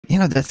you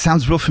know, that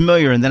sounds real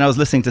familiar. And then I was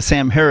listening to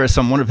Sam Harris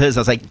on one of his.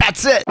 I was like,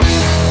 that's it.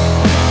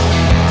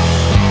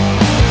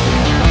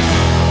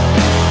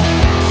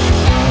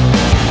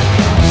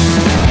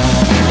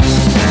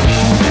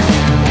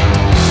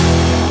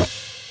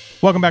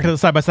 Welcome back to the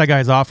Side-by-Side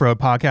Guys Off-Road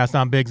Podcast.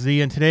 I'm Big Z,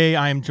 and today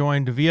I am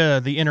joined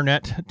via the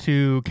internet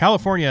to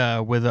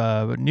California with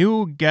a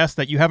new guest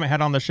that you haven't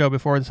had on the show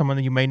before, someone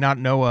that you may not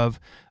know of,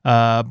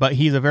 but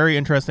he's a very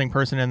interesting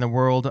person in the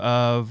world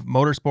of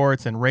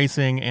motorsports and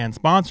racing and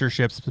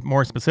sponsorships,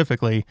 more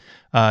specifically.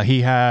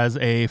 He has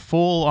a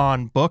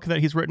full-on book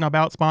that he's written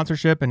about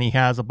sponsorship, and he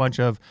has a bunch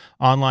of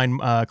online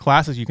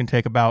classes you can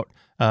take about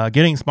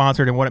getting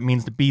sponsored and what it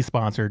means to be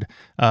sponsored.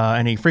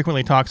 And he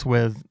frequently talks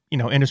with,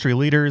 industry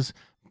leaders,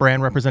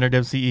 brand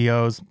representatives,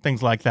 CEOs,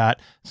 things like that.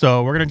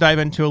 So we're going to dive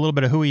into a little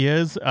bit of who he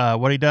is,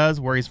 what he does,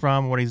 where he's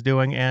from, what he's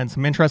doing, and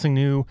some interesting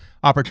new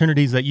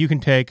opportunities that you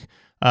can take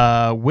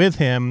with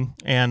him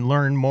and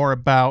learn more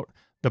about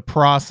the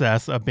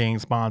process of being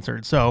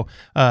sponsored. So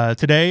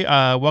today,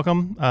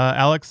 welcome,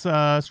 Alex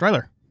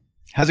Striler.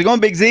 How's it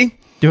going, Big Z?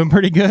 Doing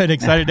pretty good.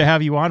 Excited to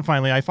have you on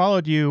finally. I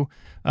followed you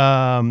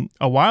a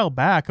while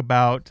back,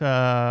 about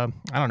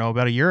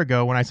about a year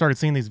ago, when I started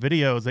seeing these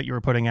videos that you were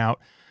putting out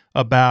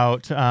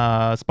about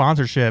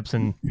sponsorships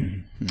and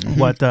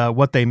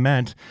what they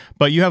meant.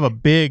 But you have a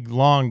big,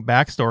 long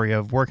backstory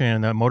of working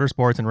in the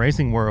motorsports and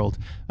racing world.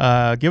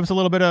 Give us a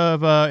little bit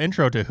of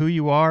intro to who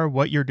you are,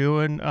 what you're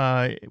doing,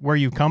 where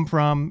you come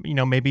from,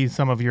 maybe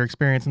some of your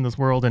experience in this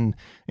world and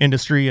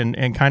industry,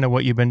 and kind of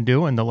what you've been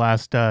doing the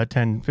last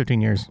 10,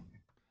 15 years.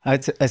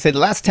 I'd say the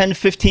last 10,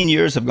 15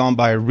 years have gone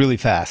by really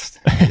fast.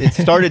 It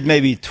started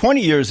maybe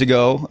 20 years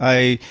ago.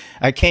 I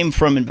came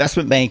from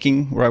investment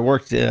banking, where I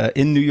worked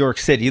in New York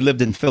City,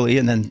 lived in Philly,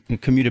 and then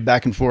commuted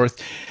back and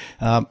forth.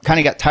 Kind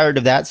of got tired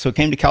of that, so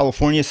came to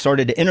California,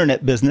 started an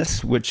internet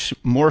business, which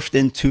morphed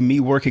into me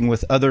working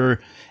with other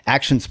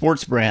action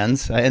sports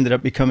brands. I ended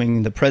up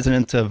becoming the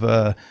president of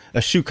a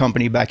shoe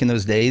company back in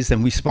those days,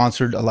 and we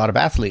sponsored a lot of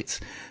athletes.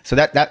 So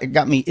that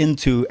got me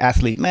into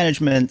athlete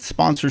management,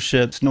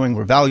 sponsorships, knowing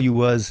where value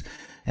was,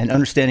 and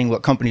understanding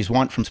what companies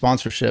want from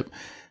sponsorship.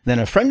 Then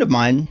a friend of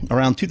mine,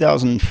 around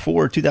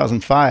 2004,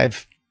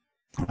 2005,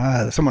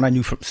 someone I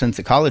knew since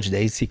the college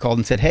days, he called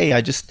and said, "Hey,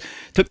 I just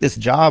took this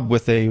job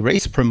with a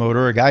race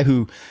promoter, a guy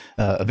who,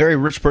 a very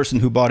rich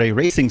person who bought a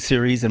racing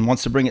series and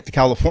wants to bring it to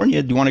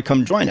California. Do you want to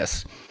come join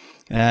us?"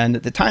 And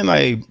at the time,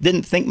 I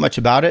didn't think much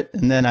about it.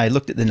 And then I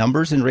looked at the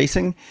numbers in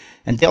racing,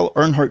 and Dale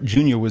Earnhardt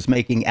Jr. was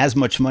making as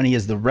much money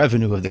as the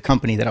revenue of the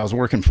company that I was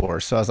working for.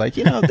 So I was like,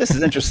 this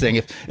is interesting.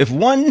 If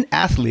one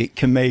athlete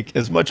can make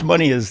as much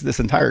money as this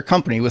entire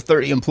company with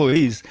 30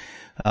 employees,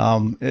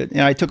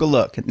 I took a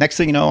look. Next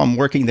thing you know, I'm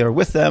working there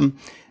with them.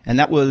 And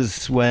that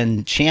was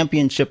when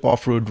championship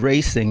off-road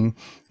racing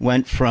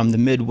went from the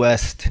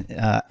Midwest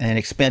and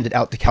expanded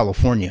out to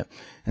California.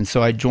 And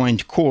so I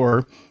joined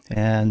Core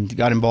and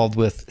got involved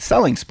with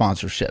selling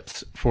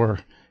sponsorships for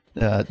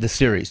the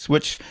series,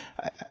 which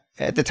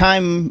at the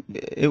time,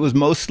 it was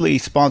mostly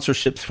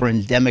sponsorships for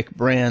endemic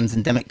brands,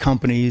 endemic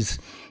companies,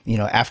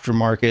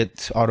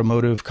 aftermarket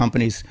automotive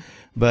companies.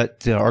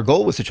 But our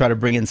goal was to try to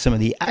bring in some of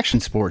the action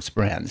sports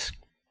brands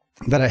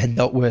that I had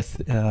dealt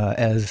with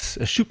as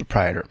a shoe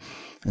proprietor.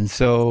 And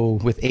so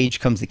with age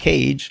comes the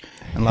cage,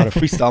 and a lot of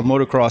freestyle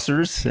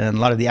motocrossers and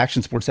a lot of the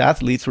action sports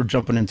athletes were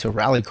jumping into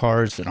rally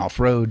cars and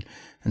off-road.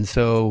 And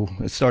so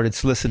it started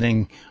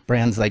soliciting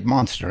brands like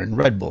Monster and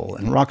Red Bull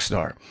and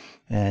Rockstar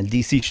and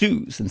DC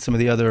Shoes and some of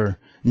the other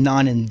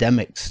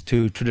non-endemics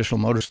to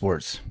traditional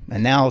motorsports.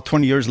 And now,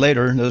 20 years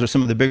later, those are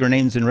some of the bigger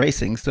names in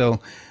racing. So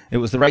it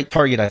was the right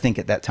target, I think,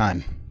 at that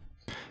time.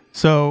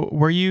 So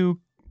were you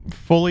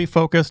fully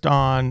focused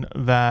on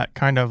that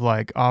kind of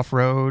like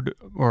off-road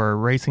or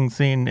racing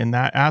scene in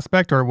that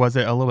aspect, or was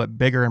it a little bit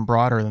bigger and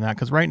broader than that?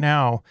 Because right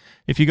now,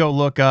 if you go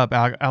look up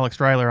Alex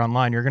Striler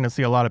online, you're going to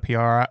see a lot of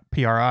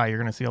PRI. You're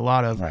going to see a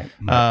lot of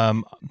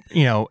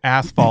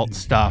asphalt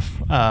stuff.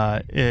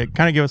 It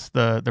kind of give us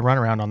the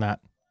runaround on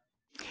that.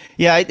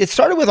 Yeah, it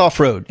started with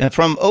off-road.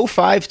 From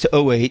 05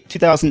 to 08,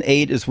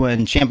 2008 is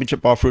when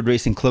championship off-road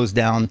racing closed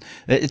down.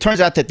 It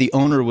turns out that the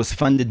owner was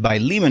funded by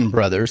Lehman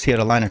Brothers. He had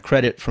a line of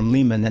credit from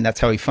Lehman, and that's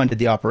how he funded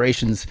the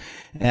operations.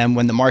 And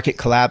when the market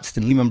collapsed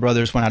and Lehman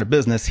Brothers went out of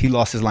business, he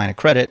lost his line of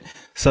credit.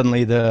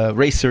 Suddenly, the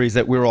race series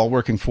that we were all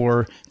working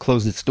for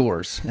closed its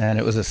doors, and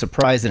it was a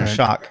surprise and a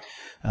shock.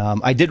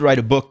 I did write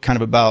a book kind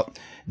of about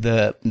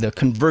the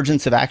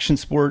convergence of action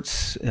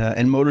sports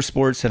and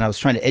motorsports, and I was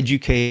trying to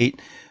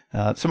educate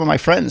some of my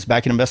friends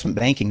back in investment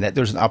banking that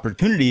there's an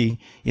opportunity,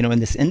 in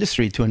this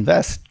industry to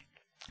invest.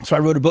 So I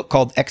wrote a book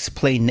called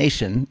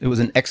Explanation. It was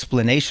an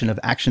explanation of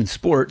action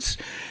sports.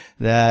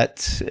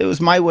 That it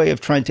was my way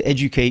of trying to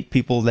educate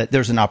people that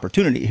there's an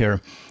opportunity here.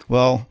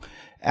 Well,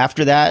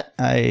 after that,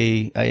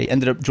 I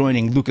ended up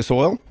joining Lucas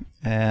Oil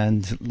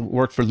and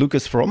worked for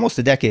Lucas for almost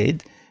a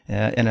decade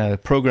in a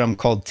program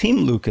called Team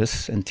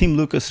Lucas. And Team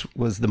Lucas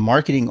was the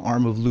marketing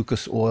arm of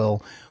Lucas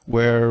Oil,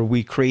 where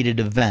we created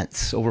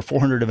events, over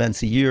 400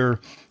 events a year.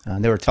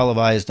 They were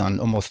televised on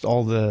almost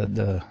all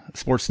the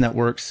sports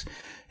networks.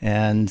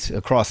 and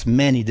across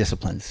many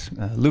disciplines.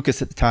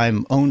 Lucas at the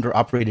time owned or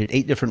operated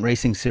 8 different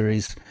racing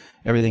series,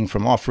 everything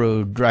from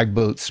off-road, drag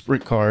boats,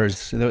 sprint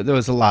cars. There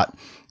was a lot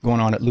going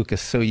on at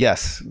Lucas. So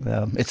yes,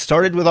 it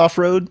started with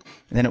off-road,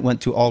 and then it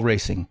went to all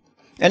racing.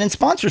 And in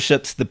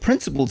sponsorships, the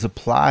principles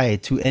apply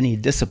to any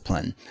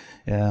discipline.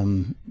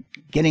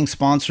 Getting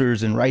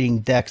sponsors and writing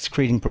decks,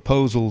 creating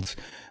proposals,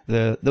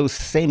 those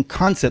same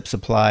concepts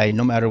apply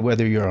no matter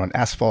whether you're on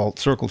asphalt,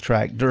 circle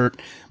track,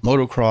 dirt,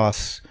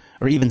 motocross,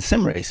 or even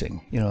sim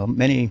racing.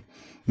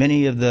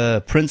 Many of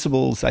the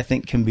principles I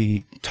think can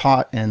be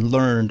taught and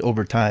learned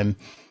over time.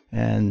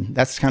 And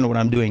that's kind of what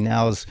I'm doing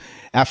now. Is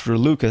after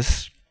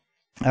Lucas,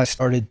 I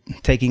started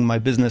taking my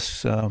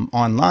business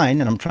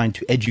online, and I'm trying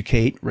to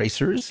educate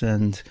racers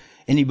and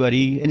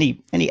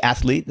any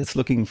athlete that's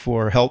looking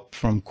for help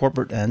from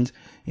corporate end,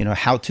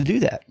 how to do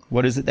that.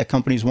 What is it that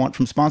companies want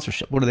from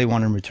sponsorship? What do they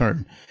want in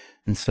return?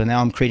 And so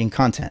now I'm creating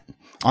content,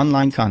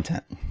 online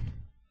content.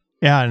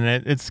 Yeah,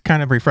 and it's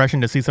kind of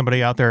refreshing to see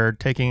somebody out there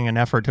taking an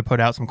effort to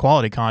put out some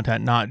quality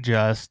content, not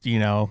just,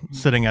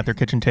 sitting at their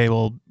kitchen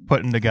table,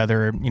 putting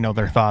together,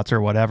 their thoughts or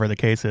whatever the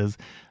case is.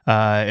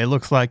 It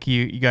looks like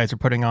you guys are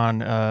putting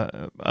on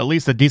at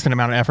least a decent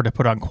amount of effort to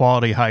put on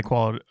high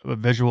quality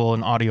visual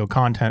and audio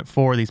content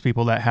for these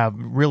people that have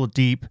real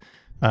deep,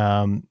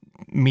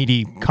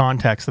 meaty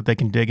context that they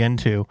can dig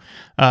into.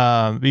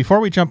 Before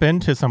we jump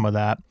into some of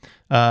that,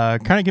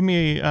 kind of give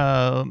me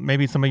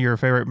maybe some of your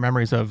favorite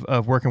memories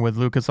of working with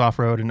Lucas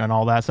Off-Road and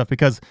all that stuff,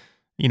 because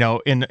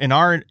in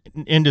our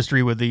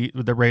industry with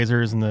the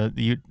razors and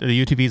the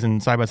UTVs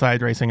and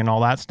side-by-side racing and all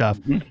that stuff,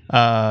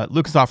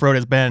 Lucas Off-Road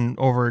has been,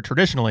 over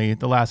traditionally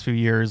the last few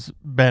years,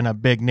 been a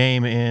big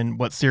name in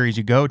what series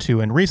you go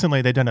to, and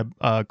recently they've done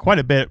a quite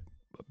a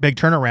big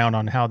turnaround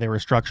on how they were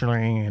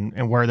structuring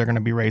and where they're going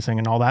to be racing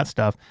and all that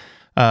stuff.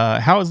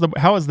 How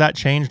has that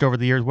changed over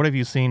the years? What have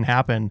you seen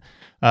happen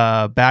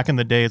back in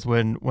the days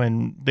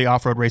when the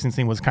off-road racing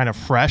scene was kind of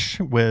fresh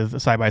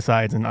with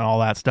side-by-sides and all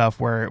that stuff,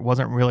 where it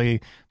wasn't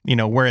really,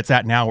 where it's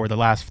at now, where the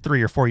last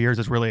 3 or 4 years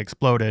has really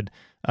exploded?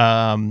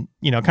 Kind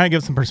of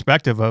give some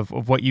perspective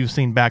of what you've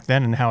seen back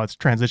then and how it's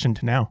transitioned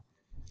to now.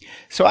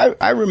 So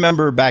I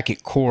remember back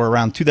at Core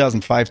around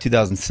 2005,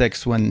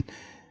 2006, when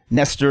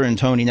Nestor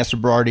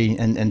Berardi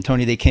and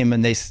Tony, they came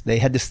and they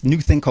had this new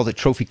thing called a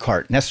trophy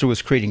cart. Nestor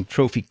was creating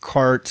trophy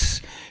carts.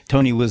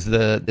 Tony was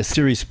the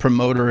series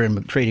promoter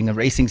and creating a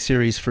racing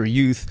series for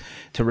youth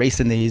to race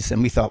in these.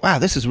 And we thought, wow,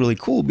 this is really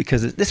cool,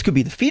 because this could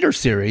be the feeder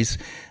series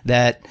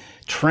that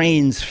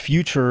trains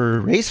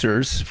future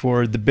racers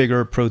for the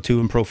bigger Pro 2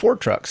 and Pro 4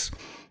 trucks.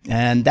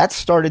 And that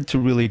started to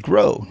really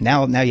grow.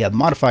 Now you have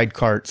modified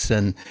carts,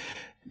 and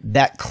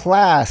that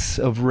class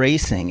of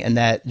racing and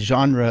that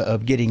genre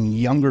of getting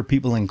younger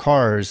people in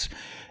cars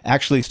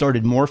actually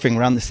started morphing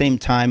around the same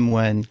time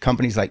when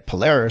companies like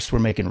Polaris were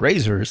making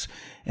razors,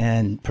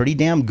 and pretty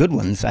damn good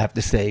ones, I have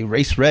to say.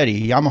 Race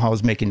ready. Yamaha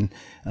was making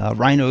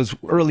Rhinos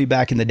early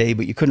back in the day,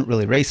 but you couldn't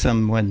really race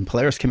them. When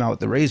Polaris came out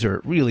with the Razor,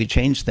 it really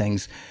changed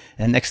things.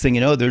 And next thing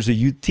you know, there's a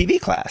UTV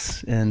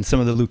class in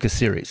some of the Lucas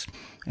series.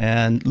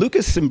 And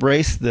Lucas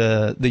embraced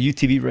the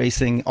UTV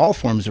racing, all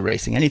forms of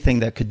racing, anything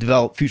that could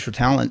develop future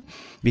talent,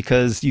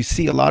 because you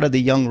see a lot of the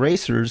young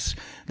racers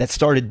that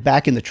started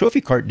back in the trophy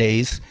cart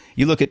days.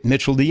 You look at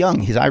Mitchell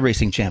DeYoung, he's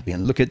iRacing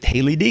champion. Look at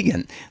Haley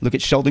Deegan. Look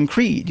at Sheldon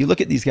Creed. You look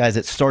at these guys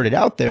that started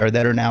out there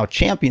that are now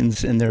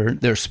champions in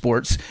their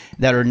sports,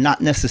 that are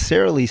not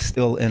necessarily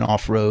still in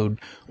off-road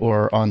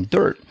or on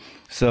dirt.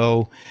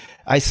 So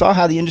I saw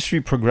how the industry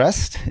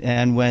progressed,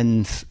 and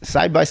when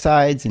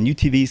side-by-sides and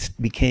UTVs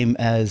became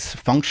as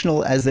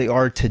functional as they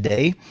are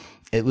today,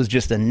 it was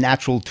just a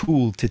natural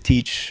tool to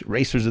teach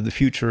racers of the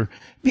future,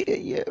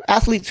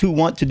 athletes who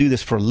want to do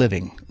this for a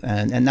living,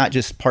 and not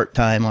just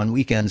part-time on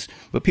weekends,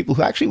 but people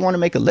who actually want to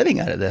make a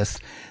living out of this.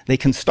 They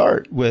can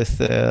start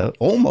with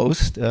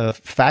almost a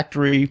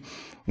factory,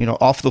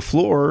 off the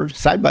floor,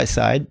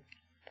 side-by-side,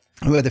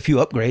 with a few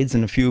upgrades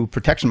and a few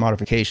protection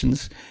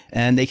modifications,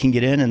 and they can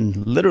get in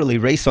and literally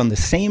race on the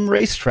same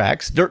race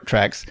tracks, dirt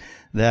tracks,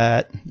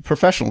 that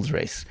professionals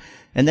race.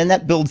 And then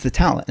that builds the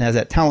talent. And as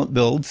that talent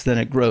builds, then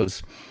it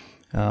grows.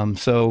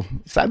 So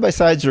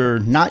side-by-sides are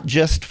not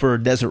just for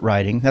desert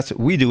riding. That's what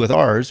we do with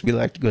ours. We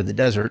like to go to the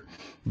desert,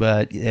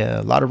 but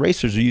a lot of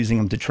racers are using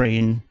them to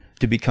train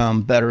to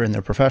become better in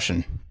their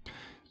profession.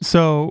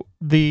 So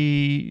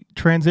the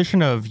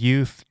transition of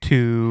youth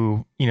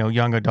to,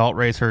 young adult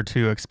racer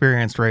to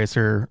experienced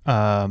racer,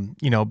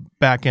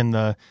 back in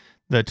the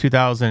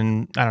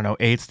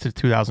 2008s to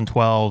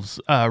 2012s,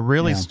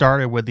 really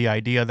started with the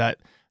idea that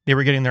they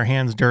were getting their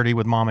hands dirty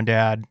with mom and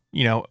dad,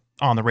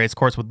 on the race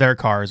course with their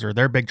cars or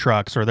their big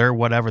trucks or their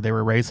whatever they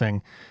were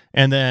racing.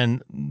 And then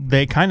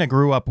they kind of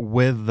grew up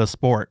with the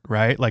sport,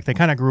 right? Like they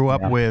kind of grew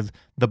up with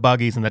the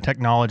buggies and the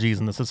technologies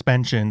and the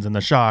suspensions and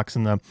the shocks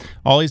and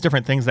all these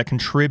different things that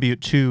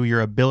contribute to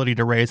your ability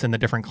to race in the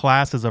different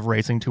classes of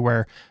racing, to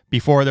where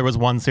before there was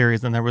one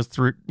series, then there was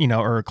three,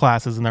 or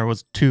classes, and there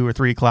was 2 or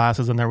 3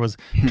 classes, and there was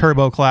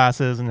turbo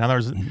classes, and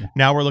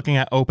now we're looking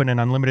at open and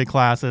unlimited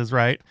classes,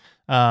 right?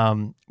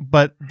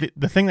 But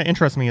the thing that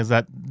interests me is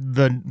that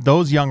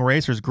those young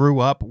racers grew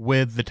up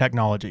with the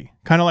technology,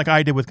 kind of like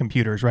I did with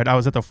computers, right? I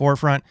was at the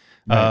forefront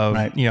of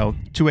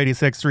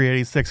 286,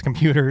 386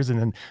 computers, and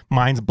then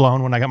mine's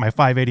blown when I got my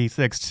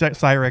 586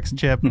 Cyrix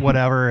chip,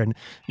 whatever. And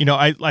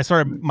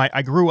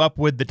I grew up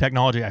with the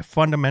technology. I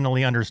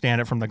fundamentally understand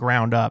it from the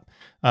ground up,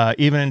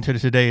 even into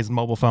today's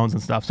mobile phones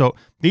and stuff. So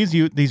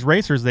these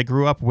racers, they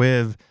grew up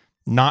with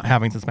not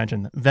having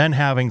suspension, then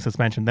having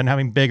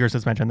bigger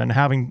suspension, then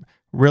having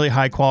really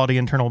high quality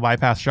internal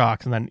bypass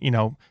shocks, and then,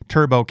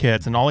 turbo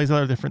kits and all these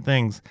other different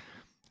things.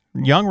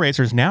 Young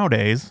racers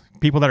nowadays,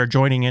 people that are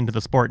joining into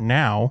the sport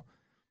now,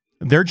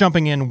 they're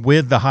jumping in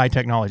with the high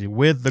technology,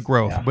 with the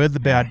growth, with the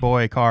bad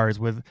boy cars,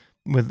 with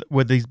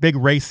these big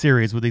race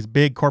series, with these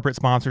big corporate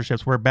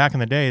sponsorships, where back in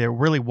the day, there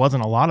really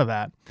wasn't a lot of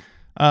that.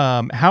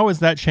 How has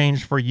that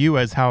changed for you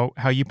as how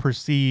you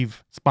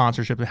perceive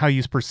sponsorship, and how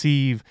you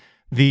perceive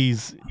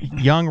these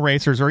young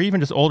racers, or even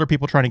just older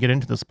people trying to get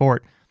into the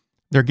sport?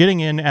 They're getting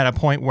in at a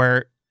point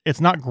where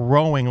it's not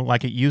growing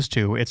like it used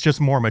to. It's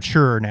just more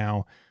mature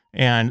now.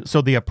 And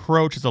so the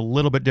approach is a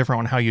little bit different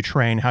on how you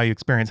train, how you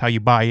experience, how you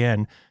buy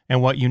in,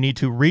 and what you need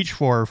to reach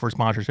for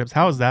sponsorships.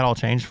 How has that all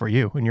changed for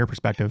you in your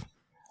perspective?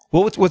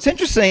 Well, what's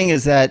interesting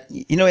is that,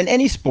 in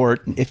any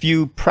sport, if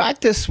you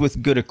practice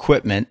with good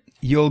equipment,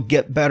 you'll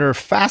get better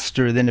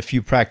faster than if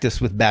you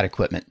practice with bad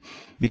equipment,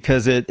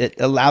 because it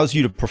allows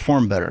you to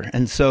perform better.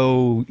 And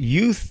so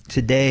youth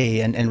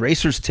today and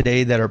racers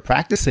today that are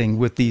practicing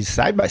with these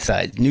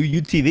side-by-side new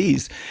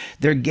UTVs,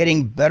 they're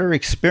getting better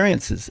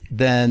experiences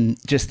than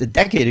just a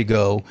decade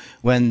ago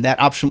when that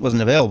option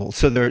wasn't available.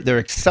 So they're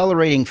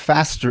accelerating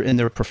faster in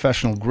their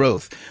professional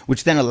growth,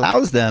 which then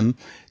allows them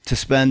to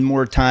spend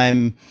more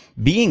time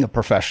being a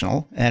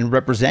professional and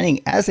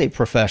representing as a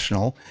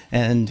professional.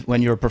 And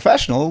when you're a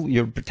professional,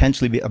 you're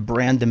potentially be a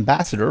brand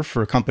ambassador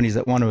for companies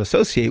that want to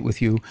associate with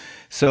you.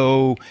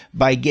 So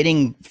by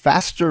getting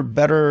faster,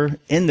 better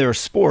in their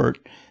sport,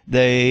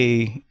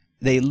 they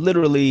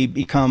literally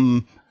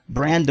become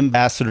brand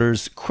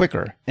ambassadors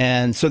quicker.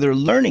 And so they're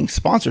learning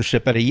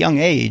sponsorship at a young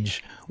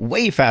age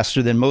way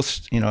faster than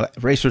most,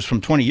 racers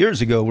from 20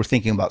 years ago were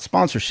thinking about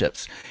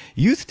sponsorships.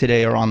 Youth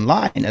today are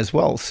online as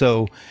well.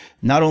 So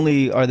not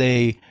only are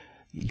they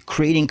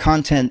creating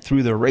content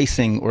through their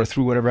racing or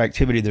through whatever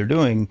activity they're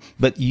doing,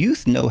 but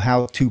youth know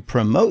how to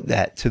promote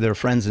that to their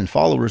friends and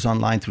followers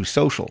online through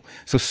social.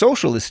 So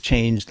social has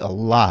changed a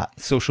lot.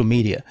 Social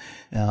media.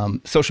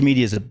 Social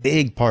media is a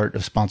big part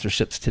of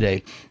sponsorships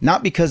today,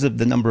 not because of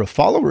the number of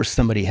followers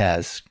somebody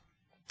has.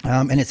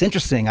 And it's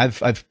interesting.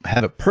 I've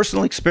had a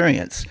personal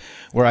experience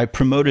where I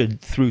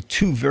promoted through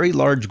two very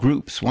large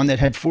groups, one that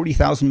had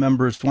 40,000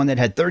 members, one that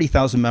had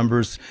 30,000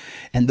 members.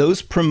 And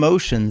those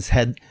promotions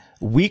had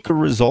weaker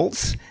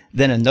results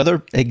than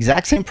another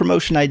exact same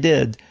promotion I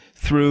did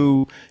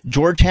through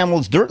George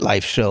Hamill's Dirt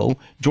Life show.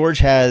 George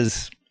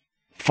has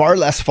far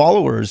less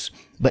followers,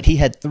 but he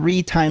had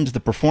 3 times the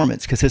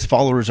performance because his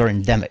followers are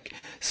endemic.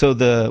 So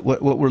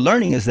what we're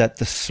learning is that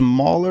the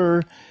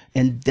smaller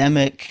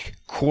endemic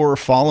core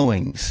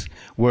followings,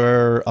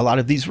 where a lot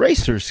of these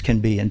racers can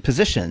be in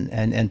position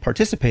and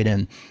participate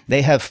in,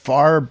 they have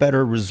far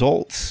better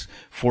results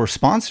for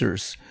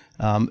sponsors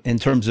in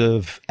terms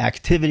of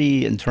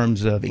activity, in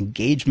terms of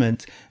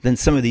engagement, than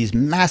some of these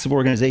massive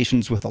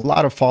organizations with a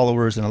lot of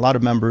followers and a lot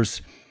of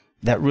members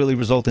that really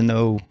result in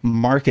no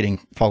marketing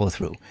follow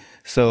through.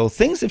 So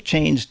things have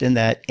changed in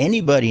that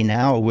anybody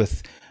now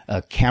with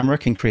a camera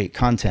can create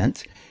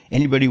content.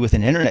 Anybody with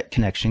an internet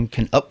connection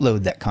can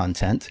upload that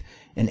content,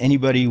 and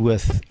anybody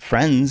with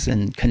friends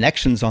and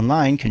connections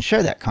online can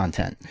share that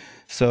content.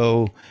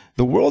 So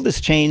the world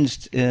has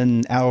changed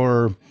in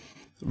our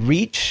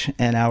reach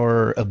and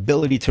our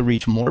ability to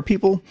reach more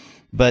people,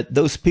 but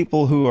those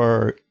people who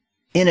are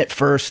in it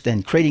first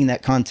and creating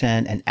that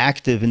content and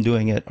active in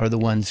doing it are the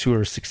ones who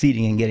are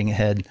succeeding and getting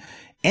ahead.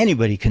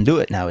 Anybody can do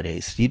it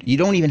nowadays. You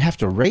don't even have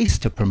to race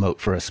to promote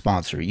for a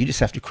sponsor. You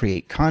just have to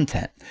create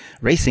content.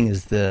 Racing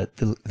is the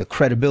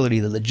credibility,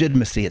 the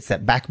legitimacy. It's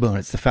that backbone.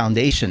 It's the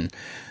foundation.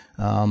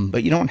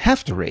 But you don't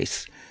have to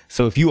race.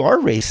 So if you are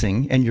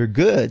racing and you're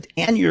good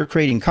and you're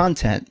creating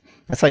content,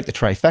 that's like the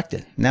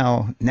trifecta.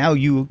 Now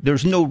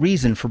there's no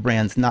reason for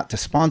brands not to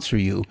sponsor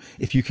you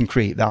if you can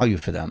create value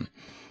for them.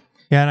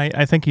 Yeah, and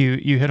I think you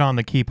hit on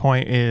the key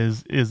point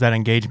is that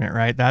engagement,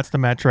 right? That's the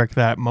metric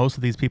that most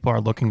of these people are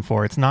looking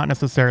for. It's not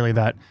necessarily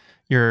that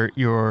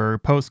your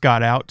post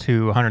got out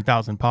to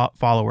 100,000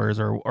 followers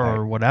or right.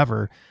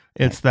 whatever.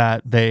 It's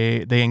right. that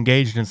they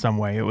engaged in some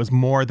way. It was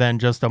more than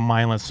just a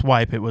mindless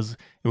swipe. It was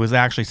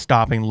actually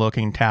stopping,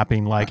 looking,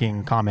 tapping,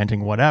 liking,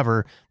 commenting,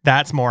 whatever.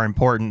 That's more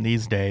important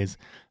these days.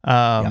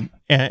 And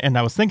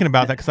I was thinking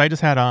about that because I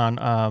just had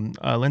on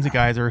Lindsay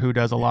Geyser, who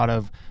does a lot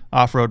of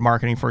off-road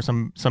marketing for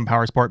some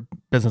power sport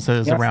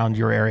businesses around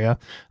your area.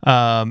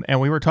 And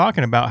we were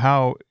talking about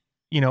how,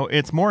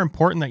 it's more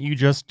important that you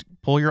just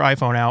pull your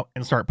iPhone out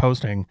and start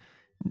posting,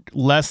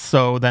 less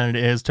so than it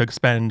is to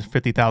spend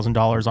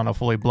 $50,000 on a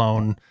fully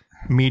blown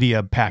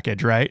media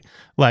package, right?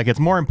 Like, it's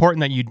more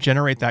important that you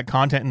generate that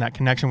content and that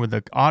connection with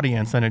the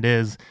audience than it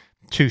is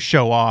to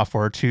show off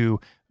or to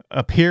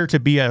appear to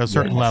be at a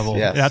certain level.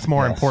 That's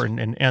more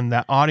important, and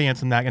that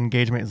audience and that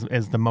engagement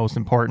is the most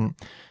important.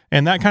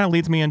 And that kind of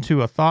leads me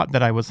into a thought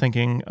that I was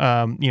thinking,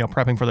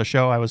 prepping for the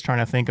show. I was trying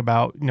to think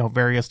about,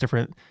 various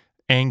different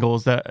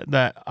angles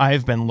that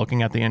I've been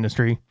looking at the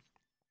industry.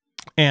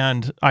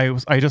 And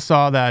I just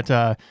saw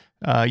that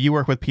you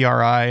work with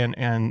PRI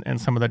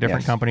and some of the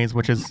different companies,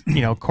 which is,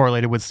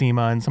 correlated with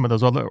SEMA and some of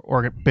those other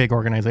big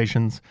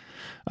organizations.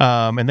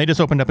 And they just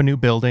opened up a new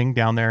building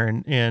down there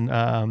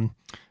in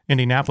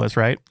Indianapolis,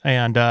 right?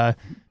 And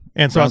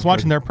so I was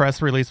watching their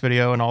press release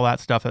video and all that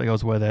stuff that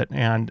goes with it.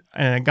 And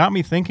it got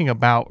me thinking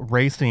about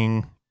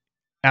racing,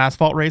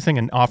 asphalt racing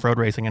and off-road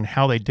racing and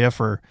how they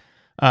differ.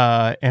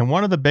 And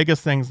one of the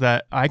biggest things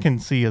that I can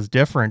see is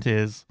different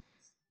is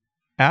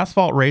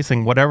asphalt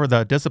racing, whatever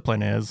the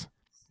discipline is,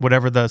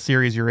 whatever the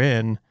series you're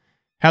in,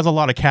 has a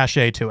lot of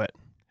cachet to it.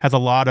 Has a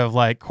lot of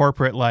like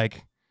corporate,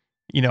 like,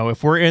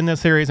 if we're in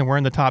this series and we're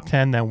in the top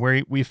 10, then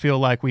we feel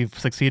like we've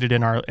succeeded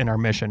in our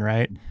mission,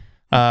 right?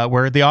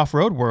 Where the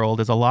off-road world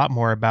is a lot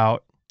more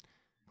about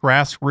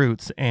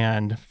grassroots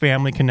and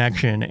family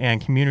connection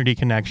and community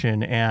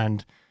connection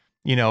and,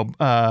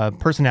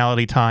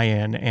 personality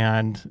tie-in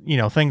and,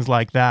 things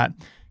like that.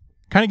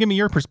 Kind of give me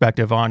your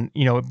perspective on,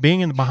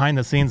 being in the behind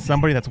the scenes,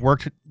 somebody that's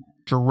worked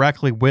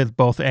directly with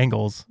both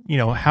angles.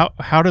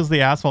 How does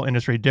the asphalt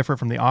industry differ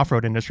from the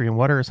off-road industry, and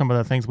what are some of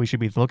the things we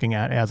should be looking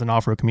at as an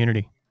off-road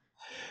community?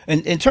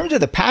 And in terms of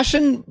the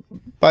passion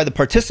by the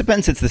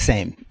participants, it's the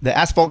same. The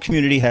asphalt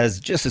community has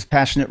just as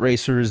passionate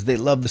racers. They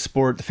love the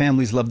sport. The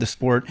families love the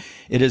sport.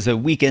 It is a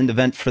weekend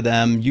event for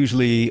them,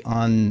 usually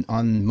on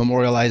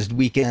memorialized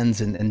weekends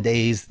and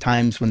days,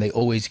 times when they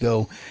always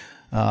go.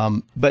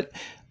 But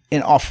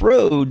in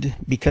off-road,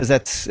 because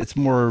it's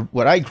more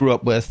what I grew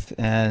up with,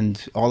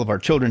 and all of our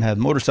children have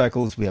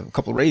motorcycles. We have a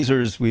couple of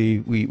razors.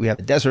 We have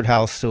a desert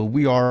house, so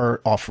we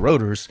are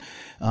off-roaders.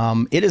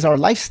 It is our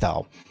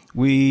lifestyle.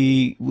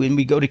 When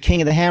we go to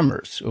King of the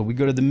Hammers or we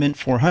go to the Mint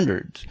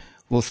 400,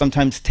 we'll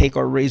sometimes take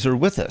our razor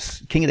with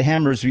us. King of the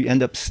Hammers, we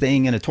end up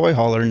staying in a toy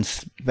hauler and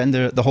spend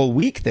the whole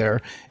week there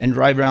and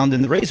drive around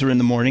in the razor in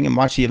the morning and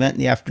watch the event in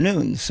the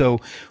afternoon. So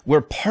we're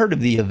part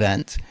of the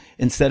event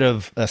instead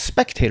of a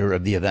spectator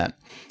of the event.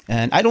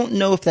 And I don't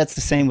know if that's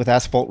the same with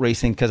asphalt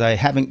racing, because I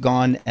haven't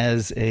gone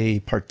as a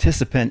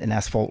participant in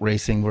asphalt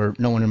racing, where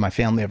no one in my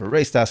family ever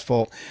raced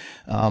asphalt.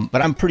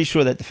 But I'm pretty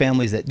sure that the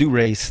families that do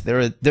race,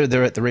 they're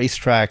there at the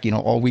racetrack,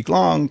 all week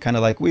long, kind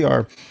of like we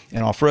are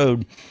in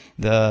off-road.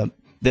 The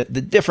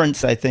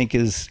difference, I think,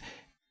 is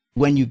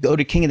when you go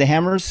to King of the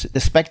Hammers, the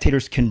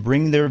spectators can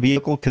bring their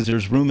vehicle because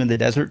there's room in the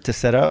desert to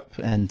set up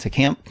and to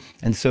camp.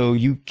 And so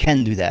you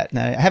can do that.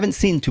 Now, I haven't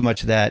seen too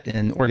much of that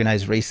in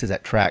organized races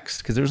at tracks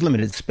because there's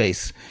limited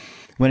space.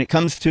 When it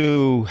comes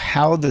to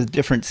how the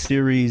different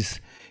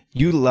series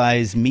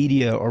utilize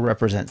media or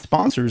represent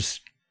sponsors,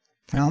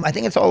 I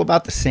think it's all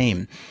about the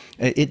same.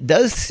 It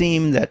does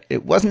seem that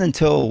it wasn't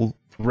until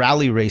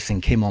rally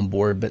racing came on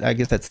board, but I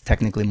guess that's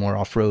technically more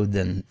off-road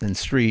than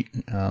street,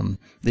 the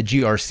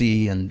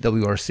GRC and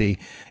WRC.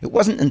 It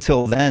wasn't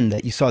until then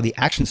that you saw the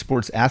action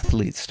sports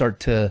athletes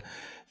start to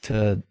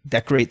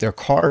decorate their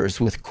cars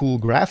with cool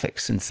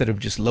graphics instead of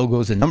just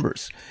logos and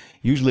numbers.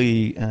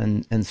 Usually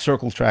in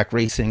circle track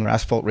racing or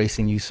asphalt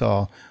racing, you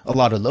saw a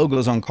lot of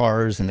logos on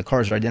cars and the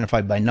cars are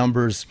identified by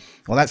numbers.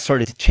 Well, that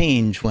started to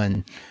change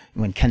when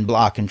Ken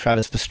Block and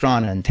Travis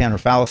Pastrana and Tanner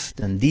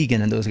Faust and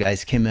Deegan and those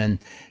guys came in.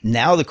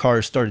 Now the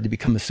cars started to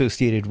become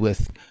associated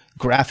with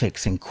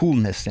graphics and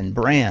coolness and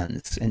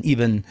brands and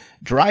even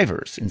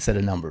drivers instead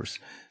of numbers.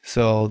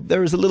 So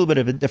there is a little bit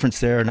of a difference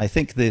there. And I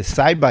think the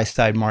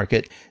side-by-side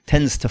market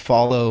tends to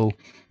follow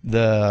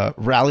the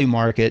rally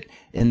market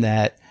in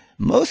that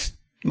most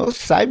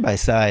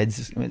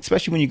side-by-sides,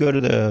 especially when you go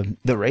to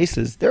the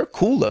races, they're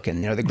cool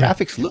looking. The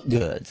graphics look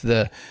good.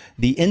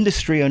 The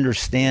industry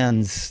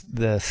understands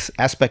the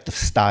aspect of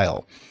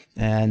style,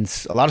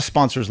 and a lot of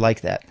sponsors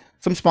like that.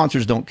 Some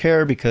sponsors don't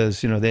care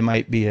because they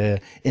might be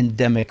a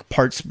endemic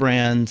parts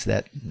brand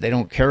that they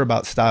don't care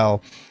about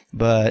style.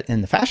 But in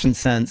the fashion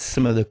sense,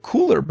 some of the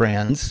cooler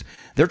brands,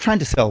 they're trying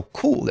to sell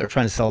cool. They're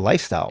trying to sell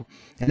lifestyle,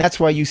 and that's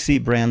why you see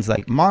brands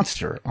like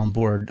Monster on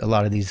board a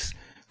lot of these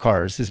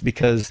cars, is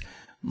because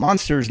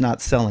Monster's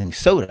not selling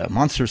soda.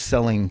 Monster's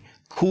selling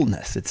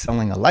coolness. It's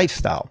selling a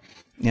lifestyle.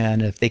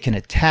 And if they can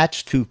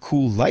attach to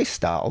cool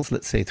lifestyles,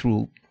 let's say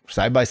through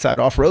side-by-side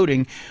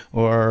off-roading,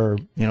 or,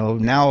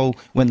 now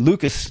when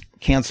Lucas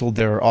canceled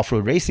their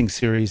off-road racing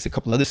series, a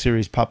couple other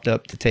series popped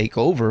up to take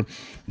over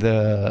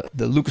the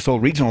Lucas Oil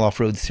Regional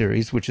Off-Road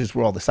Series, which is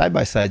where all the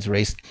side-by-sides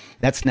raced.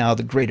 That's now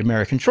the Great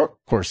American Short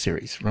Course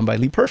Series, run by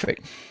Lee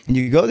Perfect. And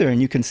you go there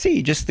and you can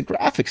see just the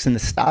graphics and the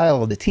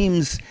style of the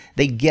teams.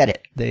 They get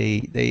it.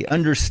 They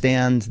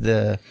understand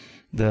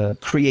the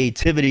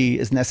creativity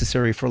is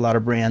necessary for a lot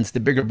of brands. The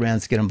bigger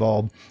brands get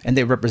involved, and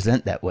they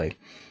represent that way.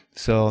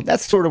 So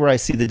that's sort of where I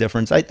see the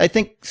difference. I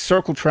think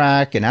circle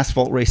track and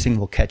asphalt racing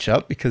will catch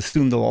up, because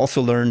soon they'll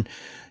also learn,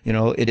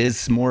 it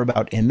is more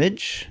about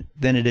image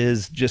than it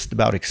is just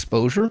about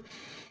exposure.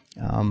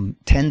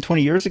 10,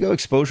 20 years ago,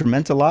 exposure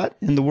meant a lot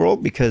in the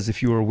world because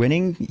if you were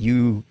winning,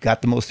 you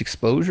got the most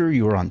exposure.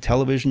 You were on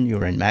television, you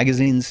were in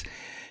magazines.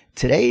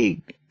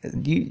 Today,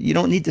 you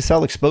don't need to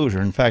sell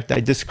exposure. In fact, I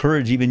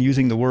discourage even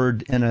using the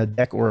word in a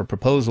deck or a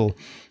proposal.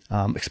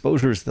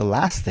 Exposure is the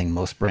last thing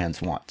most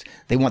brands want.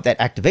 They want that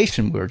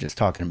activation we were just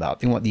talking about.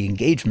 They want the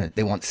engagement.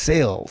 They want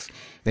sales.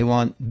 They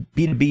want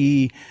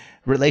B2B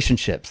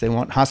relationships. They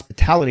want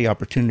hospitality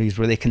opportunities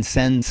where they can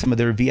send some of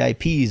their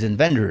VIPs and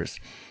vendors.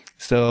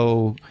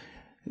 So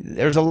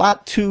there's a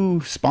lot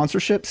to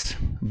sponsorships,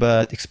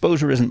 but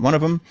exposure isn't one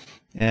of them.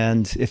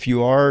 And if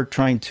you are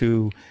trying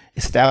to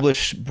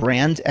establish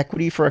brand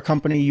equity for a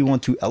company, you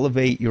want to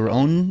elevate your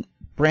own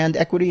brand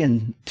equity.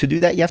 And to do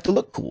that, you have to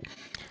look cool.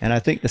 And I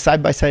think the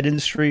side-by-side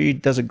industry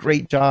does a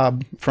great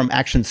job from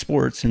action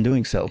sports in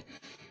doing so.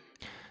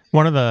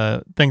 One of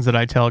the things that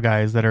I tell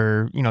guys that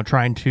are,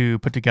 trying to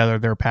put together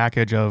their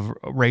package of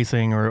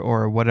racing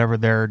or whatever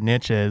their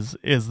niche is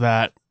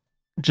that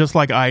just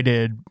like I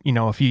did,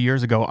 a few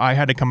years ago, I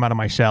had to come out of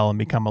my shell and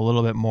become a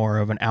little bit more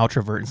of an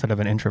outrovert instead of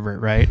an introvert,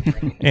 right?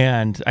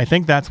 And I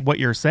think that's what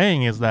you're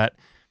saying is that,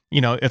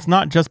 it's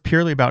not just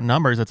purely about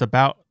numbers. It's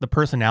about the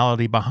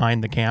personality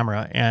behind the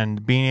camera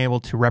and being able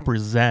to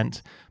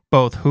represent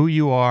both who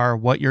you are,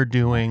 what you're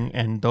doing,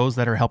 and those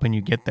that are helping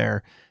you get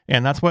there.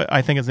 And that's what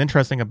I think is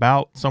interesting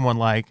about someone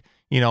like,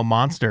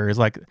 Monster is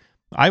like,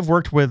 I've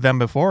worked with them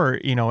before,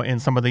 in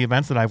some of the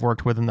events that I've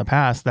worked with in the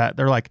past that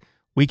they're like,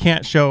 we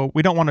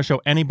don't want to show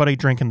anybody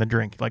drinking the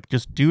drink. Like,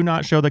 just do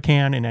not show the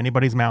can in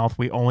anybody's mouth.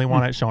 We only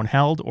want it shown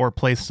held or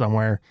placed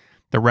somewhere.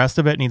 The rest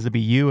of it needs to be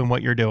you and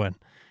what you're doing.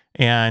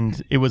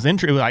 And it was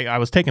interesting. I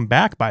was taken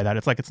back by that.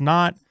 It's like, it's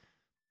not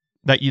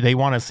that they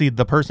want to see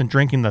the person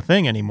drinking the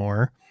thing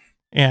anymore.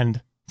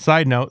 And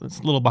side note, it's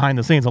a little behind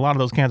the scenes. A lot of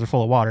those cans are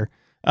full of water.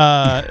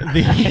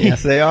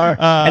 Yes, they are.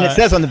 And it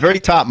says on the very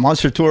top,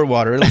 Monster Tour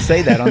Water. It'll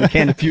say that on the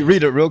can if you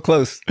read it real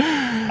close.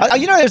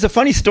 There's a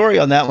funny story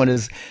on that one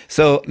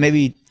so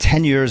maybe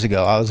 10 years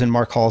ago, I was in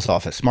Mark Hall's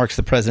office. Mark's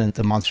the president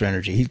of Monster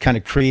Energy. He kind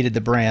of created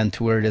the brand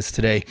to where it is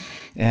today.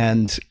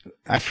 And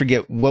I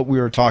forget what we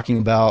were talking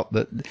about,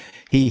 but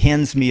he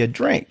hands me a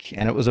drink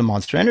and it was a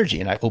Monster Energy.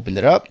 And I opened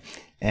it up.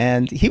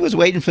 And he was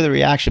waiting for the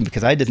reaction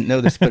because I didn't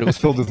know this, but it was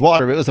filled with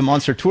water. It was a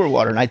Monster Tour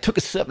Water. And I took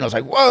a sip and I was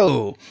like,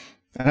 whoa.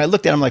 And I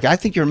looked at him like, I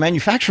think your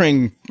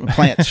manufacturing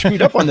plant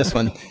screwed up on this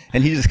one.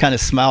 And he just kind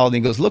of smiled and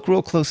he goes, look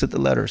real close at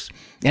the letters.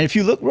 And if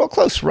you look real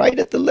close, right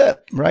at the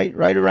lip, right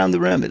around the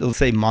rim, it'll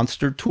say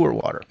Monster Tour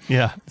Water.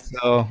 Yeah.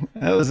 So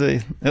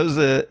it was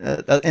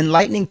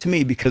enlightening to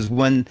me because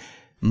when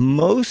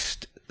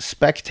most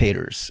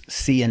spectators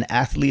see an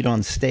athlete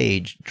on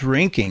stage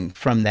drinking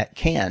from that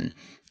can,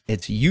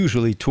 it's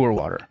usually tour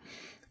water.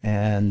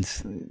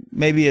 And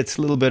maybe it's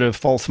a little bit of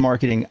false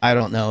marketing. I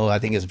don't know. I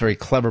think it's very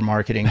clever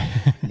marketing,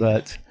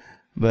 but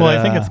well,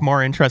 I think it's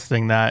more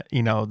interesting that,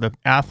 the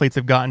athletes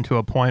have gotten to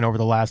a point over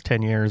the last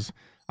 10 years,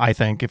 I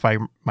think, if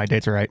my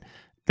dates are right,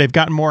 they've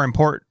gotten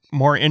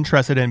more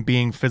interested in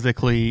being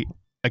physically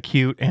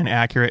acute and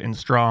accurate and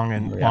strong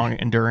and long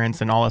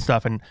endurance and all that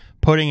stuff, and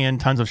putting in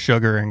tons of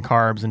sugar and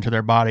carbs into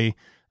their body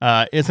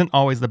isn't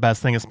always the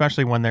best thing,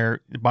 especially when their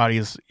body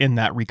is in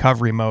that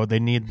recovery mode. They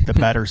need the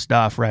better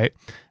stuff, right?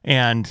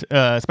 And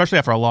especially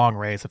after a long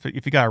race,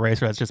 if you got a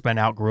racer that's just been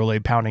out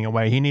grueling, pounding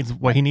away,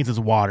 what he needs is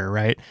water,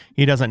 right?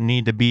 He doesn't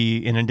need to be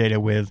inundated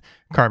with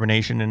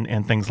carbonation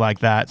and things like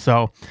that.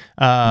 So,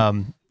 I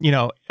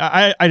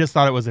just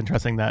thought it was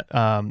interesting that,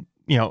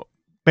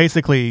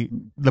 basically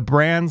the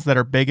brands that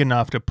are big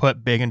enough to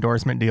put big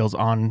endorsement deals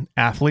on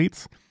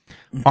athletes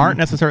aren't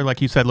necessarily,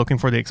 like you said, looking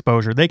for the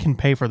exposure. They can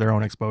pay for their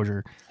own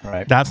exposure.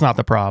 Right. That's not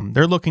the problem.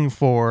 They're looking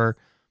for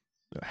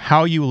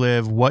how you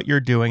live, what you're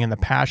doing, and the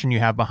passion you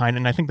have behind it.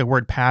 And I think the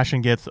word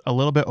passion gets a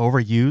little bit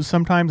overused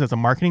sometimes as a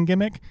marketing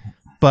gimmick,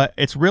 but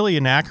it's really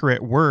an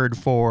accurate word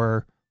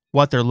for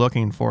what they're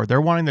looking for.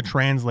 They're wanting to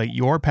translate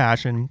your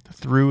passion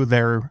through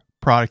their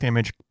product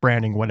image,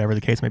 branding, whatever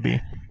the case may be.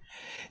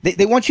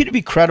 They want you to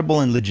be credible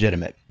and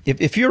legitimate.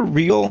 If you're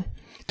real,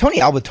 Tony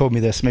Alba told me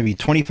this maybe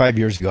 25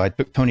 years ago. I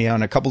took Tony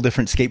on a couple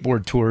different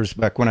skateboard tours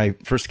back when I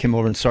first came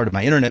over and started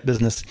my internet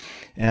business.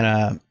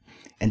 And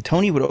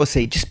Tony would always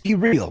say, just be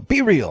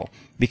real,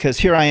 because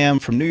here I am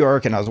from New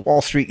York and I was a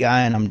Wall Street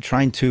guy and I'm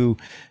trying to,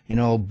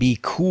 be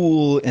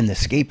cool in the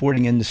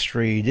skateboarding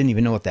industry. Didn't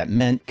even know what that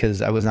meant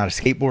because I was not a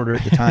skateboarder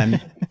at the time.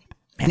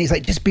 And he's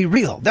like, just be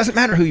real. Doesn't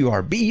matter who you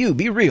are. Be you,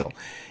 be real.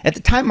 At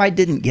the time I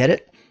didn't get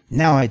it.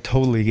 Now I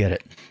totally get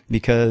it,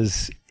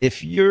 because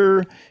if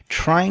you're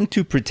trying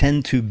to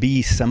pretend to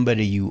be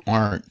somebody you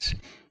aren't,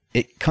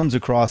 it comes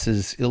across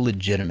as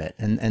illegitimate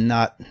and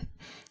not,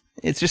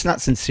 it's just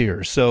not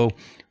sincere. So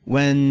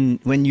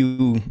when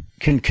you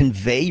can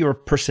convey your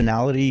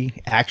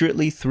personality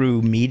accurately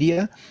through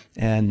media,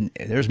 and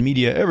there's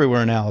media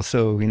everywhere now,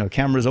 so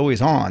camera's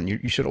always on,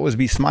 you should always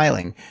be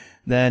smiling.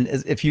 Then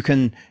if you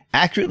can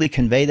accurately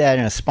convey that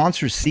and a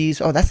sponsor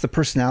sees, oh, that's the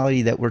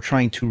personality that we're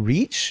trying to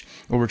reach,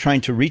 or we're trying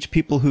to reach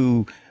people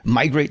who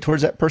migrate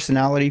towards that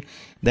personality,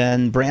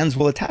 then brands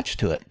will attach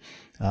to it.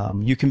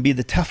 You can be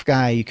the tough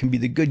guy, you can be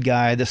the good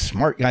guy, the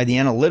smart guy, the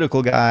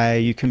analytical guy,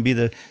 you can be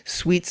the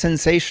sweet,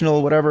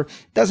 sensational, whatever.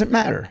 Doesn't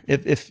matter.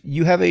 If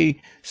you have a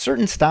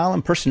certain style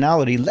and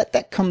personality, let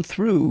that come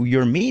through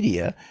your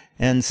media,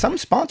 and some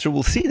sponsor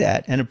will see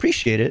that and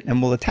appreciate it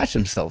and will attach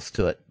themselves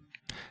to it.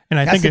 And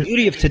I That's think the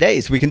beauty of today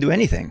is we can do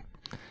anything.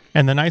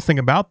 And the nice thing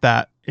about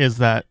that is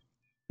that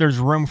there's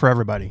room for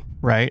everybody,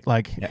 right?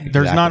 Like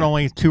there's not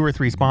only 2 or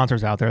 3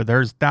 sponsors out there,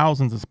 there's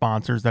thousands of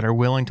sponsors that are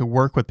willing to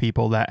work with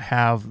people that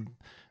have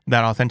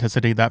that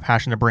authenticity, that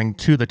passion to bring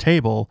to the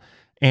table.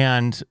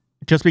 And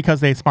just because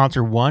they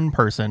sponsor one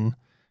person,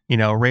 you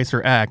know,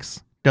 Racer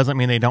X, doesn't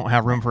mean they don't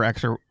have room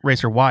for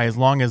Racer Y, as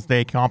long as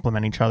they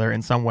complement each other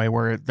in some way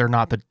where they're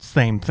not the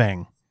same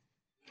thing.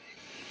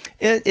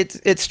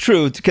 It's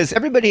true, because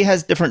everybody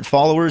has different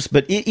followers,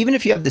 but even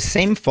if you have the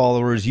same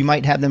followers, you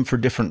might have them for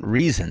different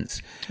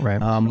reasons. Right.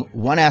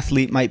 One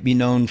athlete might be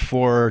known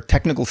for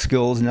technical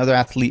skills. Another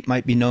athlete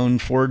might be known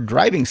for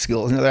driving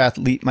skills. Another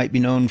athlete might be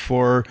known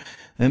for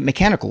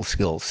mechanical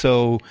skills.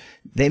 So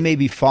they may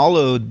be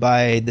followed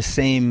by the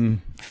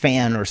same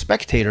fan or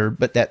spectator,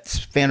 but that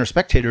fan or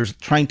spectator is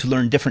trying to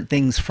learn different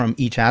things from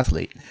each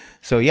athlete.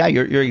 So yeah,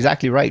 you're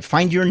exactly right.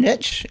 Find your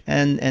niche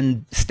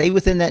and stay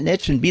within that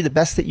niche and be the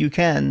best that you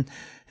can.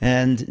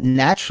 And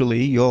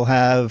naturally you'll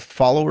have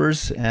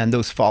followers, and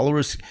those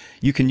followers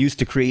you can use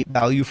to create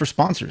value for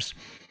sponsors.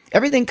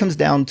 Everything comes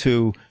down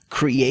to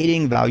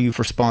creating value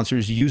for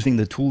sponsors using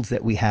the tools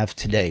that we have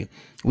today.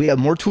 We have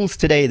more tools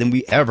today than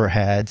we ever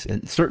had,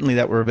 and certainly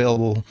that were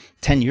available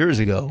 10 years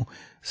ago.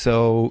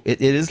 So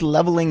it is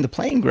leveling the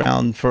playing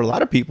ground for a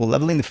lot of people,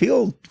 leveling the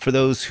field for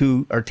those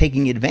who are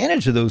taking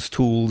advantage of those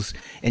tools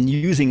and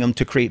using them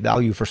to create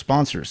value for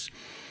sponsors.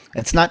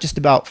 It's not just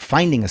about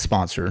finding a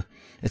sponsor,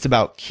 it's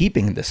about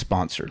keeping the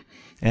sponsor.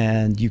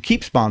 And you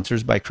keep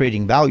sponsors by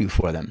creating value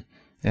for them.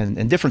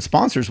 And different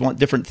sponsors want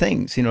different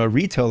things. You know, a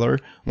retailer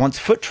wants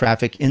foot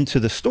traffic into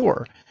the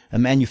store. A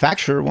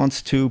manufacturer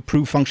wants to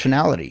prove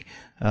functionality.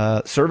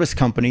 A service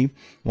company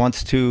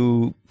wants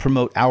to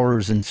promote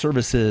hours and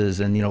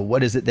services, and you know,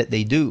 what is it that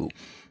they do?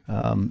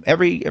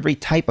 Every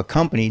type of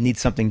company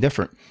needs something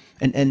different.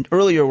 And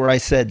earlier where I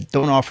said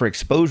don't offer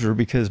exposure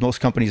because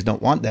most companies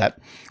don't want that,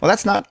 well,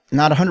 that's not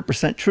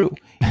 100% true.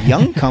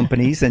 Young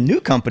companies and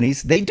new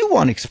companies, they do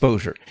want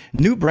exposure.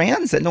 New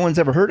brands that no one's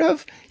ever heard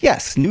of,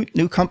 yes,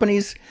 new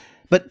companies,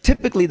 but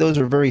typically those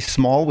are very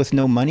small with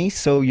no money,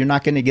 so you're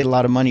not going to get a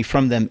lot of money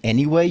from them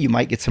anyway. You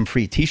might get some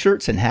free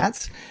t-shirts and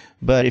hats,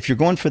 but if you're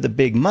going for the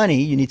big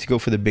money, you need to go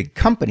for the big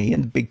company,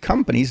 and the big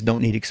companies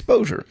don't need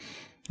exposure.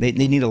 They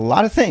need a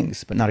lot of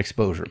things, but not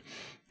exposure.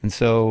 And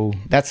so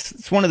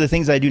it's one of the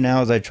things I do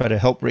now is I try to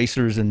help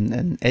racers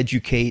and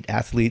educate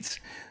athletes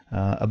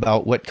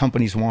about what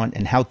companies want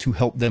and how to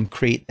help them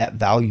create that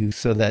value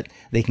so that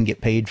they can get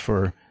paid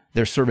for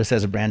their service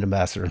as a brand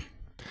ambassador.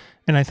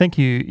 And I think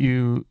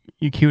you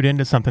cued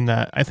into something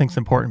that I think is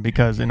important,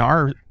 because in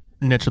our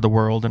niche of the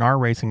world, in our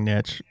racing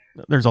niche,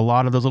 there's a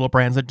lot of those little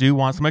brands that do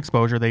want some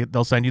exposure.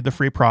 They'll send you the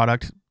free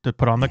product to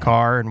put on the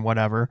car and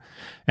whatever.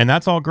 And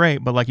that's all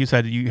great. But like you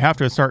said, you have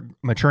to start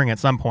maturing at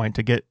some point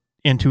to get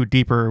into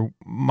deeper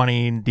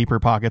money and deeper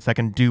pockets that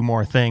can do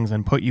more things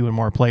and put you in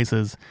more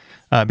places,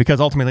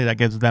 because ultimately that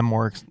gives them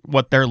more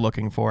what they're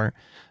looking for.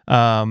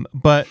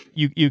 But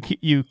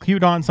you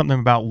cued on something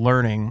about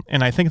learning,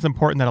 and I think it's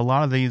important that a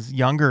lot of these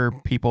younger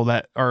people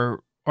that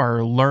are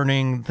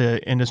learning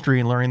the industry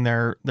and learning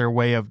their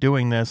way of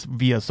doing this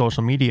via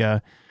social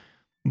media,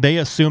 they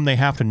assume they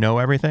have to know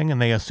everything,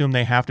 and they assume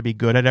they have to be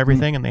good at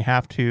everything, and they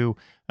have to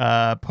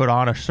put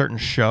on a certain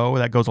show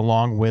that goes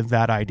along with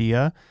that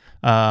idea.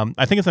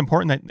 I think it's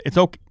important that it's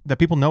okay, that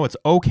people know it's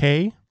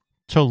okay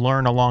to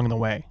learn along the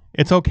way.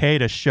 It's okay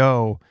to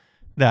show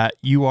that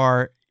you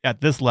are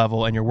at this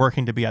level and you're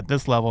working to be at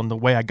this level. And the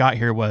way I got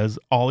here was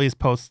all these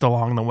posts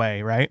along the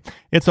way, right?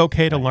 It's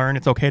okay to learn.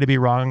 It's okay to be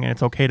wrong. And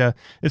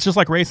it's just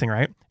like racing,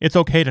 right? It's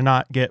okay to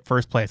not get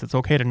first place. It's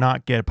okay to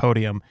not get a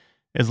podium,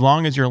 as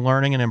long as you're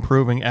learning and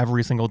improving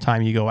every single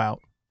time you go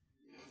out.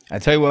 I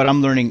tell you what,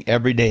 I'm learning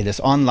every day. This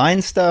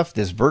online stuff,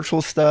 this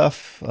virtual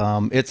stuff,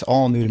 it's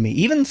all new to me.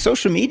 Even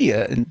social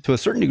media, and to a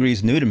certain degree,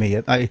 is new to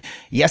me.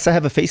 Yes, I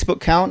have a Facebook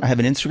account, I have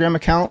an Instagram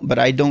account, but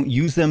I don't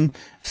use them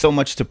so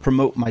much to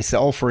promote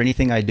myself or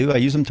anything I do. I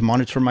use them to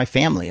monitor my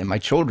family and my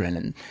children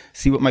and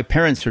see what my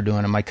parents are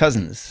doing and my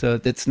cousins. So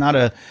it's not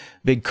a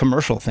big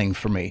commercial thing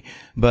for me.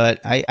 But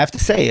I have to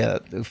say, a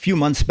few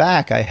months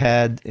back, I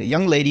had a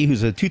young lady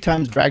who's a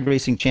 2-time drag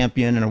racing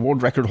champion and a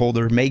world record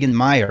holder, Megan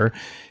Meyer.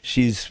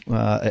 She's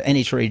an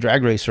NHRA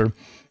drag racer.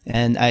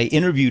 And I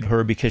interviewed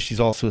her because she's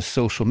also a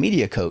social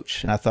media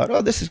coach. And I thought,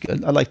 oh, this is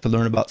good. I'd like to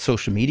learn about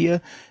social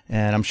media.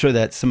 And I'm sure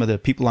that some of the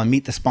people on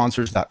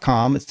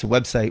meetthesponsors.com, it's a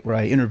website where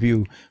I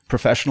interview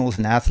professionals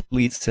and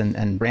athletes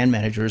and brand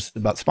managers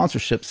about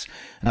sponsorships.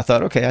 And I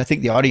thought, okay, I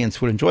think the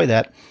audience would enjoy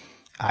that.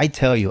 I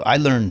tell you, I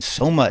learned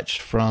so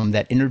much from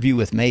that interview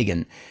with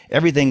Megan.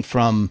 Everything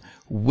from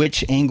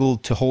which angle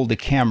to hold a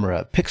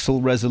camera,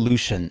 pixel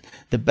resolution,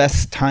 the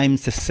best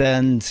times to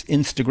send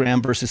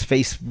Instagram versus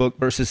Facebook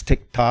versus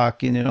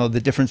TikTok, and,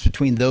 the difference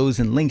between those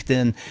and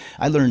LinkedIn.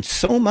 I learned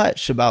so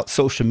much about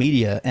social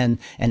media and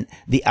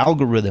the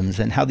algorithms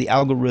and how the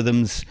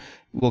algorithms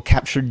will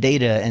capture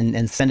data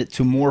and send it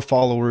to more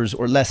followers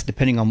or less,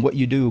 depending on what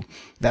you do,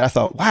 that I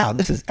thought, wow,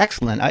 this is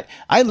excellent.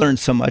 I learned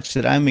so much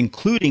that I'm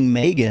including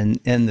Megan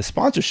in the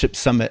sponsorship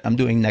summit I'm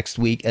doing next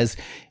week as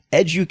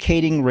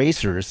educating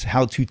racers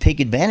how to take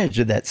advantage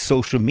of that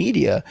social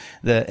media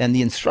and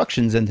the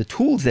instructions and the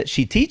tools that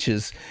she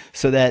teaches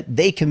so that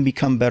they can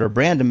become better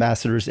brand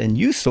ambassadors and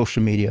use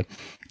social media.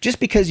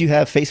 Just because you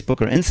have Facebook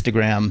or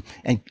Instagram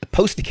and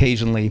post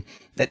occasionally,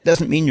 that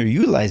doesn't mean you're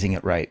utilizing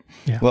it right.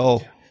 Yeah.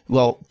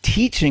 Well,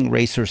 teaching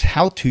racers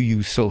how to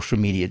use social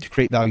media to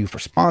create value for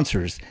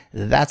sponsors,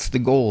 that's the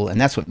goal.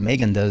 And that's what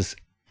Megan does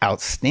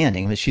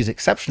outstanding. I mean, she's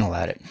exceptional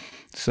at it.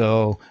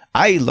 So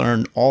I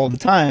learn all the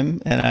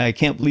time, and I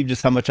can't believe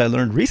just how much I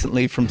learned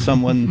recently from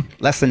someone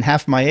less than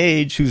half my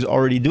age who's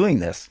already doing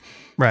this.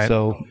 Right.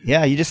 So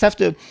yeah, you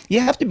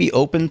have to be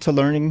open to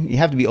learning. You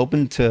have to be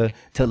open to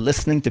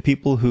listening to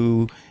people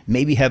who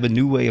maybe have a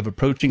new way of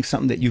approaching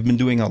something that you've been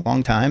doing a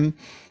long time.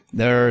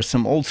 There are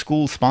some old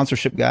school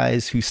sponsorship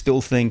guys who still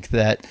think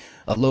that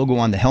a logo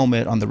on the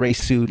helmet, on the race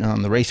suit, and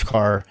on the race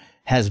car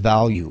has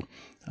value.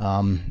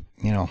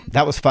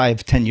 That was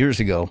 5-10 years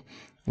ago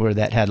where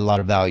that had a lot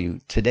of value.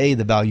 Today,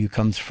 the value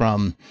comes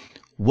from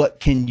what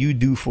can you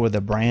do for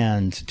the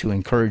brand to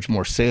encourage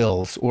more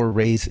sales or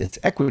raise its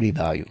equity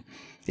value.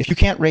 If you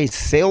can't raise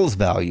sales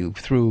value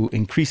through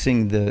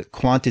increasing the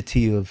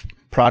quantity of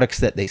products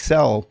that they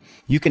sell,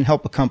 you can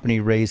help a company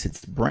raise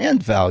its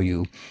brand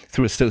value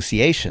through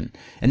association.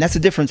 And that's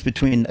the difference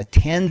between a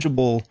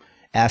tangible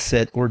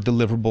asset or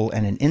deliverable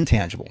and an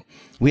intangible.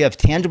 We have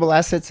tangible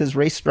assets as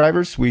race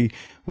drivers. We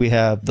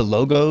have the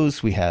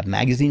logos, we have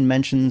magazine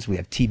mentions, we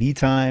have TV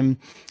time,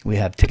 we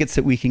have tickets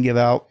that we can give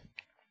out.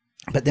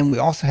 But then we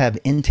also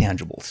have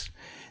intangibles.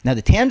 Now,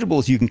 the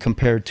tangibles you can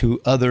compare to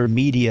other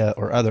media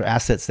or other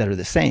assets that are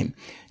the same.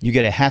 You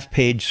get a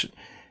half-page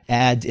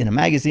ad in a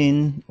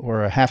magazine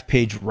or a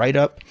half-page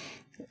write-up.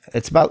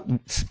 It's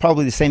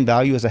probably the same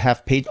value as a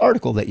half-page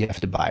article that you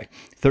have to buy.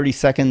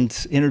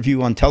 30-second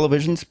interview on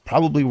television's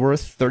probably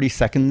worth 30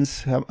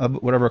 seconds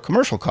of whatever a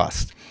commercial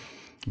costs.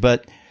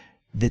 But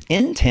the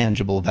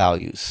intangible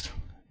values,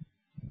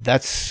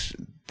 that's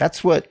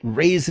what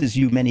raises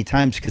you many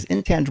times, because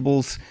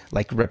intangibles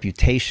like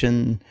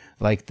reputation,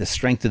 like the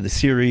strength of the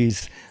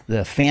series,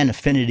 the fan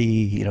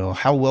affinity,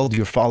 how well do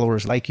your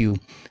followers like you,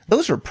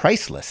 those are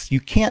priceless. You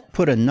can't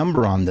put a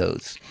number on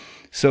those.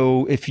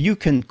 So if you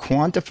can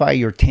quantify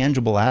your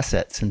tangible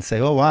assets and say,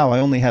 oh, wow, I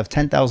only have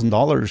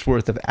 $10,000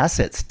 worth of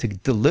assets to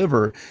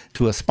deliver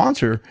to a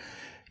sponsor,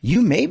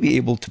 you may be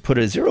able to put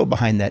a zero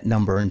behind that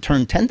number and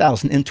turn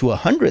 10,000 into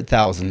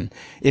 100,000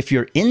 if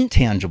your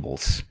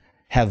intangibles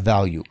have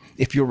value.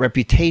 If your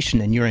reputation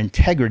and your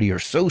integrity are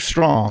so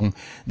strong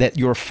that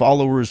your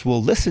followers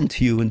will listen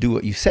to you and do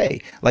what you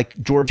say.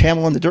 Like George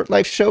Hamill on the Dirt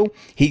Life show,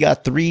 he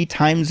got 3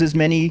 times as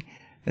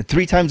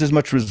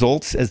much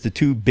results as the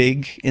 2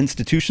 big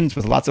institutions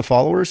with lots of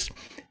followers.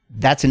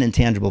 That's an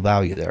intangible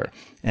value there.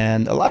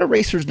 And a lot of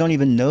racers don't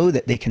even know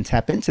that they can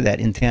tap into that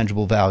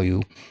intangible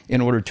value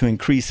in order to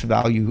increase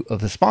value of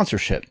the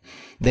sponsorship.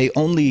 They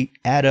only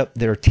add up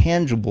their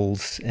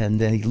tangibles and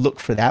they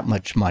look for that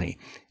much money.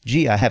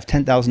 Gee, I have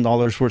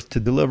 $10,000 worth to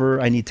deliver.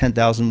 I need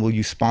 10,000. Will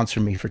you sponsor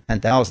me for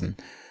 10,000?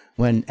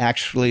 When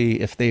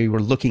actually, if they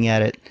were looking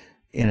at it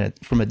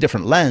from a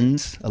different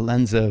lens, a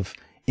lens of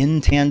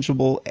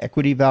intangible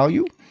equity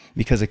value,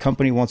 because a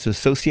company wants to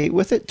associate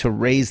with it to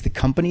raise the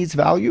company's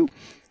value.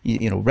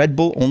 Red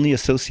Bull only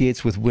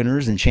associates with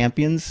winners and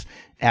champions.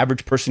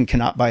 Average person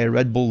cannot buy a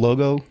Red Bull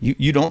logo.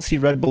 You don't see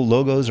Red Bull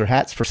logos or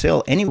hats for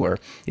sale anywhere.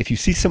 If you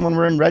see someone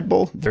wearing Red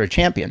Bull, they're a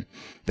champion.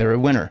 They're a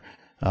winner.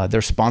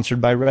 They're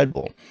sponsored by Red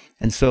Bull.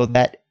 And so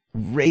that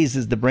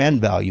raises the brand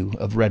value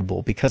of Red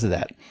Bull because of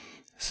that.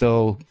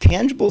 So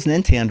tangibles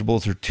and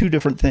intangibles are 2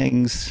 different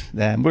things.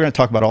 And we're going to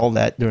talk about all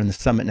that during the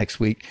summit next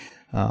week.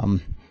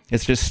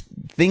 It's just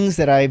things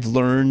that I've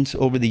learned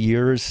over the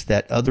years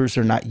that others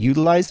are not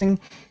utilizing.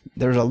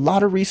 There's a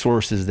lot of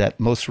resources that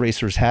most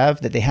racers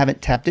have that they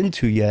haven't tapped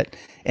into yet.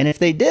 And if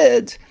they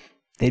did,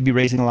 they'd be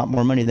raising a lot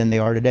more money than they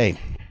are today.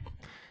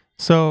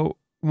 So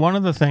one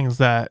of the things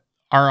that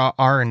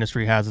our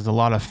industry has is a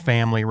lot of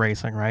family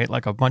racing, right?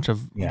 Like a bunch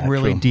of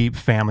really deep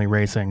family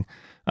racing.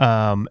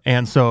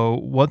 And so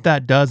what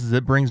that does is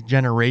it brings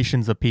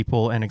generations of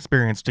people and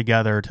experience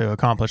together to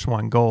accomplish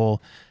one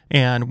goal.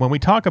 And when we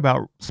talk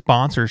about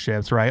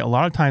sponsorships, right, a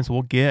lot of times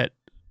we'll get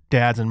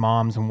dads and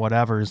moms and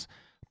whatevers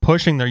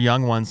pushing their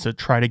young ones to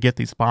try to get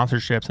these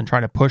sponsorships and try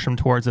to push them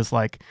towards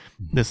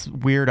this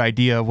weird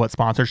idea of what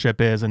sponsorship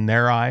is in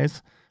their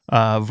eyes,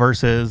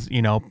 versus,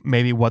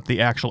 maybe what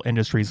the actual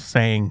industry is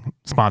saying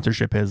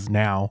sponsorship is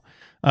now.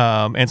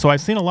 And so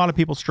I've seen a lot of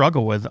people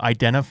struggle with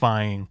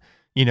identifying,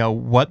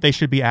 what they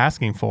should be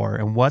asking for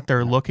and what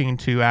they're looking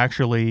to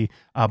actually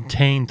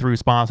obtain through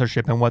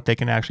sponsorship and what they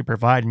can actually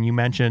provide. And you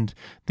mentioned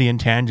the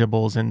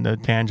intangibles and the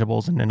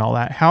tangibles and all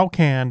that. How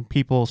can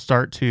people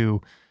start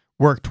to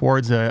work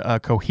towards a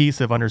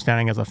cohesive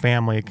understanding as a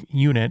family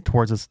unit,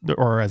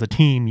 or as a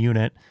team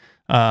unit,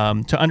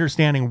 to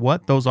understanding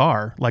what those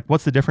are? Like,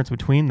 what's the difference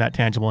between that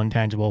tangible and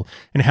intangible,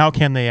 and how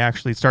can they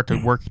actually start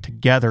to work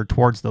together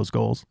towards those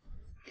goals?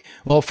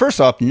 Well, first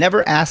off,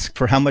 never ask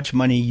for how much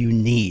money you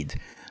need.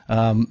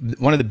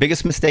 One of the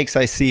biggest mistakes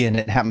I see, and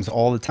it happens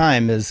all the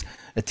time, is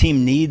a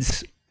team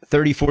needs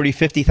 $30,000,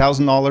 $40,000,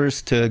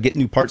 $50,000 to get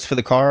new parts for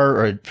the car,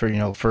 or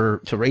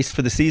to race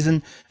for the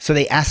season. So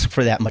they ask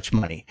for that much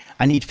money.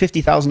 I need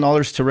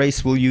 $50,000 to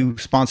race. Will you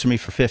sponsor me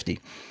for 50?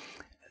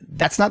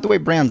 That's not the way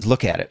brands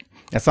look at it.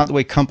 That's not the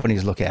way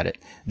companies look at it.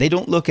 They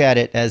don't look at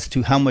it as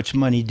to how much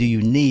money do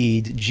you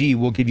need? Gee,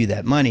 we'll give you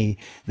that money.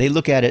 They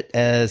look at it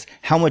as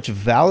how much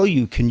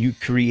value can you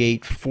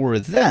create for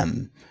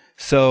them?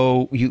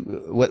 So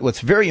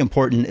what's very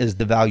important is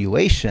the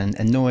valuation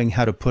and knowing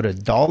how to put a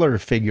dollar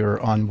figure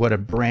on what a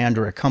brand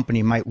or a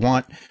company might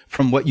want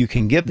from what you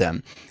can give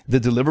them. The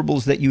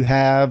deliverables that you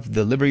have,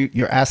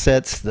 your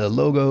assets, the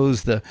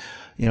logos, the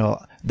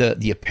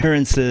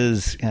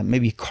appearances,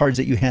 maybe cards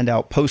that you hand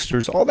out,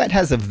 posters, all that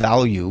has a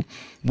value.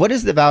 What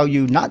is the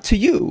value, not to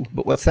you,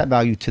 but what's that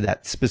value to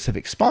that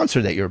specific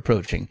sponsor that you're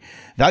approaching?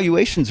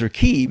 Valuations are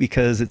key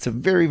because it's a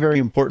very, very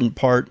important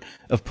part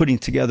of putting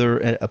together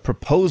a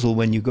proposal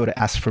when you go to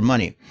ask for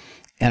money.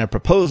 And a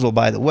proposal,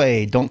 by the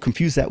way, don't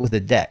confuse that with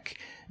a deck.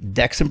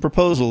 Decks and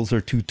proposals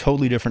are two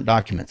totally different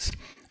documents.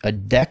 A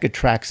deck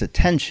attracts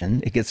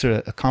attention. It gets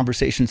a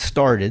conversation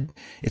started.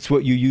 It's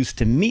what you use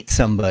to meet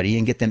somebody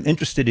and get them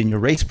interested in your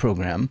race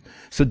program.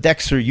 So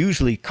decks are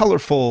usually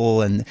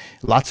colorful and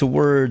lots of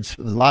words,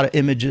 a lot of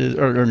images,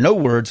 or no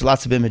words,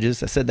 lots of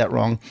images. I said that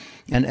wrong.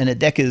 And a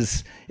deck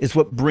is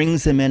what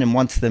brings them in and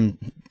wants them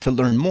to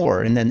learn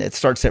more. And then it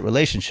starts that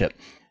relationship.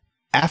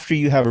 After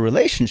you have a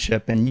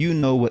relationship and you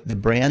know what the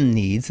brand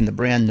needs and the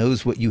brand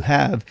knows what you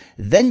have,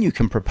 then you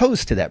can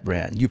propose to that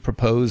brand. You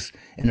propose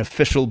an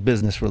official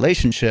business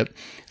relationship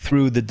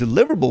through the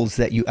deliverables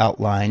that you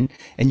outline,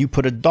 and you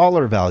put a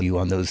dollar value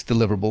on those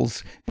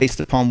deliverables based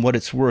upon what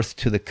it's worth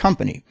to the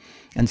company.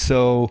 And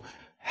so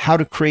how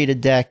to create a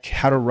deck,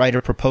 how to write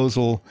a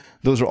proposal,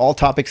 those are all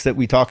topics that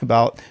we talk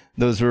about.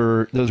 Those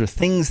are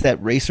things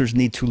that racers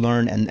need to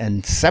learn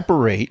and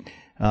separate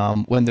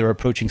when they're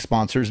approaching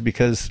sponsors,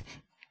 because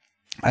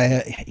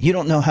you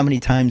don't know how many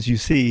times you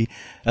see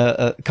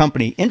a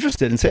company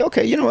interested and say,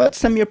 okay, you know what,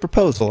 send me a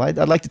proposal. I'd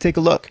like to take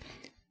a look.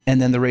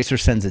 And then the racer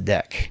sends a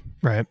deck.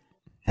 Right.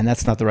 And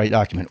that's not the right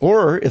document.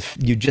 Or if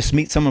you just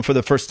meet someone for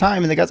the first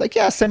time and the guy's like,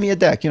 yeah, send me a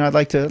deck. I'd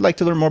like to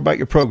learn more about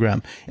your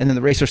program. And then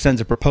the racer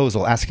sends a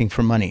proposal asking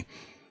for money.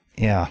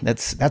 Yeah,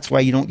 that's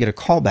why you don't get a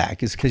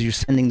callback, is because you're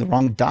sending the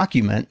wrong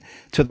document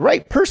to the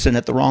right person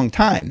at the wrong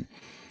time.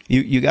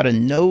 You got to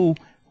know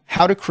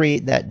how to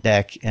create that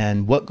deck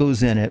and what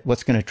goes in it,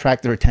 what's going to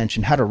attract their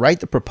attention, how to write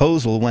the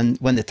proposal when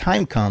the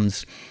time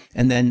comes,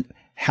 and then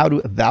how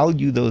to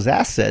value those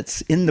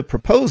assets in the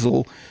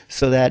proposal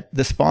so that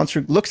the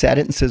sponsor looks at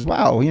it and says,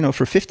 wow,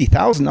 for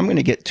 $50,000, I'm going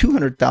to get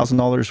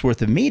 $200,000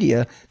 worth of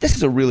media. This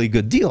is a really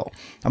good deal.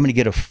 I'm going to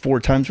get a 4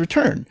 times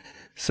return.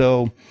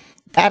 So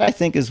that, I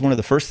think, is one of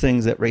the first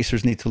things that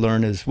racers need to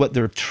learn, is what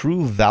their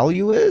true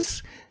value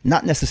is,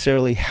 not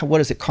necessarily what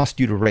does it cost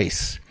you to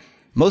race.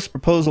 Most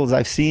proposals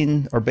I've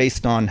seen are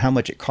based on how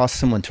much it costs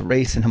someone to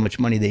race and how much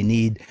money they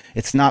need.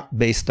 It's not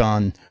based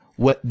on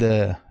what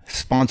the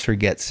sponsor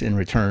gets in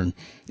return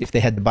if they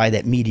had to buy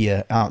that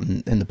media out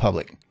in the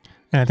public.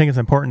 And I think it's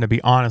important to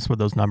be honest with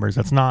those numbers.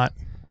 It's not,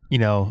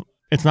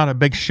 it's not a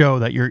big show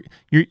that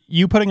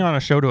you putting on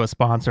a show to a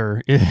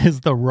sponsor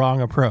is the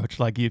wrong approach.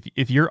 Like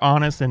if you're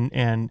honest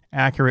and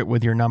accurate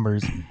with your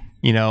numbers,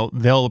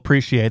 they'll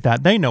appreciate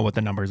that. They know what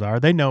the numbers are.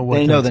 They know what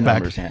to expect. The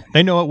numbers, yeah.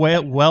 They know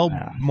it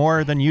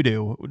more than you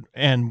do,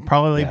 and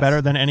probably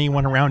better than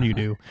anyone around you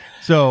do.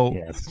 So,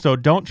 so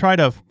don't try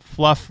to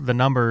fluff the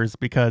numbers,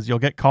 because you'll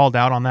get called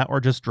out on that or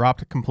just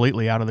dropped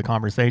completely out of the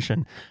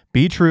conversation.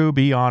 Be true,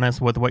 be honest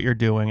with what you're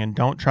doing, and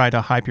don't try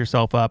to hype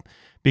yourself up,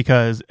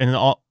 because in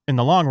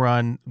the long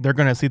run, they're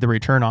going to see the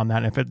return on that.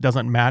 And if it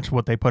doesn't match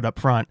what they put up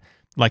front,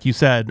 like you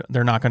said,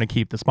 they're not going to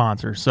keep the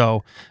sponsor.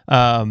 So,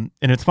 and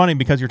it's funny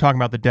because you're talking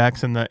about the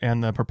decks and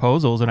the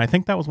proposals, and I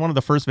think that was one of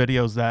the first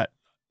videos that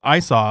I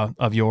saw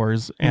of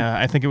yours.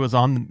 I think it was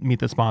on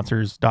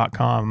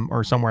meetthesponsors.com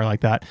or somewhere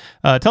like that.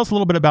 Tell us a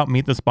little bit about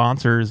Meet the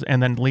Sponsors,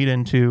 and then lead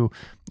into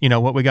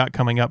what we got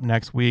coming up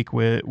next week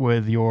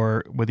with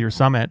your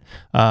summit,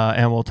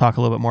 and we'll talk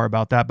a little bit more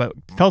about that. But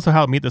tell us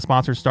how Meet the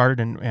Sponsors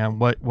started and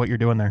what you're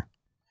doing there.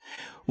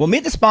 Well,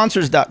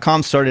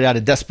 meetthesponsors.com started out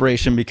of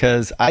desperation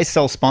because I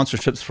sell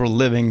sponsorships for a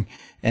living,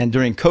 and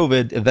during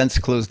COVID, events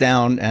closed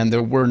down and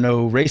there were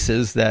no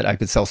races that I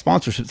could sell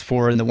sponsorships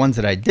for, and the ones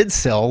that I did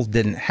sell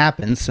didn't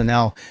happen. So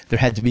now there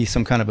had to be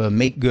some kind of a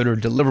make good or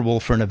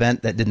deliverable for an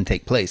event that didn't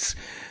take place.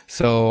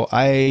 So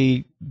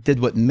I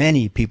did what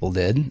many people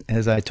did,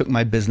 as I took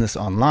my business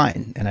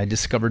online, and I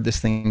discovered this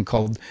thing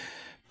called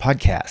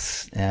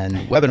podcasts and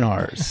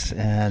webinars,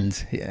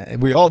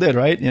 and we all did,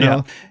 right? You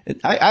know,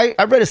 I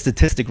read a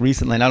statistic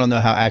recently, and I don't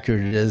know how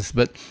accurate it is,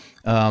 but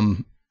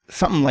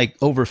something like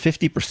over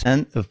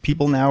 50% of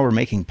people now are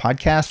making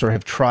podcasts or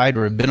have tried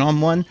or have been on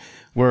one,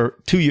 where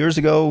 2 years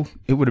ago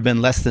it would have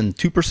been less than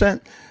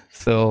 2%.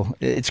 So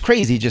it's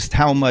crazy just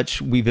how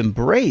much we've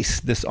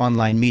embraced this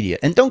online media.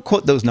 And don't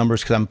quote those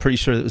numbers, because I'm pretty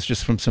sure it was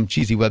just from some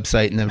cheesy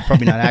website and they're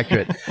probably not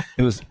accurate.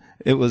 It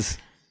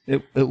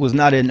was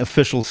not an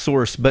official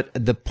source, but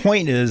the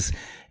point is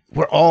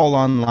we're all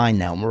online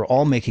now and we're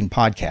all making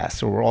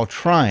podcasts, or we're all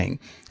trying.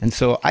 And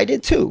so I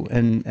did too.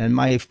 And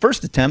my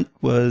first attempt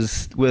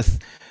was with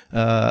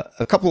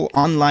a couple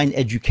online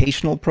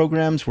educational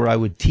programs where I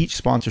would teach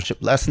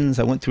sponsorship lessons.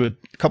 I went through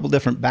a couple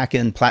different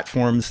back-end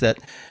platforms that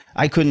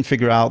I couldn't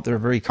figure out. They're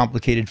very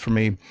complicated for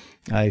me.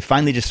 I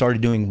finally just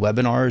started doing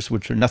webinars,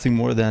 which are nothing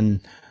more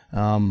than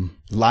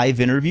live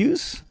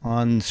interviews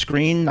on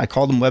screen. I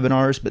called them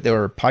webinars, but they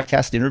were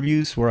podcast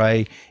interviews where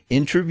I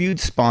interviewed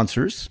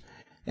sponsors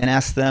and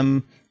asked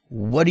them,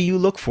 what do you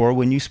look for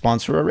when you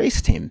sponsor a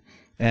race team?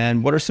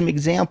 And what are some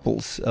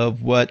examples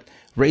of what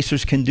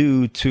racers can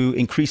do to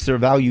increase their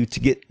value to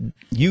get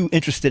you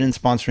interested in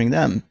sponsoring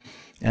them?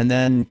 And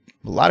then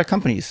a lot of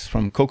companies,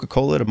 from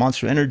Coca-Cola to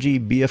Monster Energy,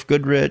 BF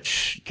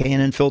Goodrich,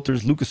 K&N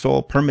Filters, Lucas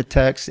Oil,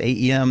 Permatex,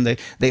 AEM,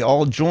 they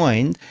all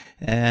joined.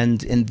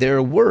 And in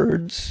their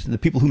words, the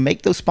people who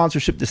make those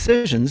sponsorship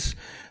decisions,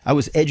 I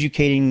was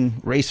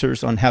educating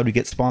racers on how to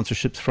get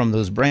sponsorships from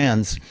those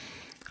brands.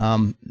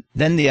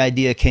 Then the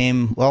idea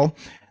came, well,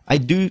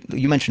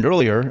 you mentioned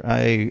earlier,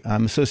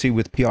 I'm associated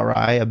with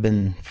PRI. I've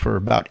been for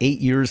about 8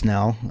 years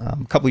now.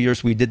 A couple of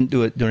years we didn't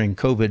do it during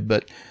COVID,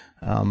 but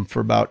for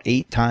about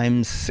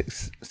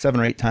 7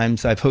 or 8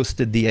 times, I've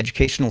hosted the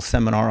educational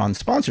seminar on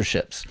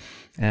sponsorships.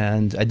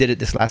 And I did it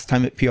this last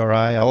time at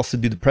PRI. I also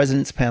do the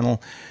president's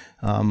panel.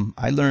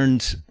 I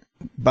learned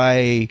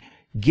by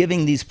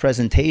giving these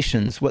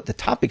presentations what the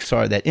topics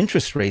are that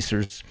interest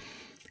racers.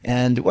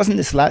 And it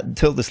wasn't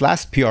until this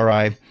last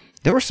PRI,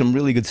 there were some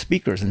really good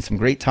speakers and some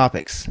great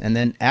topics. And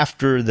then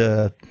after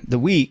the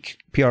week,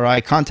 PRI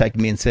contacted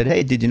me and said,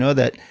 hey, did you know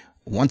that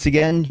once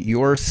again,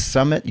 your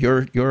summit,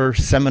 your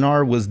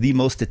seminar was the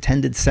most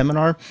attended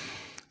seminar?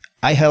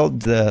 I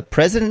held the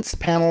president's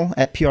panel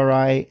at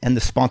PRI and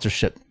the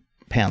sponsorship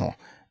panel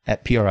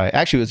at PRI.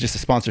 Actually, it was just a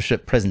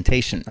sponsorship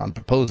presentation on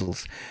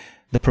proposals.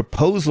 The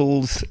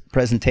proposals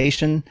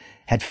presentation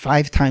had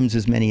 5 times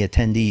as many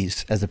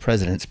attendees as the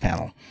president's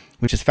panel,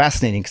 which is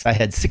fascinating because I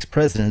had 6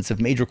 presidents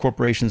of major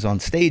corporations on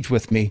stage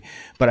with me,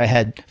 but I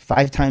had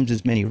 5 times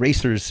as many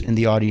racers in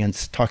the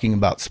audience talking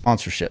about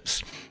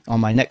sponsorships on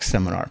my next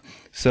seminar.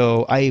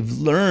 So I've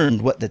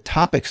learned what the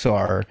topics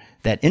are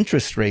that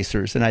interest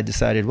racers, and I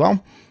decided,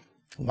 well,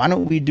 why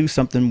don't we do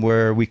something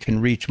where we can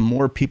reach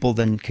more people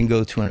than can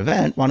go to an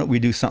event? Why don't we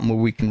do something where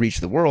we can reach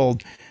the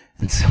world?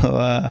 And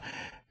so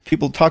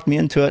people talked me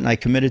into it, and I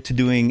committed to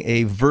doing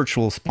a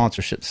virtual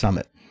sponsorship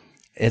summit.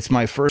 It's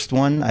my first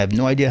one. I have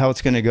no idea how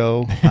it's going to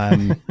go.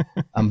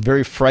 I'm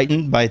very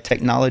frightened by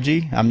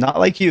technology. I'm not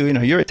like you. You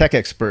know, you're a tech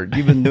expert.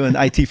 You've been doing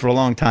IT for a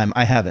long time.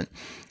 I haven't.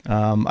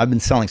 I've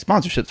been selling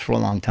sponsorships for a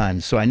long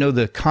time, so I know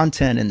the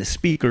content and the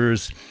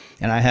speakers,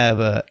 and I have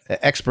an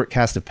expert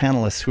cast of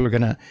panelists who are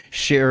going to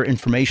share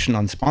information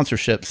on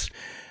sponsorships.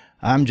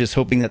 I'm just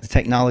hoping that the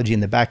technology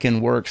in the back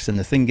end works and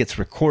the thing gets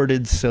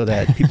recorded so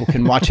that people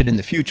can watch it in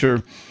the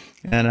future.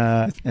 And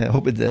I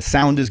hope the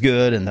sound is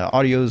good and the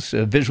audio's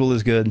visual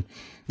is good.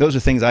 Those are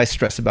things I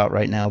stress about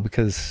right now,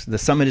 because the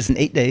summit is in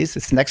 8 days.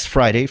 It's next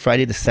Friday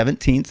the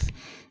 17th.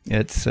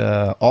 It's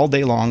all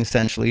day long,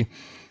 essentially.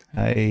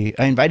 I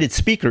invited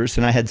speakers,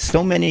 and I had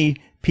so many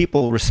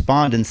people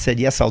respond and said,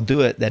 yes, I'll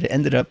do it, that it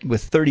ended up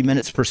with 30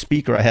 minutes per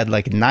speaker. I had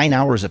like 9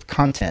 hours of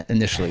content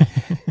initially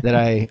that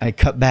I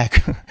cut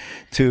back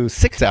to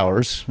 6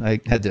 hours. I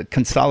had to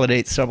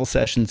consolidate several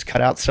sessions,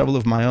 cut out several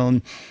of my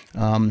own,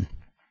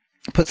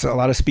 put a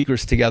lot of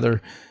speakers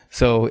together.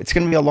 So it's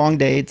going to be a long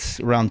day. It's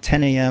around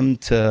 10 a.m.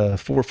 to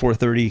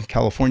 4:30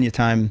 California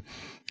time,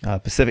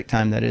 Pacific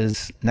time, that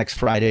is, next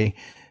Friday.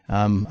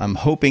 I'm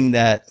hoping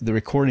that the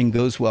recording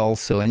goes well,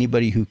 so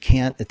anybody who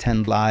can't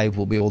attend live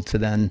will be able to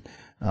then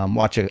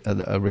watch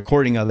a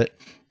recording of it.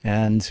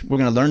 And we're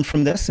going to learn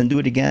from this and do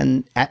it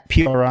again at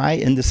PRI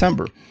in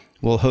December.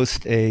 We'll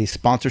host a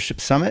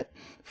sponsorship summit.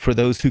 For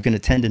those who can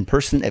attend in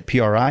person at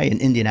PRI in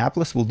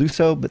Indianapolis, we'll do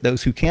so. But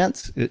those who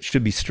can't, it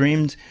should be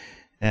streamed.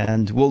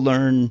 And we'll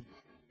learn,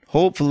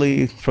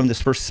 hopefully, from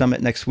this first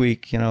summit next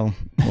week. You know,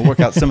 we'll work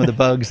out some of the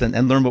bugs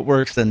and learn what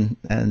works and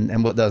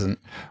what doesn't.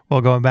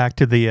 Well, going back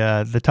to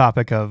the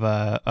topic of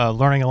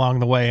learning along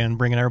the way and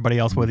bringing everybody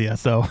else with you.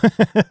 So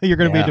you're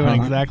going to be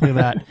doing exactly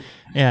that.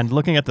 And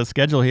looking at the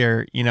schedule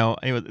here, you know,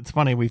 it's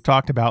funny. We've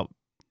talked about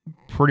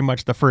pretty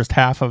much the first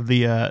half of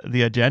the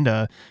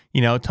agenda,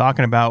 you know,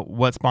 talking about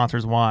what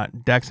sponsors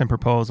want, decks and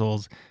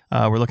proposals,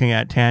 We're looking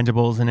at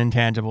tangibles and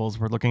intangibles.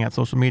 We're looking at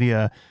social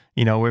media.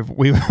 You know, we've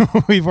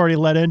we've already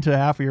led into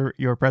half of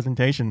your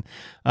presentation.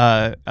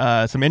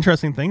 Some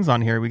interesting things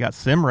on here. We got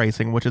sim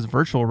racing, which is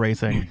virtual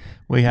racing.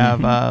 We have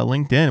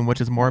LinkedIn,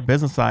 which is more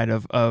business side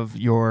of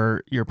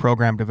your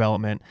program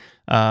development.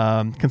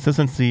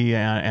 Consistency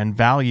and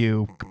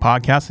value,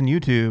 podcasts and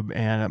YouTube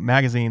and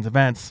magazines,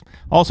 events,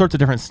 all sorts of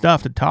different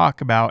stuff to talk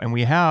about. And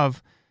we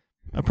have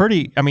a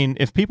pretty, I mean,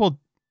 if people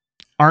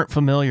aren't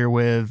familiar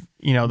with,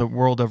 you know, the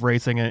world of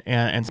racing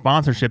and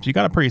sponsorships, you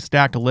got a pretty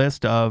stacked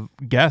list of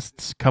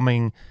guests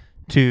coming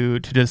to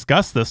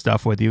discuss this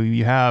stuff with you.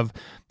 You have,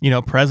 you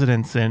know,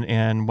 presidents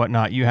and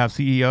whatnot. You have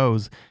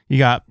CEOs. You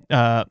got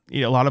a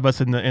lot of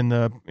us in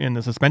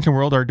the suspension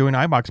world are doing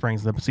iBox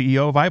Springs. The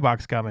CEO of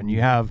iBox coming.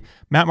 You have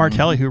Matt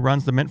Martelli, who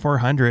runs the Mint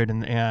 400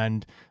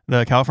 and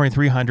the California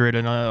 300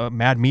 and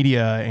Mad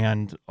Media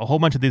and a whole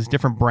bunch of these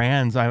different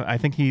brands. I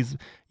think he's,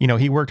 you know,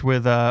 he worked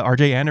with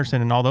RJ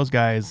Anderson and all those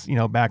guys, you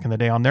know, back in the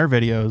day on their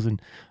videos.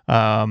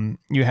 And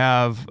you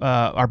have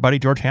our buddy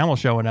George Hamill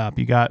showing up.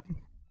 You got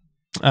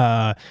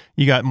Joe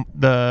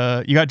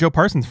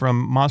Parsons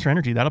from Monster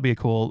Energy. That'll be a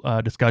cool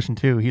discussion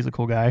too. He's a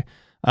cool guy.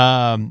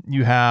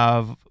 You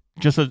have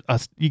just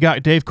you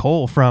got Dave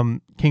Cole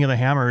from King of the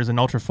Hammers and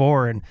Ultra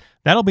 4, and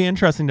that'll be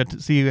interesting to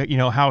see, you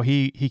know, how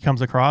he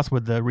comes across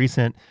with the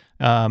recent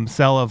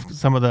sell of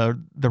some of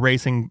the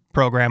racing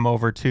program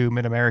over to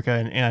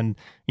Mid-America and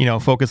you know,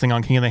 focusing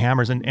on King of the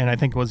Hammers. And I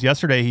think it was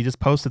yesterday he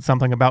just posted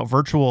something about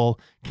virtual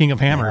King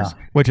of Hammers,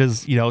 which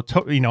is, you know,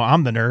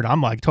 I'm the nerd.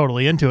 I'm like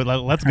totally into it.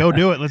 Let's go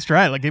do it. Let's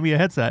try it. Like, give me a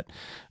headset.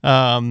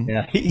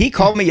 He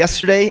called me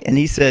yesterday and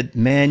he said,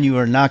 man, you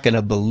are not going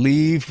to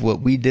believe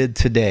what we did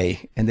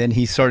today. And then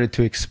he started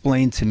to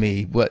explain to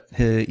me what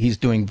he's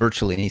doing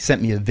virtually. And he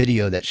sent me a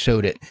video that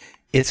showed it.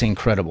 It's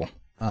incredible.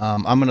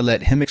 I'm going to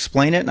let him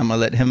explain it. And I'm going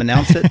to let him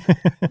announce it.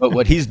 But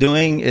what he's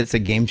doing, it's a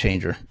game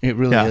changer. It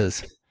really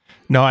is.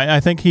 No, I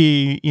think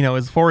he, you know,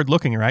 is forward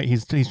looking, right?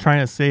 He's trying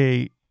to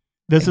say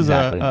this is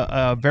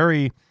a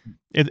very,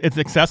 it's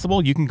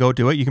accessible. You can go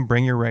do it. You can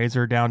bring your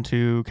Razor down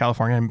to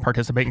California and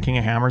participate in King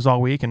of Hammers all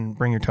week and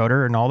bring your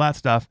toter and all that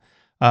stuff.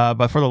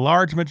 But for the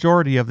large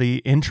majority of the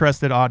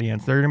interested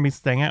audience, they're going to be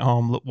staying at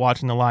home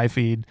watching the live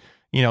feed.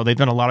 You know, they've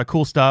done a lot of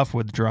cool stuff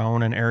with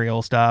drone and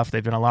aerial stuff.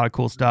 They've done a lot of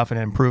cool stuff and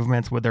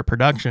improvements with their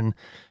production,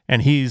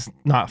 and he's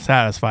not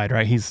satisfied,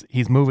 right?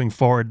 He's moving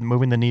forward,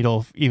 moving the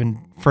needle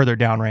even further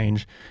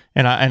downrange,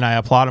 and I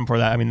applaud him for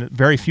that. I mean,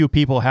 very few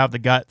people have the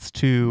guts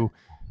to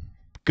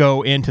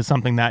go into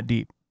something that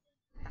deep.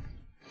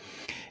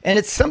 And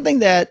it's something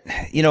that,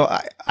 you know,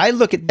 I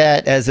look at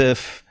that as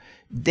if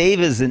Dave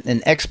is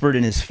an expert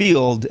in his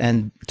field,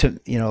 and to,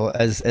 you know,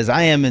 as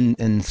I am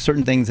in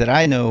certain things that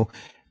I know.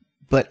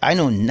 But I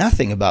know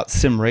nothing about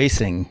sim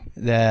racing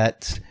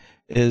that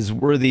is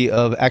worthy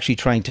of actually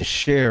trying to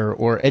share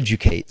or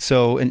educate.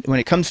 So when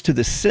it comes to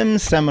the sim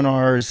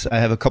seminars, I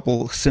have a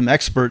couple sim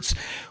experts.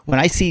 When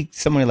I see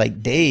somebody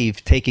like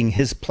Dave taking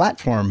his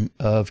platform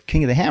of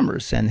King of the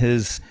Hammers and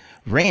his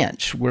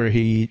ranch, where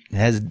he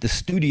has the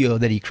studio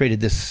that he created,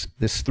 this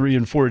 3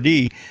 and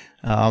 4D,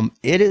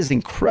 it is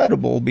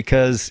incredible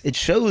because it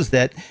shows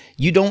that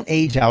you don't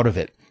age out of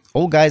it.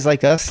 Old guys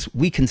like us,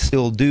 we can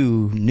still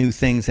do new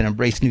things and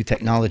embrace new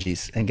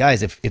technologies. And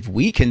guys, if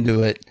we can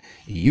do it,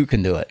 you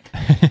can do it.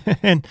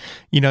 And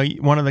you know,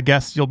 one of the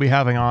guests you'll be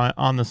having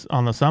on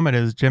the summit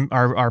is Jim,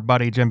 our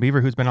buddy Jim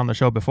Beaver, who's been on the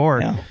show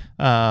before.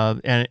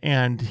 Yeah.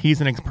 And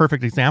he's an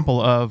perfect example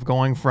of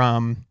going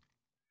from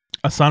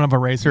a son of a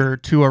racer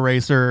to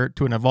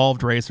an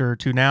evolved racer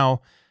to now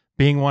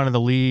being one of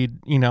the lead,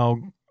 you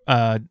know,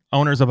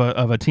 owners of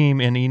a team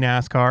in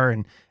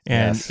eNASCAR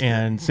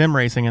and sim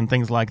racing and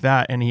things like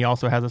that. And he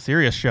also has a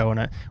serious show in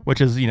it,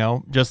 which is, you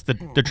know, just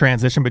the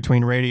transition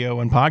between radio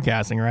and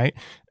podcasting, right?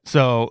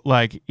 So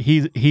like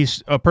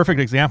he's a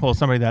perfect example of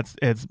somebody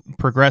it's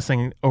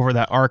progressing over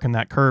that arc and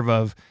that curve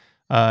of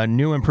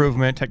new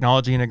improvement,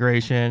 technology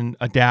integration,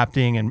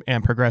 adapting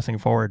and progressing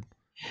forward.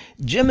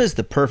 Jim is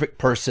the perfect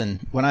person.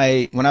 When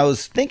I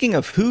was thinking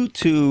of who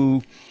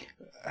to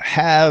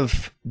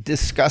have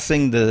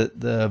discussing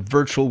the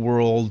virtual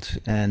world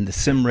and the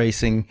sim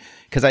racing,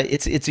 because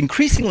it's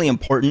increasingly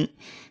important.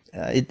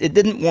 It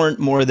didn't warrant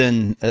more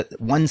than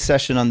one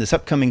session on this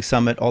upcoming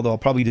summit, although I'll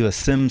probably do a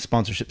sim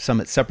sponsorship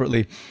summit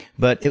separately.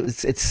 But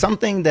it's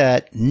something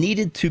that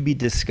needed to be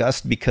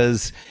discussed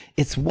because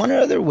it's one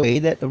other way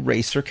that a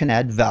racer can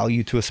add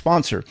value to a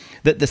sponsor.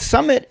 That the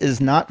summit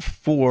is not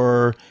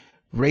for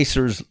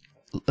racers.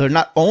 They're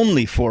not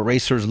only for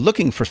racers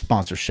looking for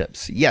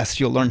sponsorships. Yes,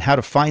 you'll learn how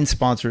to find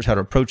sponsors, how to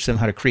approach them,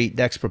 how to create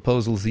decks,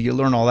 proposals. You'll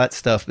learn all that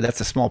stuff, but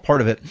that's a small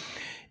part of it.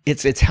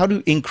 It's how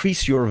to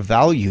increase your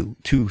value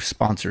to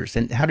sponsors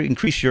and how to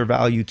increase your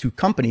value to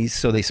companies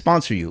so they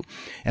sponsor you.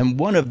 And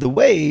one of the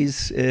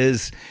ways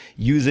is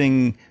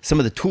using some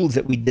of the tools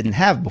that we didn't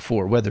have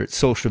before, whether it's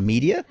social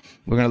media.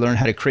 We're going to learn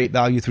how to create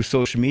value through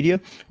social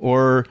media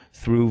or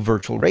through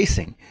virtual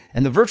racing.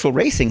 And the virtual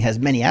racing has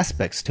many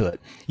aspects to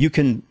it. You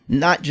can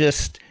not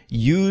just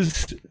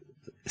use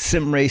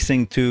sim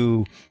racing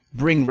to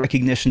bring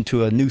recognition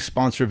to a new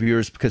sponsor of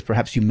yours because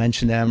perhaps you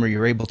mention them or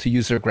you're able to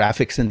use their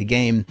graphics in the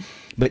game.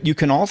 But you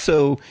can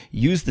also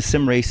use the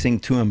sim racing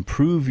to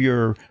improve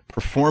your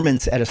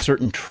performance at a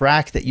certain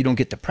track that you don't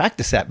get to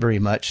practice at very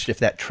much. If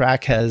that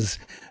track has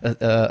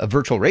a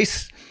virtual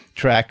race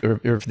track, or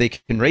if they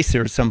can race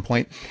there at some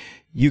point,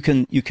 you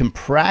can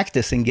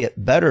practice and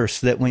get better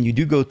so that when you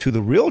do go to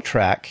the real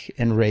track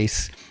and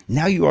race,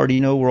 now you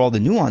already know where all the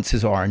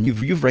nuances are, and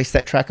you've raced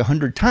that track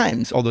 100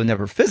 times, although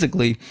never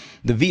physically.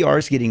 The VR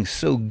is getting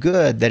so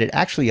good that it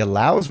actually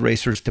allows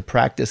racers to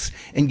practice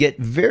and get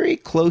very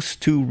close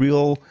to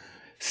real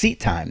seat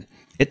time.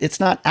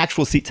 It's not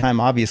actual seat time,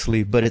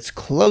 obviously, but it's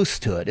close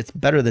to it. It's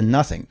better than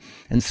nothing.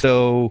 And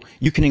so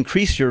you can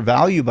increase your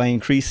value by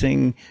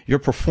increasing your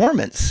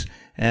performance.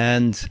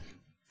 And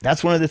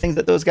that's one of the things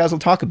that those guys will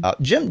talk about.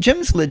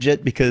 Jim's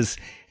legit because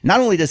not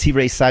only does he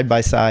race side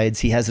by sides,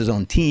 he has his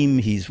own team.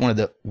 He's one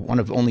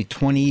of only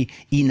 20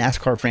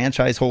 eNASCAR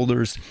franchise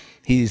holders.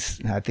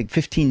 He's, I think,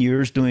 15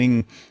 years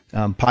doing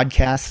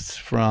podcasts,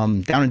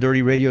 from Down and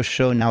Dirty radio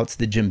show. Now it's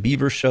the Jim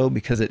Beaver show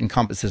because it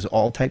encompasses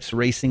all types of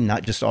racing,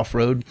 not just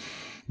off-road.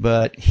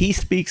 But he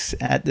speaks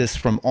at this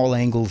from all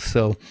angles,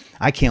 so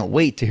I can't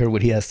wait to hear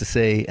what he has to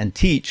say and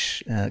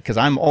teach, because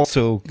I'm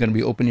also going to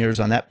be open ears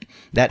on that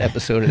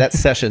episode of that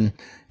session.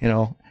 You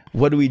know,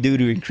 what do we do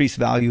to increase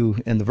value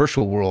in the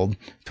virtual world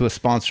to a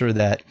sponsor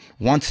that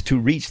wants to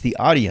reach the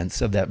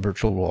audience of that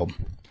virtual world?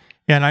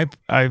 Yeah, and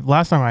I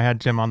last time I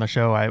had Jim on the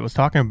show, I was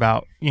talking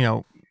about, you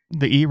know,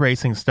 the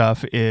e-racing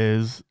stuff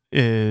is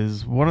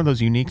one of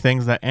those unique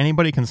things that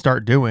anybody can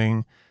start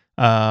doing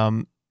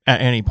at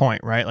any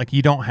point, right? Like,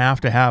 you don't have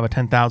to have a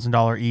 $10,000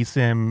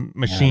 eSIM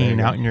machine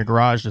out in your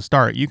garage to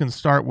start. You can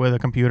start with a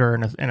computer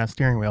and a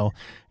steering wheel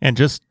and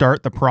just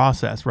start the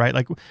process, right?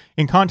 Like,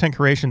 in content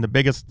creation, the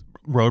biggest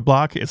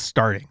roadblock is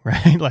starting,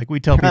 right? Like, we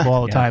tell people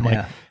all the time,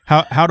 like,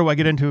 how do I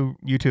get into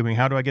YouTubing?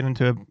 How do I get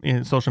into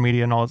social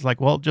media and all? It's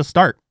like, well, just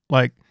start.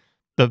 Like,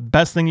 the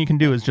best thing you can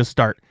do is just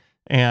start.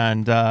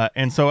 And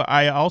so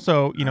I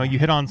also, you know, you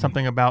hit on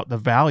something about the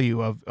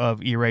value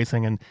of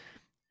e-racing, and,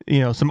 you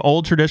know, some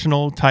old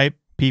traditional type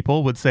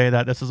people would say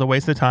that this is a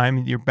waste of time.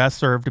 You're best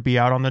served to be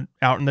out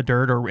in the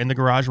dirt or in the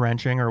garage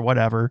wrenching or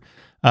whatever.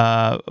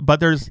 But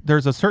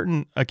there's a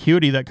certain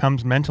acuity that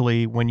comes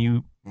mentally when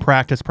you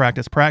practice,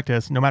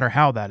 no matter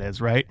how that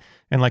is, right?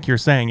 And like you're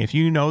saying, if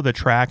you know the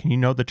track and you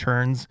know the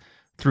turns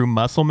through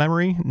muscle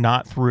memory,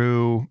 not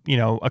through, you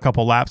know, a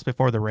couple laps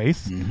before the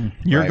race,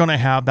 you're going to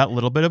have that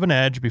little bit of an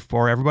edge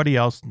before everybody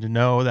else to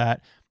know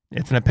that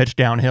it's going to pitch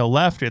downhill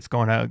left, it's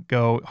going to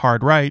go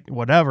hard right,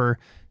 whatever.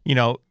 You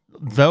know,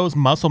 those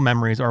muscle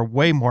memories are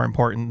way more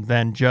important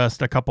than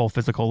just a couple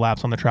physical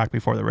laps on the track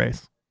before the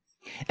race.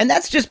 And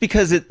that's just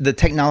because the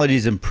technology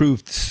has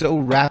improved so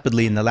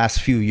rapidly in the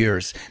last few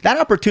years. That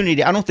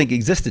opportunity, I don't think,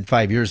 existed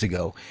 5 years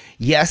ago.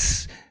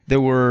 Yes,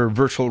 there were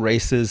virtual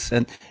races.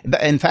 And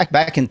in fact,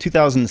 back in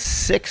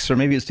 2006, or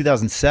maybe it was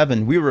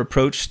 2007, we were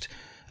approached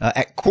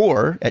at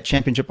Core, at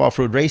Championship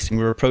Offroad Racing.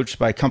 We were approached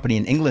by a company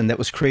in England that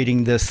was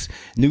creating this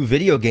new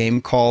video game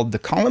called the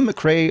Colin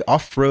McRae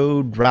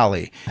Off-Road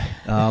Rally.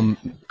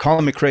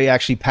 Colin McRae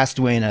actually passed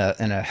away in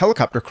a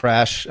helicopter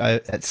crash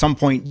at some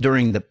point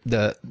during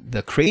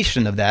the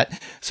creation of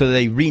that. So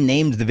they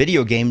renamed the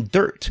video game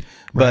Dirt.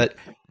 Right.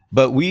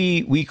 But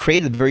we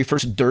created the very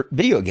first Dirt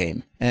video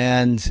game.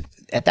 And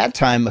at that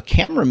time, a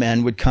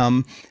cameraman would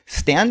come,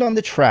 stand on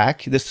the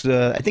track. This,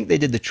 I think they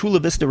did the Chula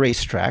Vista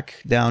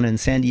racetrack down in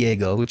San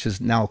Diego, which is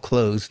now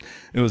closed.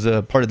 It was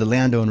a part of the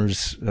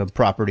landowner's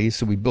property,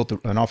 so we built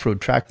an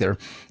off-road track there.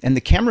 And the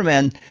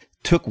cameraman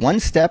took one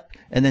step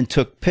and then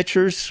took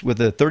pictures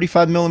with a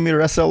 35 millimeter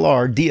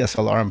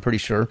DSLR, I'm pretty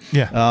sure.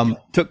 Yeah.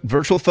 Took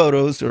virtual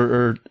photos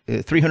or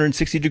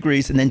 360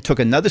 degrees, and then took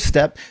another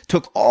step,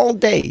 took all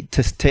day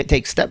to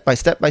take step by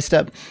step by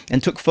step,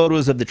 and took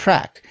photos of the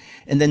track.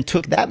 And then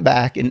took that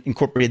back and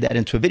incorporated that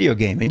into a video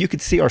game. And you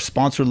could see our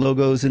sponsor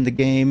logos in the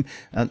game.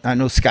 I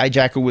know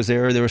Skyjacker was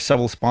there. There were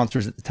several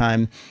sponsors at the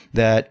time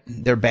that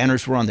their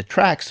banners were on the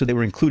track, so they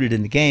were included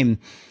in the game.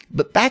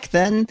 But back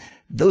then,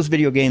 those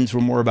video games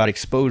were more about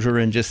exposure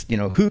and just, you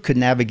know, who could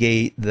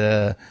navigate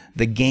the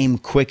game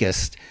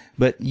quickest,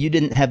 but you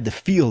didn't have the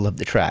feel of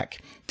the track.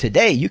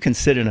 Today, you can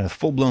sit in a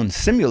full-blown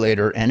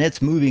simulator and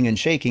it's moving and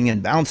shaking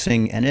and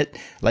bouncing, and it,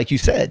 like you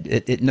said,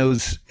 it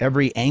knows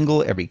every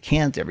angle, every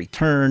cant, every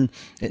turn.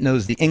 It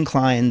knows the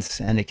inclines,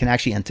 and it can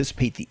actually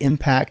anticipate the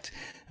impact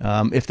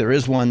if there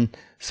is one.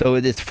 So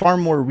it's far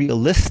more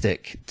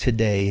realistic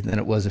today than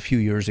it was a few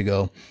years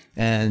ago.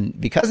 And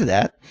because of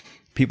that,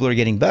 people are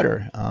getting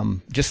better.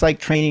 Just like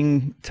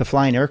training to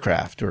fly an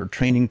aircraft or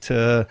training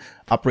to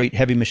operate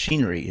heavy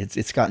machinery.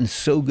 It's gotten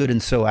so good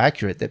and so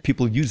accurate that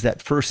people use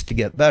that first to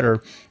get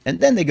better, and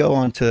then they go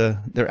on to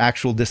their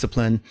actual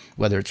discipline,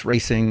 whether it's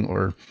racing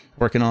or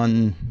working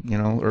on, you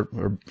know,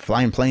 or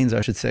flying planes,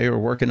 I should say, or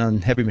working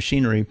on heavy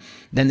machinery.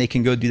 Then they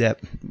can go do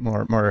that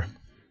more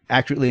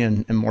accurately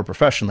and more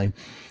professionally.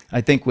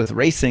 I think with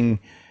racing,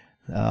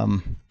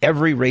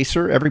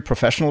 every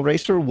professional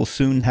racer will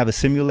soon have a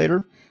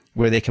simulator.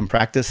 where they can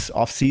practice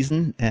off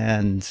season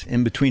and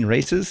in between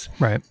races.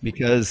 Right.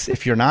 Because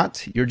if you're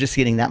not, you're just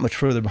getting that much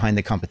further behind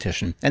the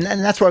competition. And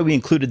that's why we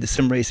included the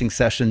sim racing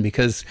session,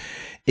 because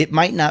it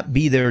might not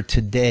be there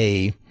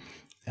today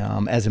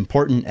as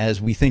important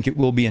as we think it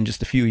will be in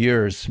just a few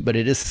years, but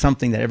it is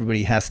something that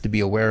everybody has to be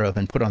aware of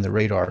and put on the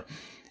radar.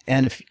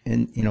 And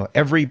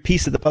every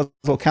piece of the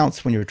puzzle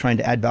counts when you're trying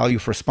to add value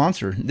for a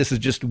sponsor. This is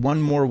just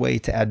one more way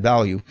to add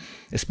value,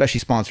 especially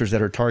sponsors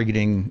that are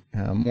targeting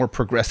more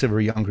progressive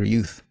or younger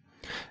youth.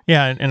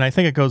 Yeah, and I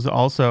think it goes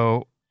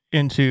also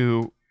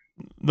into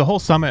the whole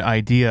summit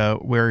idea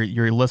where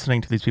you're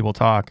listening to these people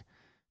talk.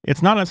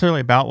 It's not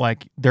necessarily about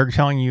like they're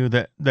telling you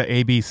the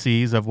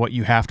ABCs of what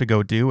you have to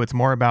go do. It's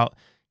more about,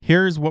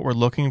 here's what we're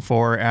looking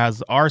for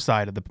as our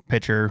side of the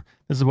picture.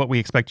 This is what we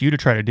expect you to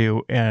try to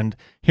do. And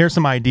here's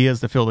some ideas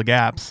to fill the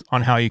gaps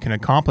on how you can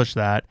accomplish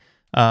that.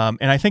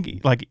 And I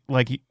think like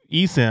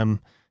eSIM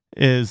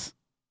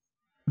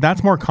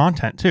that's more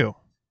content too.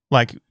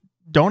 Like,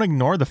 don't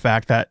ignore the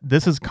fact that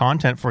this is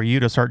content for you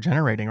to start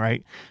generating,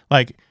 right?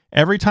 Like,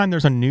 every time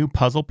there's a new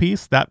puzzle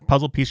piece, that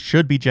puzzle piece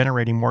should be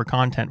generating more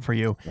content for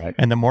you. Right.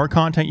 And the more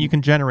content you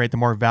can generate, the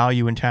more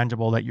value and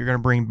tangible that you're going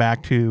to bring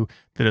back to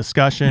the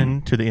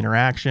discussion, to the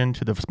interaction,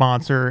 to the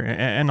sponsor,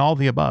 and all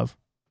the above.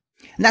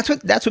 And that's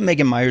what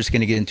Megan Meyer's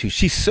going to get into.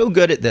 She's so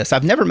good at this.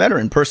 I've never met her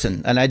in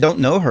person, and I don't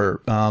know her.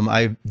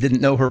 I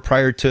didn't know her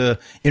prior to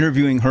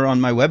interviewing her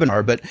on my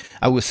webinar, but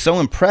I was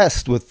so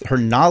impressed with her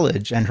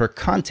knowledge and her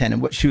content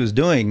and what she was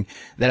doing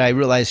that I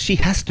realized she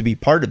has to be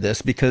part of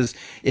this, because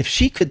if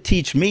she could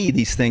teach me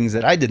these things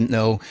that I didn't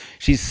know,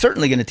 she's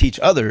certainly going to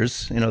teach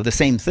others, the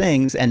same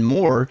things and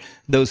more,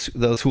 those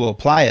who will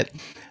apply it.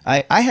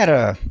 I had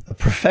a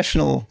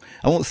professional,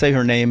 I won't say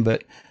her name,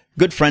 but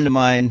good friend of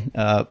mine,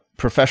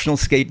 professional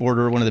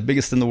skateboarder, one of the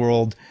biggest in the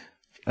world.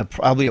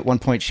 Probably at one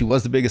point she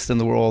was the biggest in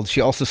the world. She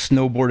also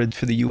snowboarded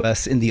for the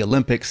U.S. in the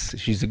Olympics.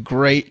 She's a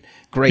great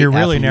You're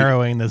really athlete.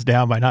 Narrowing this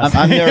down by not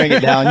I'm narrowing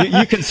it down.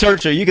 You can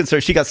search her. You can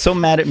search. She got so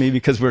mad at me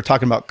because we were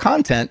talking about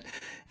content.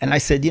 And I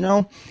said,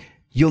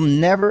 you'll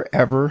never,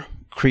 ever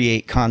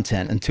create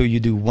content until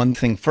you do one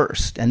thing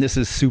first. And this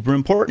is super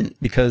important,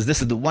 because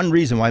this is the one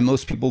reason why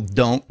most people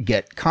don't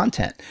get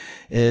content,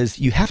 is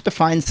you have to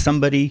find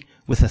somebody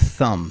with a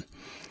thumb.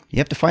 You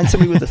have to find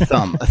somebody with a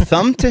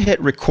thumb to hit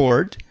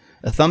record,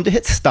 a thumb to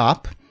hit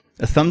stop,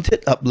 a thumb to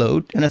hit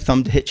upload, and a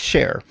thumb to hit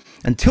share.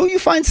 Until you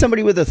find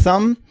somebody with a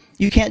thumb,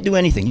 you can't do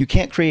anything. You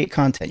can't create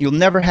content. You'll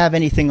never have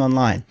anything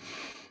online.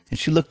 And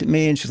she looked at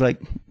me and she's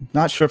like,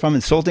 not sure if I'm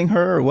insulting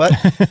her or what,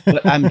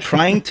 but I'm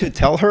trying to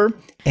tell her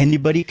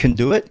anybody can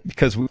do it,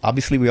 because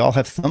obviously we all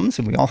have thumbs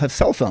and we all have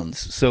cell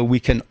phones. So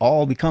we can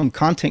all become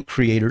content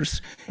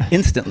creators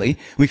instantly.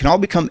 We can all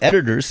become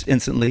editors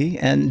instantly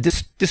and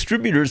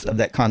distributors of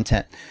that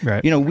content.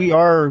 Right. We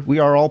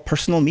are all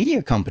personal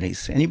media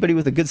companies, anybody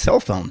with a good cell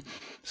phone.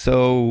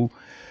 So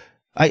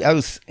I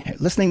was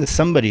listening to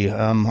somebody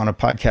on a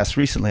podcast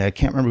recently. I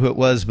can't remember who it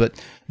was, but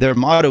their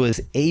motto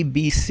is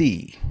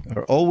ABC,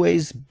 or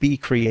always be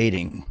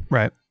creating.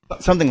 Right.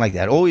 Something like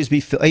that. Always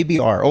be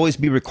ABR, always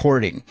be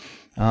recording.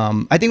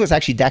 I think it was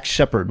actually Dax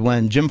Shepard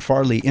when Jim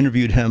Farley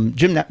interviewed him.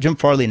 Jim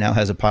Farley now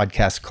has a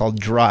podcast called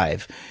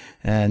Drive.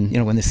 And,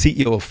 when the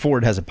CEO of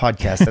Ford has a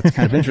podcast, that's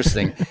kind of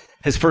interesting.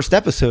 His first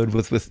episode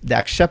with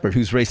Dax Shepard,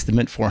 who's raced the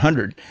Mint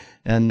 400.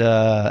 And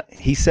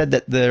he said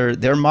that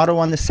their motto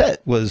on the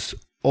set was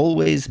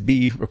always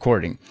be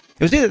recording.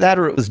 It was either that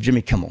or it was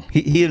Jimmy Kimmel.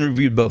 He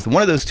interviewed both.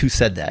 One of those two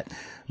said that.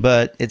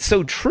 But it's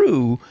so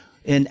true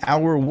in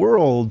our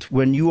world,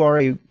 when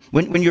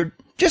when you're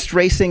just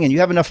racing and you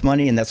have enough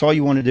money and that's all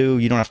you want to do,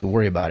 you don't have to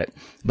worry about it.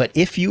 But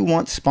if you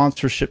want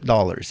sponsorship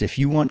dollars, if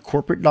you want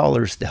corporate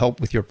dollars to help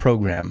with your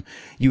program,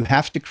 you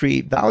have to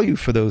create value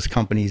for those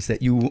companies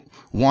that you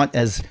want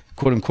as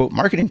quote unquote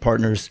marketing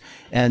partners.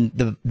 And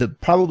the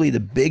probably the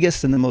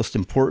biggest and the most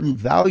important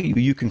value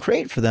you can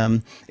create for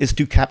them is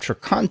to capture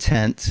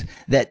content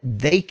that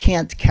they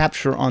can't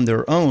capture on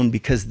their own,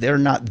 because they're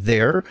not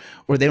there,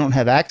 or they don't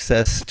have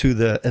access to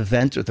the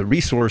event or the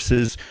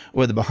resources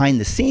or the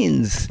behind the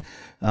scenes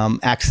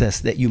access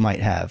that you might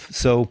have.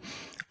 So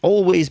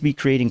always be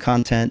creating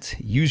content.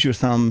 Use your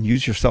thumb,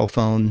 use your cell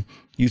phone,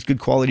 use good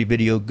quality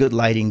video, good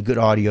lighting, good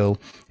audio,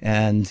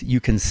 and you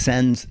can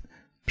send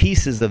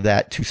pieces of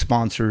that to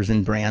sponsors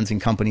and brands and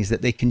companies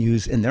that they can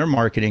use in their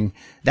marketing.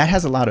 That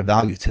has a lot of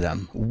value to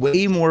them,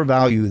 way more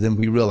value than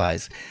we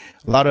realize.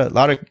 A lot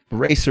of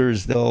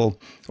racers,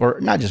 or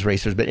not just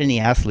racers, but any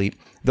athlete,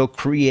 they'll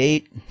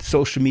create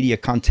social media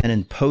content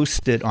and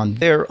post it on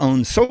their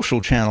own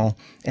social channel,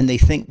 and they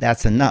think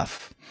that's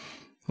enough.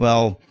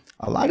 Well,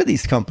 a lot of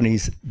these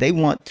companies, they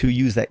want to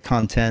use that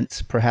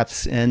content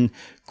perhaps in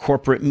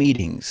corporate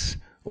meetings,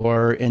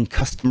 or in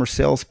customer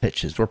sales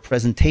pitches or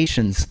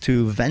presentations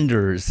to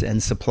vendors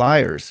and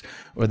suppliers,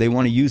 or they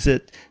want to use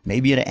it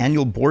maybe at an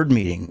annual board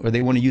meeting, or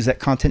they want to use that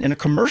content in a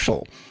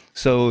commercial.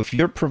 So if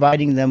you're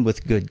providing them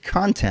with good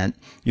content,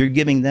 you're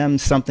giving them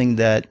something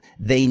that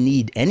they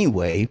need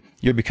anyway.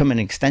 You're becoming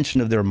an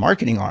extension of their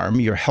marketing arm.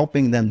 You're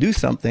helping them do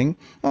something.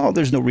 Well,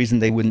 there's no reason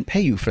they wouldn't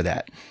pay you for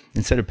that.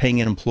 Instead of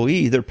paying an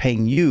employee, they're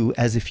paying you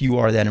as if you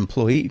are that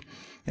employee.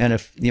 And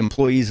if the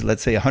employee's,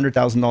 let's say,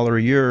 $100,000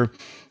 a year,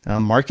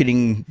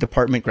 marketing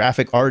department,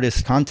 graphic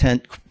artist,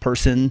 content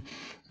person,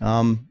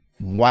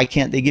 why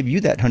can't they give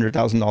you that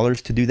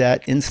 $100,000 to do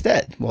that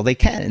instead? Well, they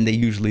can, and they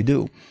usually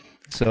do.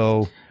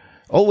 So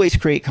always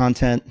create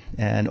content,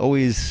 and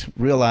always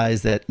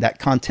realize that that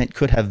content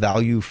could have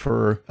value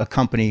for a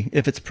company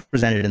if it's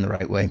presented in the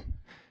right way.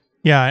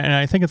 Yeah, and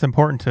I think it's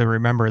important to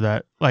remember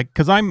that, like,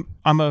 because I'm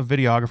a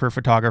videographer,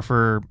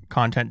 photographer,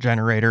 content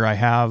generator. I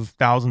have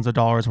thousands of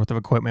dollars worth of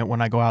equipment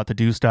when I go out to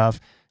do stuff.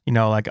 You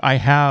know, like, I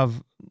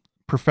have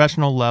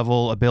professional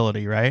level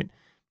ability, right?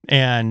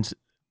 And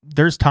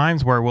there's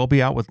times where we'll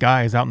be out with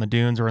guys out in the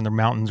dunes or in the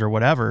mountains or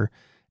whatever,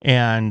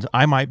 and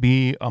I might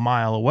be a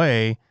mile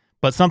away,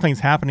 but something's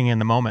happening in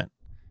the moment.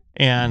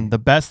 And the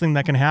best thing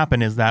that can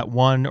happen is that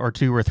 1 or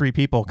 2 or 3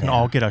 people can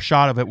all get a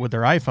shot of it with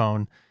their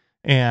iPhone.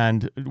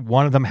 And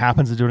one of them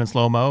happens to do it in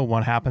slow-mo.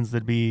 One happens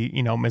to be,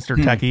 you know, Mr.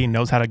 Techie,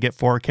 knows how to get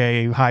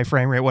 4K, high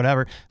frame rate,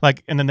 whatever.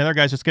 Like, and then the other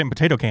guy's just getting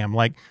potato cam.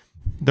 Like,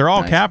 they're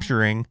all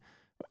capturing.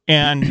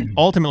 And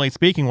ultimately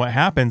speaking, what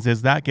happens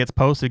is that gets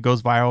posted,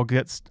 goes viral,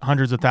 gets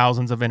hundreds of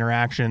thousands of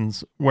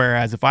interactions.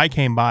 Whereas if I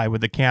came by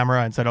with the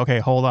camera and said, okay,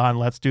 hold on,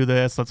 let's do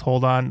this. Let's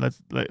hold on. Let's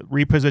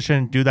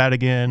reposition, do that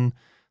again.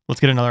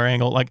 Let's get another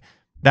angle. Like,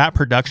 that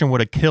production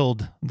would have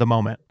killed the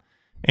moment.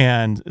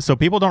 And so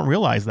people don't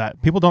realize that.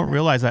 People don't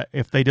realize that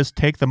if they just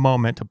take the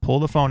moment to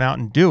pull the phone out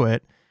and do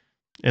it,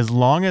 as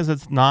long as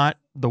it's not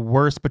the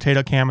worst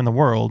potato cam in the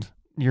world,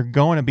 you're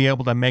going to be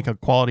able to make a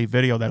quality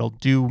video that'll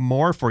do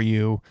more for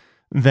you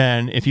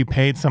than if you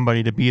paid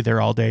somebody to be there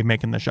all day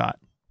making the shot.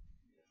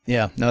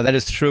 Yeah, no, that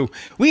is true.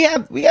 We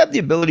have the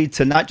ability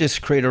to not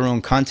just create our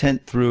own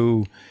content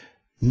through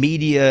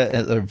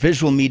media or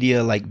visual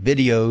media like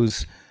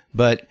videos,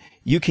 but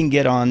you can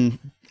get on.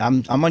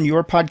 I'm on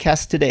your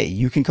podcast today.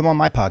 You can come on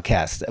my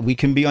podcast. We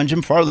can be on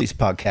Jim Farley's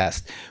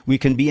podcast. We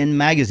can be in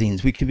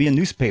magazines. We can be in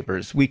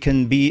newspapers. We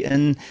can be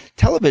in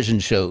television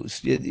shows.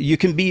 You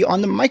can be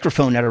on the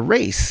microphone at a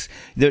race.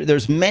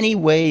 There's many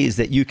ways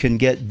that you can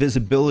get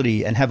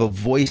visibility and have a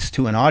voice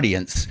to an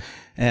audience.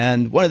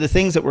 And one of the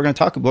things that we're going to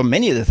talk about,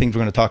 many of the things we're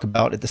going to talk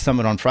about at the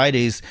summit on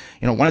Fridays,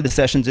 you know, one of the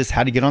sessions is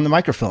how to get on the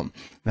microphone,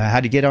 how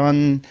to get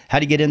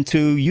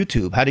into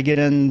YouTube, how to get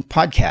in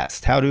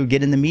podcasts, how to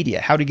get in the media,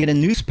 how to get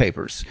in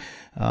newspapers.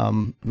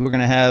 We're going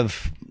to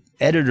have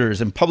editors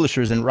and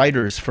publishers and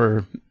writers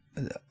for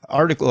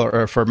article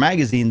or for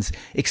magazines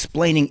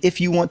explaining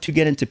if you want to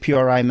get into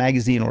PRI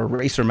magazine or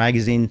Racer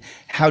magazine,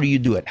 how do you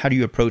do it? How do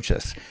you approach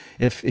this?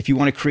 If you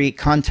want to create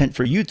content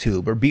for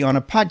YouTube or be on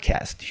a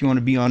podcast, if you want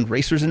to be on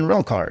Racers and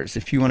Railcars,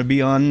 if you want to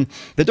be on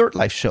the Dirt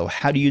Life show,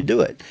 how do you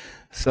do it?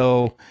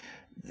 So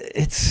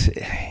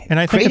and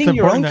I think creating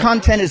your own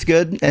content is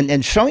good,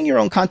 and showing your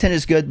own content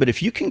is good, but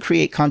if you can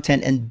create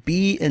content and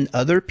be in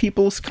other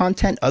people's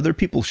content, other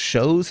people's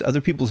shows, other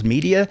people's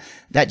media,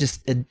 that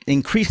just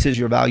increases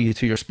your value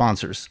to your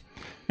sponsors.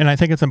 And I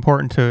think it's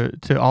important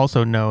to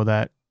also know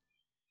that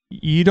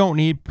you don't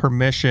need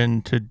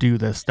permission to do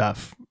this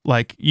stuff.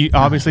 Like, you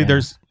obviously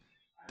there's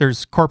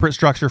corporate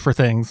structure for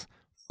things,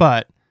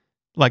 but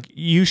like,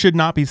 you should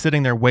not be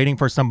sitting there waiting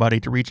for somebody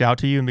to reach out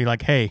to you and be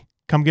like, hey,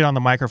 come get on the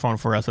microphone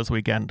for us this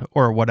weekend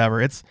or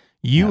whatever. It's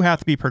you have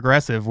to be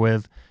progressive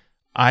with,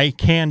 I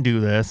can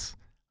do this.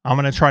 I'm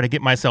going to try to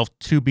get myself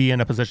to be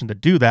in a position to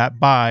do that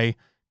by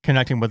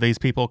connecting with these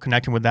people,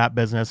 connecting with that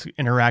business,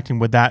 interacting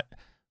with that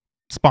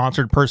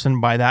sponsored person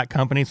by that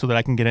company so that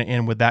I can get it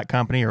in with that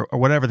company or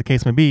whatever the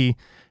case may be.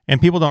 And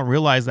people don't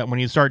realize that when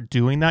you start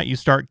doing that, you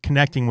start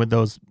connecting with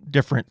those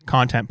different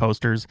content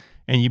posters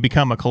and you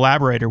become a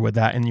collaborator with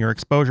that, and your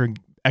exposure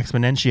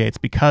exponentiates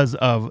because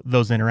of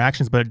those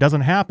interactions. But it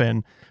doesn't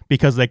happen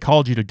because they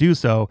called you to do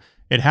so.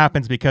 It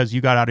happens because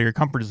you got out of your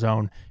comfort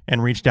zone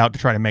and reached out to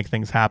try to make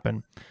things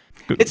happen.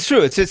 It's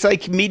true. It's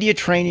like media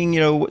training. You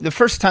know, the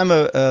first time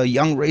a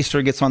young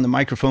racer gets on the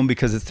microphone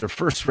because it's their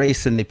first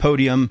race in the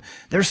podium,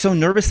 they're so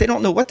nervous they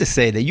don't know what to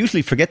say. They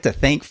usually forget to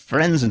thank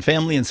friends and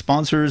family and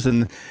sponsors,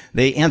 and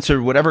they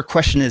answer whatever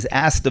question is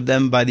asked of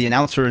them by the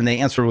announcer, and they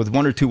answer with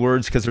 1 or 2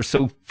 words because they're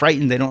so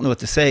frightened they don't know what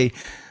to say.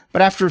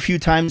 But after a few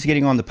times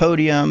getting on the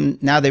podium,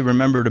 now they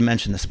remember to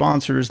mention the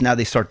sponsors. Now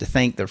they start to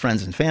thank their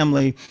friends and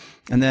family.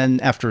 And then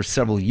after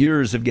several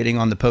years of getting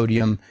on the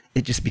podium,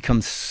 it just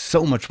becomes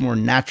so much more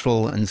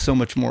natural and so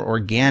much more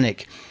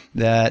organic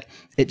that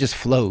it just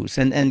flows.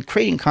 And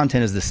creating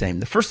content is the same.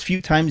 The first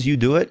few times you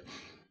do it,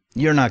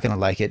 you're not going to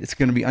like it. It's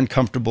going to be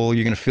uncomfortable.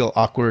 You're going to feel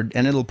awkward,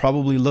 and it'll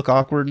probably look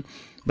awkward.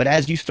 But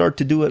as you start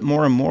to do it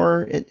more and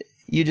more,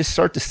 you just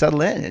start to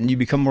settle in and you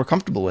become more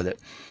comfortable with it.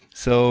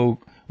 So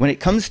when it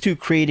comes to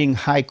creating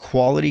high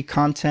quality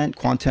content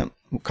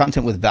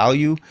content with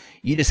value,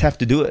 you just have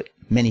to do it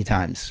many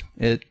times.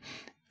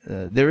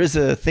 There is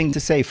a thing to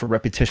say for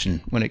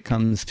repetition when it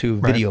comes to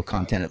video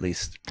content, at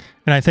least.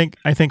 And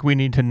I think we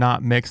need to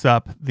not mix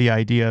up the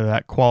idea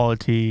that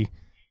quality,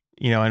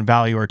 and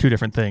value are two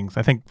different things.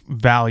 I think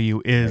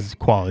value is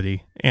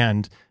quality,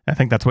 and I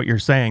think that's what you're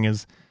saying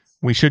is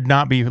we should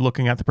not be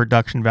looking at the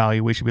production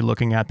value. We should be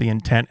looking at the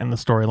intent and the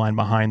storyline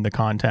behind the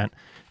content.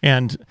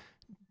 And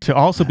to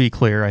also be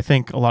clear, I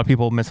think a lot of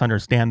people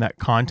misunderstand that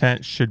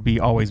content should be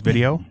always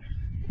video.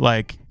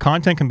 Like,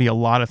 content can be a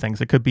lot of things.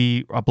 It could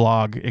be a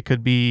blog. It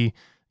could be,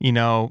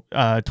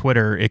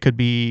 Twitter. It could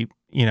be,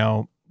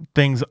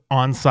 things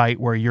on site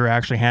where you're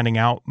actually handing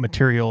out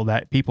material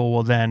that people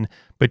will then,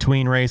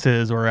 between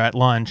races or at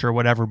lunch or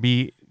whatever,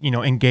 be,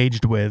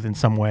 engaged with in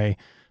some way.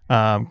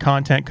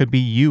 Content could be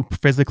you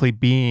physically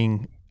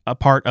being a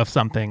part of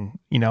something.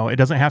 It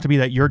doesn't have to be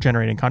that you're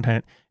generating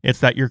content. It's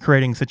that you're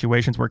creating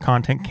situations where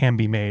content can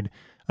be made.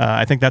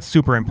 I think that's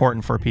super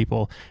important for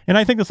people. And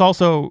I think this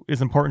also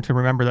is important to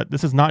remember that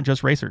this is not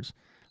just racers.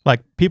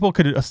 Like, people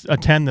could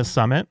attend this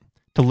summit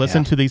to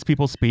listen to these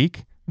people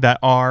speak that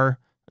are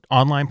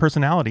online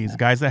personalities,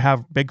 guys that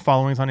have big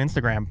followings on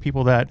Instagram,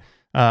 people that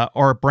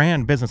are a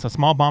brand business, a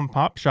small mom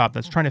pop shop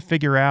that's trying to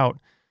figure out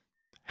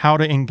how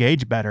to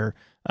engage better.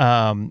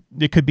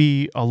 It could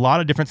be a lot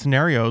of different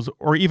scenarios,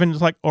 or even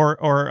just like,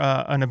 or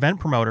an event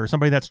promoter,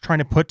 somebody that's trying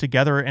to put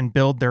together and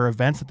build their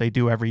events that they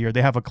do every year.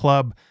 They have a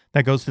club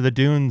that goes to the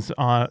dunes,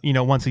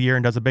 once a year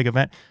and does a big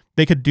event.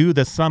 They could do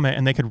this summit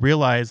and they could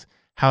realize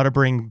how to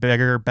bring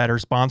bigger, better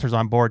sponsors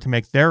on board to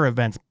make their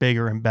events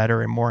bigger and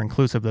better and more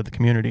inclusive of the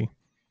community.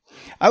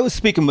 I was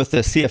speaking with the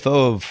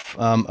CFO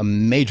of a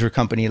major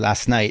company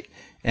last night,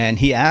 and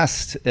he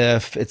asked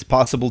if it's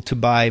possible to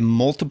buy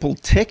multiple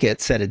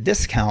tickets at a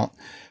discount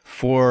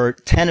for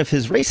 10 of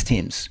his race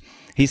teams.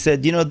 He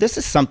said, this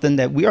is something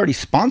that we already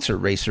sponsor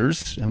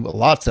racers, and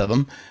lots of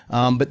them,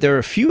 but there are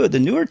a few of the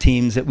newer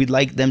teams that we'd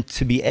like them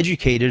to be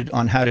educated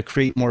on how to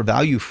create more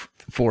value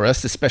for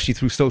us, especially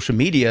through social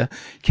media.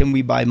 Can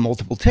we buy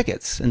multiple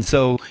tickets? And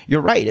so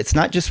you're right. It's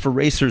not just for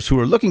racers who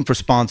are looking for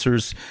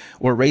sponsors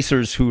or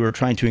racers who are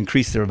trying to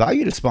increase their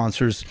value to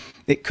sponsors.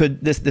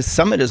 This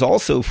summit is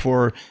also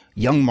for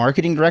young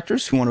marketing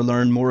directors who want to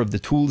learn more of the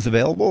tools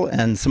available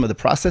and some of the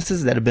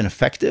processes that have been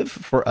effective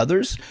for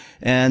others,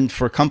 and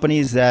for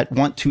companies that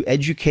want to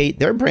educate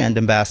their brand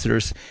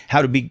ambassadors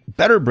how to be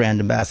better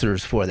brand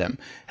ambassadors for them,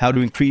 how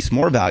to increase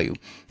more value.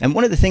 And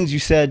one of the things you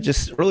said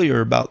just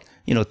earlier about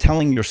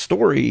telling your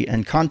story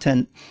and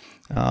content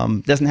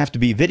doesn't have to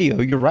be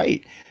video. You're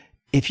right.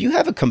 If you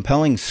have a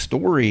compelling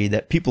story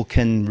that people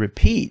can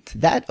repeat,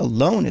 that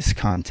alone is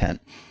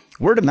content.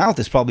 Word of mouth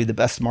is probably the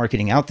best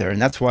marketing out there.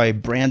 And that's why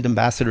brand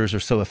ambassadors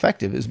are so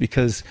effective, is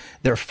because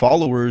their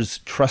followers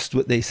trust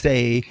what they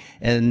say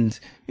and,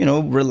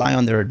 rely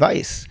on their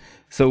advice.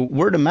 So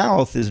word of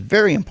mouth is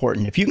very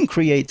important. If you can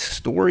create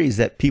stories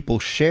that people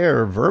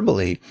share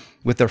verbally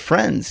with their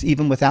friends,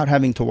 even without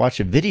having to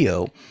watch a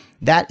video,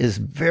 that is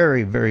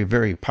very, very,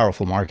 very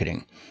powerful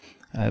marketing.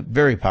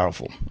 Very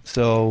powerful.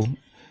 So,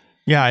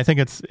 yeah, I think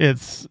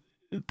it's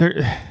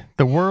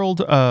the world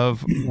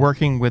of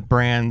working with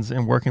brands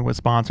and working with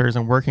sponsors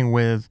and working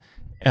with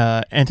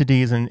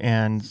entities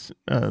and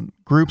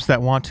groups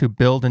that want to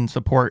build and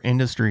support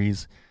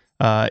industries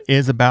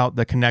is about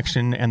the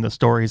connection and the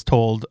stories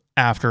told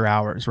after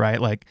hours,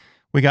 right? Like,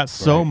 we got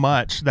so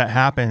much that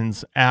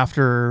happens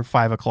after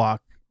 5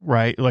 o'clock.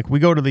 Right. Like, we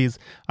go to these,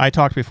 I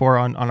talked before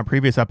on a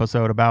previous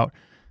episode about,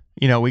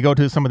 we go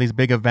to some of these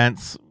big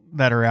events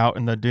that are out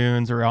in the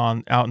dunes or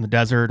out in the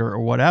desert or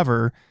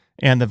whatever.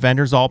 And the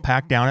vendors all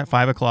pack down at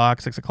 5 o'clock,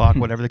 6 o'clock,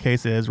 whatever the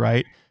case is.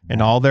 Right.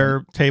 And all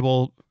their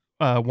table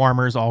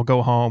warmers all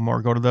go home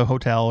or go to the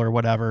hotel or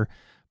whatever.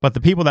 But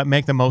the people that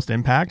make the most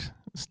impact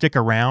stick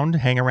around,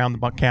 hang around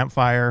the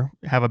campfire,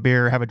 have a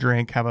beer, have a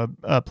drink, have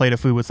a plate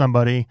of food with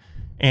somebody,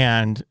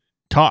 and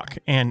talk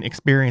and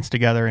experience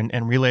together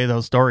and relay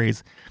those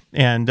stories.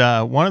 And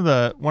one of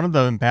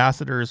the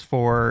ambassadors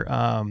for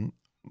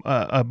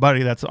a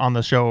buddy that's on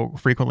the show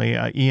frequently,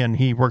 Ian,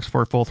 he works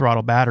for Full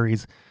Throttle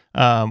Batteries.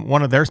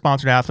 One of their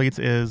sponsored athletes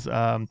is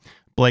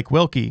Blake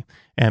Wilkie.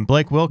 And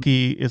Blake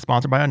Wilkie is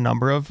sponsored by a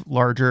number of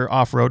larger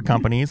off-road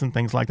companies and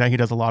things like that. He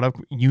does a lot of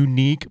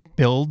unique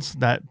builds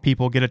that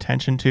people get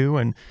attention to,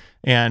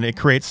 and it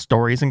creates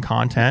stories and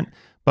content.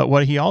 But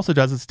what he also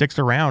does is sticks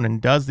around and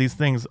does these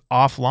things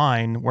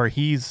offline where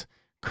he's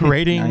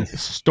creating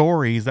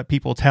stories that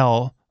people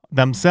tell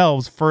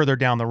themselves further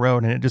down the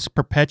road, and it just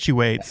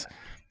perpetuates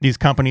these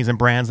companies and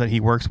brands that he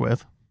works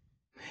with.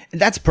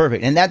 That's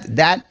perfect. And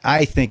that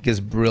I think is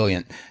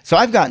brilliant. So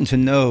I've gotten to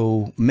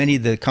know many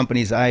of the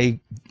companies I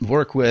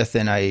work with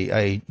and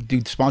I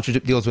do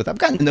sponsorship deals with. I've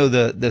gotten to know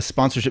the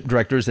sponsorship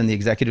directors and the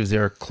executives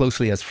there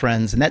closely as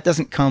friends. And that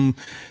doesn't come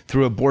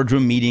through a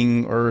boardroom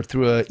meeting or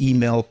through an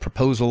email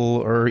proposal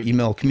or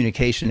email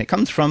communication. It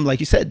comes from, like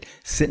you said,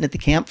 sitting at the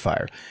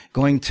campfire,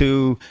 going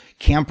to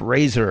Camp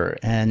Razor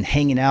and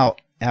hanging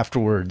out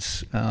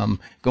afterwards,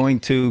 going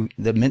to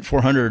the Mint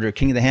 400 or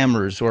King of the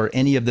Hammers or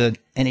any of the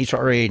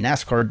NHRA,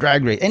 NASCAR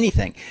drag race,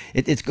 anything.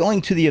 It's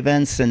going to the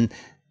events and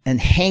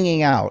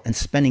hanging out and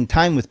spending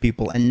time with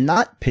people and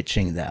not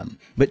pitching them,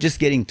 but just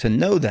getting to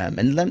know them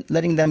and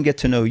letting them get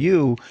to know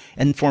you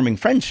and forming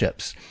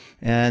friendships.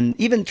 And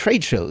even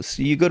trade shows.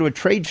 You go to a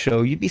trade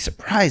show, you'd be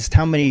surprised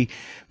how many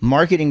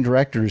marketing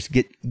directors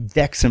get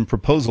decks and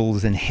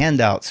proposals and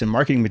handouts and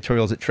marketing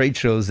materials at trade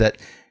shows that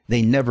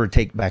they never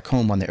take back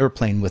home on the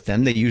airplane with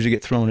them. They usually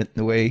get thrown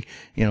away,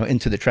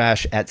 into the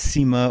trash at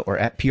SEMA or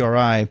at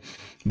PRI.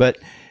 But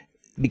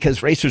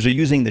because racers are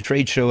using the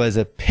trade show as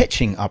a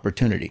pitching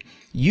opportunity.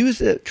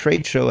 Use a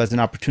trade show as an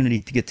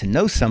opportunity to get to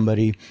know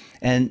somebody.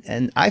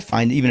 And I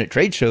find even at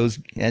trade shows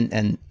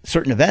and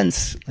certain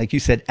events, like you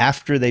said,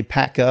 after they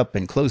pack up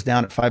and close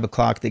down at 5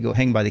 o'clock, they go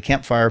hang by the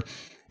campfire.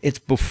 It's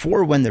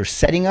before when they're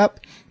setting up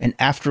and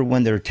after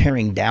when they're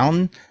tearing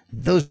down.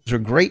 Those are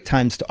great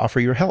times to offer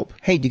your help.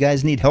 Hey, do you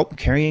guys need help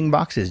carrying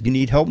boxes? Do you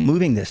need help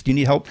moving this? Do you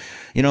need help,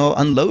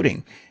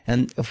 unloading?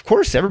 And of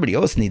course, everybody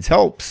else needs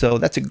help. So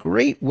that's a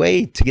great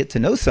way to get to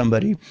know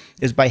somebody,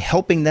 is by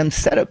helping them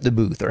set up the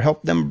booth or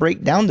help them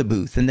break down the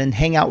booth and then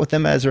hang out with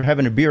them as they're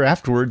having a beer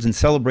afterwards and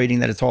celebrating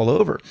that it's all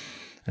over.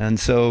 And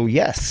so,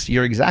 yes,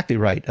 you're exactly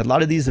right. A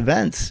lot of these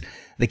events,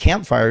 the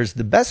campfire is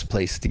the best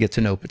place to get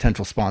to know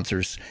potential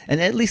sponsors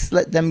and at least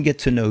let them get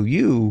to know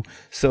you.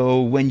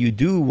 So when you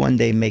do one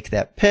day make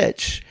that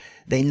pitch,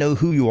 they know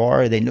who you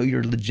are. They know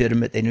you're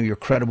legitimate. They know you're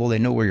credible. They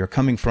know where you're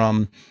coming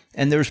from.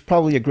 And there's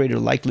probably a greater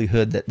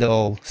likelihood that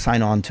they'll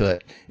sign on to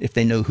it if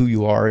they know who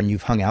you are and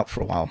you've hung out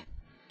for a while.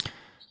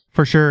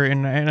 For sure.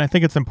 And I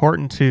think it's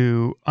important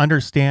to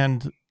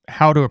understand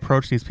how to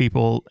approach these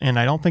people. And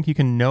I don't think you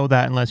can know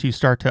that unless you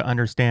start to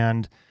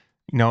understand,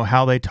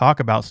 how they talk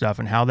about stuff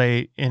and how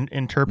they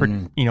interpret,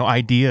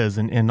 ideas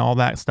and all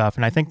that stuff.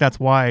 And I think that's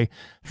why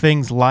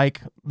things like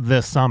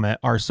this summit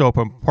are so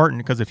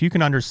important, because if you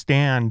can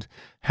understand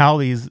how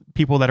these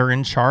people that are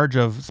in charge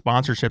of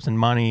sponsorships and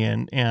money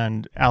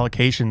and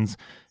allocations,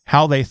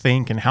 how they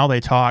think and how they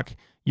talk,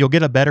 you'll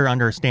get a better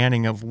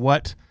understanding of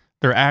what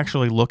they're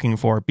actually looking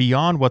for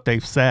beyond what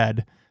they've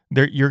said.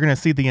 You're going to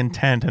see the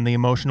intent and the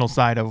emotional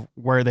side of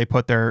where they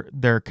put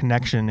their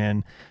connection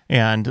in.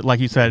 And like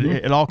you said,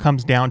 it all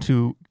comes down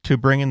to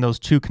bringing those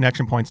two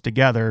connection points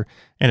together.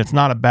 And it's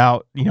not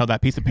about,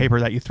 that piece of paper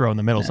that you throw in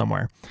the middle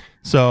somewhere.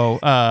 So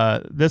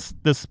this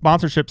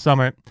sponsorship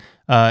summit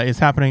is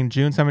happening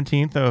June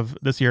 17th of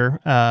this year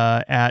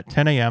at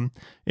 10 a.m.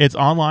 It's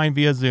online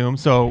via Zoom.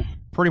 So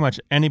pretty much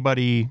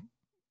anybody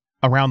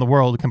around the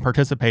world can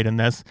participate in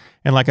this.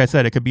 And like I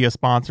said, it could be a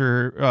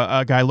sponsor,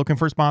 a guy looking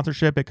for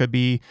sponsorship. It could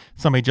be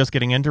somebody just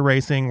getting into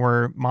racing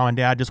where mom and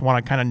dad just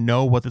want to kind of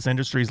know what this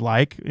industry is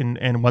like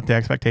and what the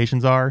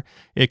expectations are.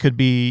 It could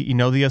be,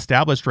 the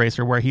established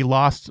racer where he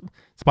lost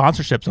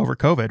sponsorships over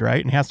COVID, right?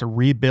 And he has to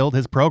rebuild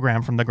his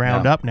program from the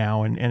ground up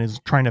now and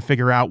is trying to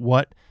figure out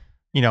what,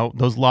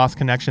 those lost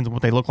connections,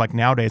 what they look like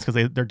nowadays,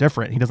 because they're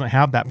different. He doesn't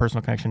have that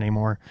personal connection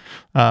anymore.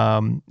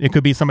 It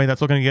could be somebody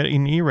that's looking to get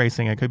in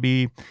e-racing. It could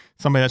be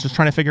somebody that's just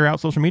trying to figure out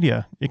social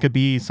media. It could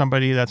be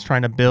somebody that's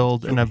trying to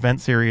build an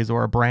event series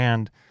or a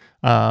brand.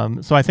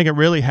 So I think it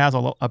really has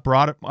a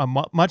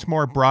much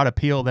more broad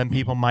appeal than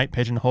people might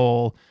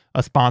pigeonhole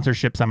a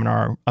sponsorship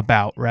seminar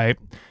about, right?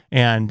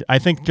 And I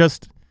think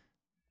just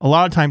a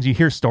lot of times you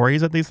hear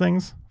stories at these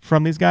things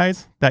from these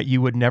guys that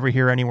you would never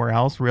hear anywhere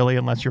else, really,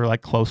 unless you're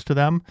like close to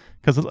them.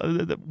 Because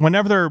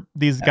whenever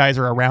these guys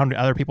are around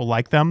other people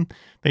like them,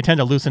 they tend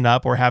to loosen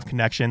up or have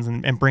connections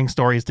and bring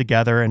stories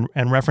together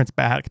and reference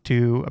back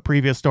to a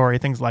previous story,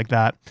 things like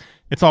that.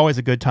 It's always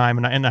a good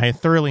time. And I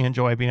thoroughly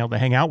enjoy being able to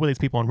hang out with these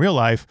people in real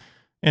life.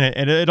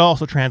 And it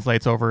also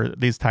translates over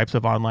these types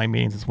of online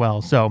meetings as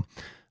well. So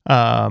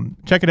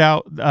check it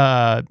out.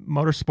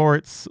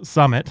 Motorsports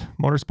Summit,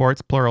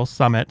 Motorsports plural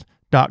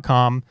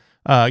Summit.com.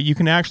 You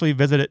can actually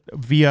visit it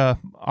via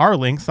our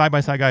link,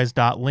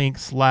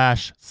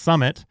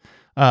 sidebysideguys.link/summit.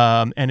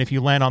 And if you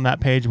land on that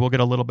page, we'll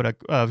get a little bit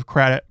of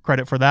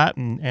credit for that.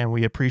 And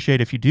we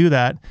appreciate if you do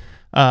that.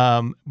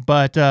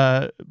 But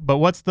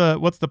what's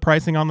the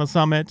pricing on the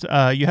summit?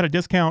 You had a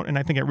discount and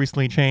I think it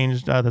recently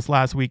changed, this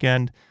last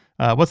weekend.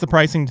 What's the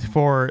pricing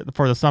for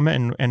the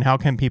summit and how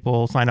can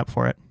people sign up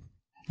for it?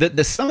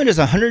 The summit is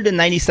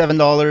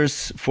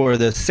 $197 for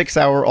the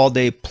 6-hour all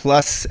day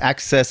plus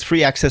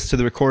free access to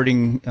the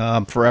recording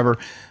forever.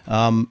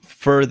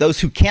 For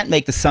those who can't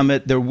make the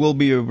summit, there will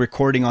be a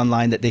recording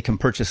online that they can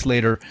purchase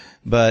later.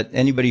 But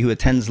anybody who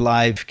attends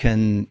live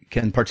can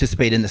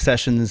participate in the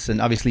sessions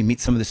and obviously meet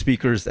some of the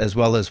speakers as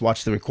well as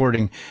watch the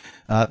recording.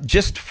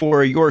 Just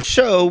for your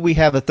show, we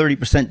have a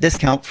 30%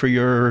 discount for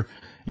your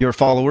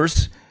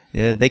followers.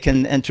 They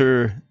can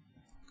enter.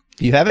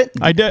 You have it?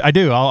 I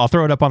do. I'll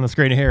throw it up on the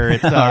screen here.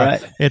 It's all right.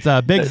 It's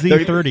Big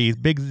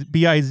Z30, Big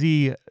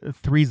BIZ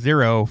 30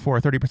 for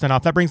 30%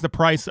 off. That brings the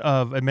price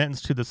of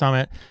admittance to the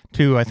summit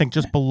to I think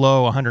just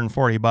below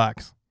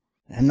 $140.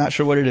 I'm not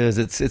sure what it is.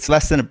 It's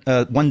less than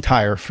one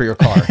tire for your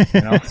car.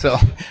 So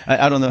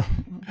I don't know.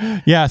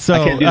 Yeah, so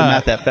I can't do the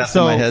math that fast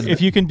in my head.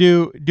 If you can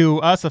do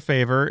us a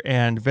favor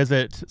and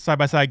visit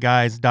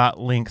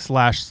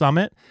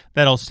sidebysideguys.link/summit,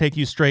 that'll take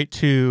you straight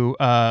to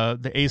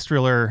the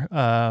Striler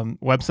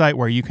website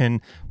where you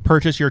can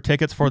purchase your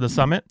tickets for the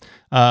summit.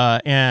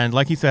 And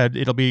like he said,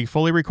 it'll be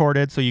fully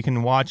recorded, so you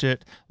can watch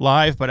it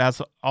live, but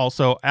as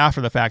also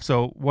after the fact.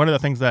 So one of the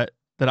things that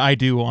I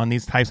do on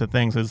these types of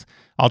things is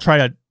I'll try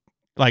to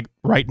like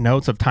write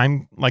notes of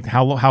time, like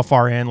how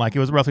far in, like it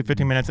was roughly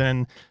 15 minutes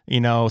in,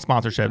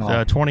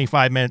 sponsorships,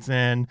 25 minutes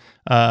in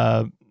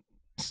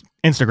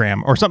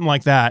Instagram or something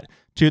like that,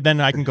 to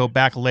then I can go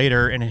back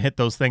later and hit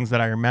those things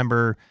that I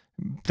remember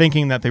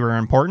thinking that they were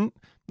important.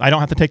 I don't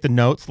have to take the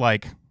notes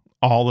like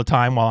all the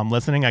time while I'm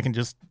listening. I can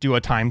just do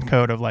a time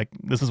code of like,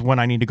 this is when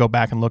I need to go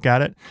back and look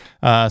at it.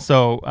 And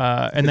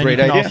then you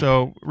can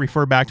also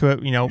refer back to it,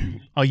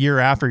 a year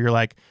after. You're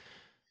like,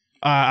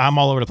 I'm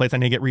all over the place. I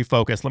need to get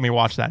refocused. Let me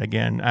watch that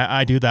again.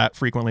 I do that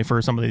frequently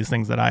for some of these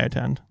things that I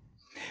attend.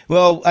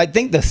 Well, I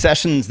think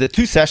the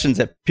two sessions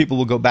that people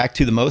will go back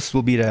to the most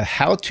will be to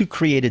how to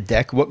create a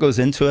deck, what goes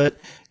into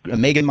it.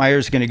 Megan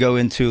Meyer's going to go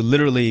into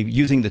literally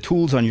using the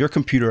tools on your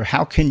computer.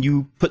 How can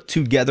you put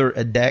together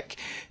a deck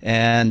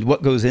and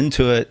what goes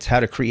into it, how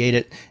to create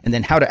it, and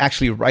then how to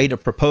actually write a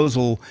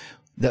proposal.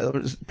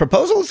 The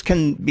proposals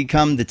can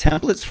become the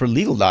templates for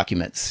legal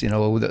documents.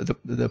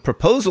 The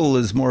proposal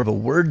is more of a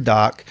Word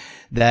doc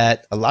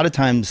that a lot of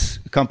times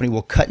a company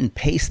will cut and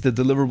paste the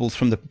deliverables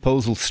from the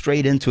proposal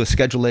straight into a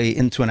Schedule A,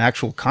 into an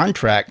actual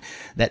contract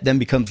that then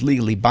becomes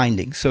legally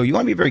binding. So you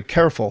want to be very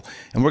careful.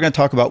 And we're going to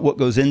talk about what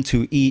goes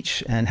into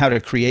each and how to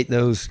create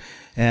those.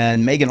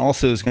 And Megan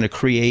also is going to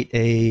create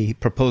a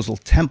proposal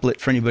template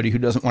for anybody who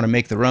doesn't want to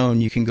make their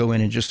own. You can go in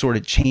and just sort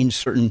of change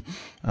certain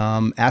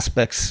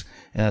aspects,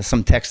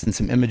 some text and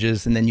some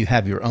images, and then you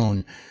have your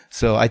own.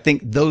 So I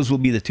think those will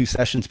be the two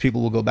sessions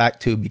people will go back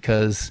to,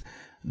 because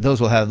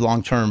those will have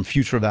long-term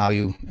future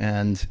value,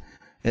 and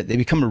they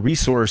become a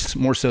resource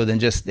more so than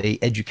just a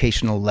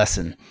educational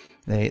lesson.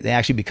 They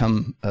actually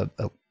become a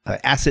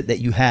asset that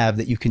you have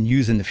that you can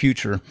use in the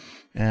future.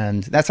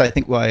 And that's, I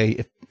think,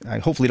 why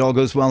hopefully it all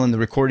goes well and the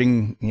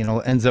recording,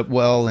 ends up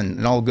well and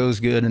it all goes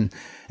good. And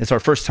it's our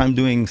first time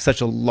doing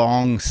such a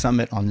long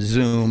summit on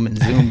Zoom, and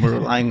Zoom, we're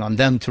relying on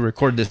them to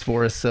record this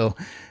for us. So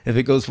if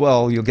it goes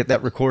well, you'll get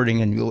that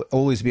recording and you'll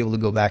always be able to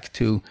go back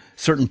to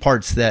certain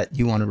parts that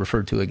you want to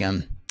refer to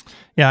again.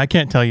 Yeah, I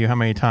can't tell you how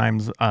many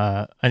times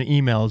an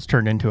email is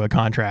turned into a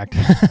contract.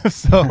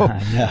 So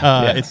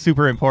it's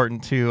super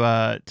important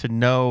to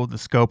know the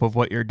scope of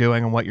what you're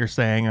doing and what you're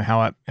saying and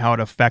how it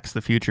affects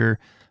the future.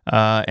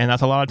 And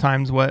that's a lot of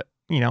times what,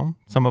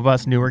 some of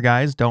us newer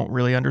guys don't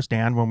really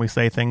understand when we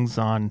say things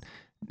on,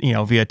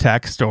 via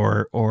text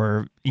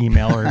or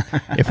email, or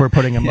if we're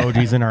putting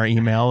emojis in our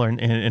email or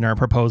in our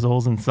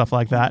proposals and stuff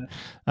like that.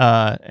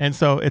 And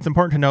so it's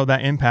important to know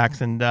that impacts.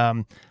 And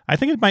I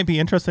think it might be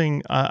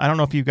interesting. I don't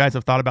know if you guys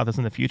have thought about this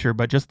in the future,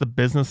 but just the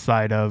business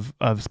side of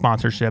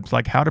sponsorships,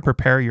 like how to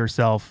prepare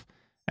yourself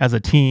as a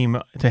team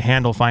to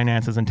handle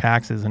finances and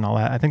taxes and all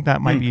that. I think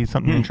that might be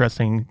something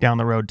interesting down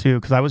the road too.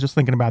 Cause I was just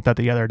thinking about that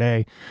the other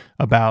day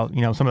about,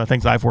 some of the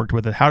things I've worked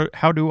with.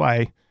 How do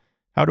I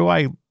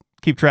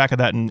keep track of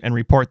that and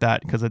report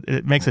that? Because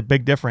it makes a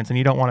big difference, and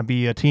you don't want to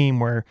be a team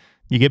where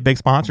you get big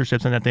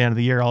sponsorships and at the end of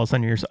the year all of a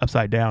sudden you're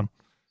upside down.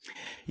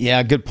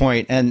 Yeah, good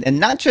point. And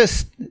not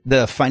just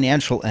the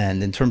financial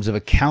end in terms of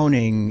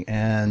accounting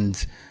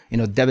and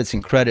debits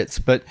and credits,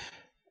 but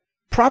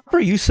proper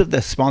use of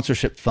the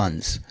sponsorship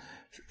funds.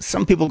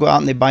 Some people go out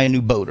and they buy a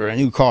new boat or a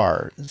new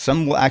car.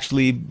 Some will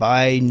actually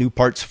buy new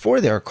parts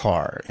for their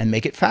car and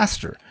make it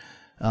faster.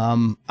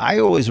 I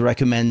always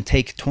recommend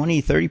take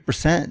 20,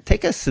 30%,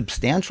 take a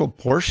substantial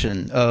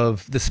portion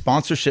of the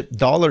sponsorship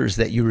dollars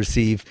that you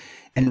receive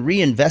and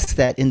reinvest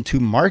that into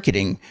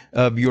marketing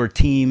of your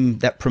team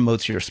that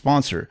promotes your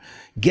sponsor.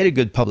 Get a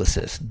good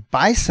publicist,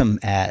 buy some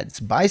ads,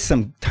 buy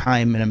some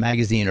time in a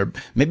magazine, or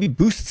maybe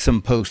boost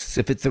some posts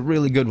if it's a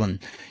really good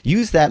one.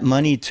 Use that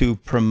money to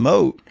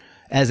promote,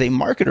 as a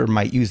marketer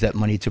might use that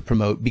money to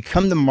promote.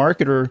 Become the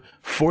marketer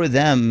for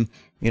them.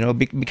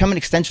 Become an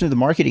extension of the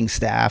marketing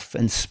staff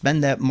and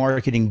spend that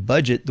marketing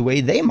budget the way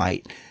they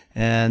might.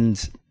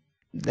 And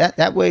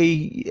that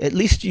way, at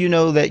least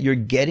that you're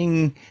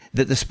getting,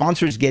 that the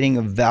sponsor is getting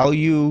a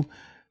value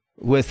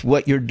with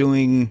what you're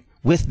doing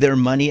with their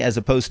money, as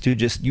opposed to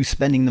just you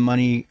spending the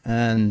money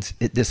and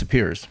it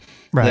disappears.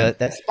 Right.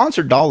 That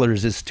sponsor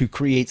dollars is to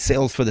create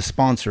sales for the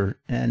sponsor,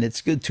 and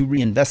it's good to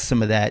reinvest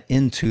some of that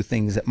into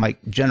things that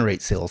might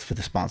generate sales for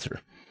the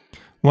sponsor.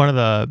 One of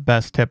the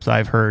best tips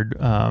I've heard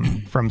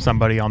from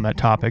somebody on that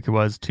topic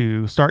was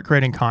to start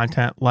creating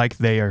content like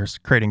they are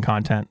creating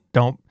content.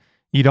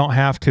 You don't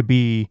have to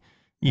be,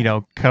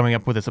 coming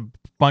up with a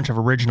bunch of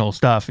original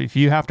stuff. If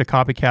you have to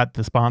copycat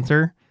the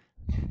sponsor,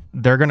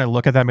 they're going to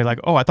look at that and be like,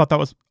 oh, I thought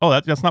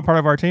that's not part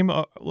of our team.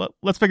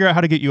 Let's figure out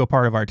how to get you a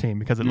part of our team,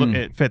 because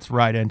it fits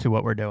right into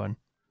what we're doing.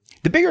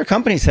 The bigger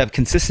companies have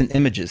consistent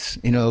images.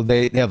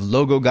 They have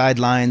logo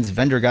guidelines,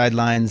 vendor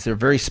guidelines. They're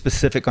very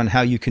specific on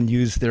how you can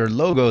use their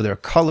logo, their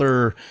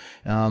color,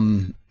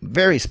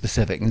 very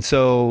specific. And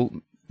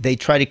so they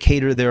try to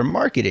cater their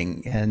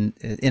marketing and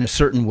in a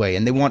certain way,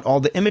 and they want all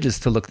the images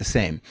to look the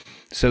same.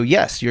 So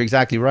yes, you're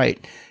exactly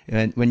right.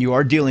 And when you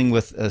are dealing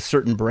with a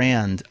certain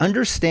brand,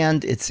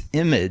 understand its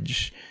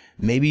image.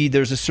 Maybe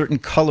there's a certain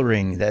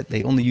coloring that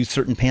they only use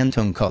certain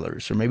Pantone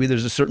colors, or maybe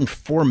there's a certain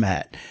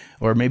format,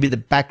 or maybe the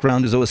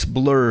background is always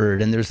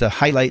blurred and there's a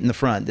highlight in the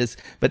front.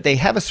 But they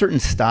have a certain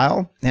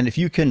style, and if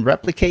you can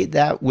replicate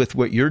that with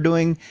what you're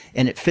doing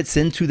and it fits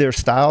into their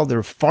style,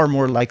 they're far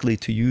more likely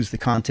to use the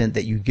content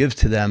that you give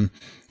to them,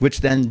 which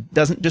then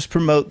doesn't just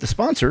promote the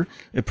sponsor,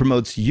 it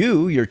promotes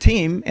you, your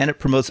team, and it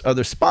promotes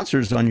other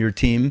sponsors on your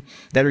team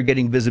that are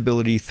getting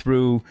visibility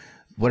through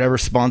whatever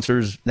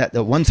sponsors that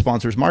the one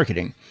sponsor's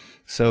marketing.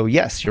 So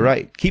yes, you're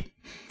right.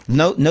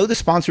 Know the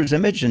sponsor's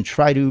image and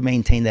try to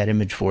maintain that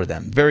image for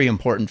them. Very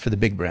important for the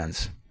big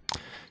brands.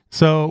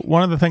 So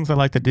one of the things I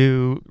like to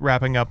do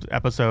wrapping up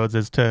episodes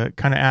is to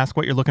kind of ask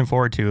what you're looking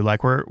forward to.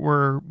 Like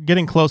we're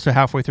getting close to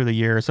halfway through the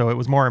year, so it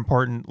was more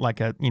important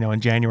like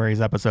in January's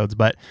episodes,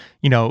 but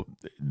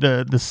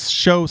the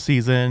show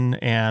season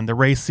and the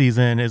race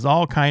season is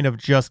all kind of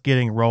just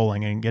getting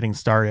rolling and getting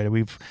started.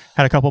 We've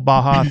had a couple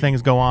Baja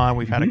things go on.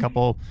 We've had a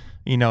couple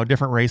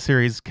different race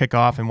series kick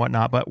off and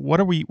whatnot. But what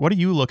are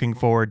you looking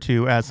forward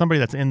to as somebody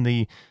that's in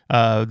the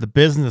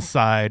business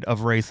side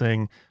of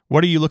racing?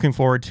 What are you looking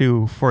forward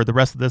to for the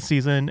rest of this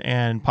season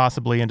and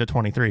possibly into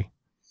 23?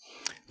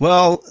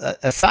 Well,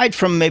 aside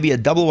from maybe a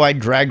double wide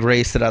drag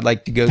race that I'd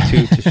like to go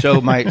to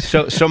show my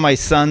show my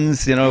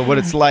sons, what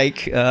it's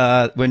like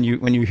when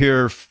you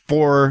hear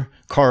 4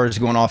 cars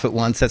going off at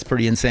once. That's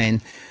pretty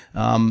insane.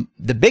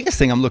 The biggest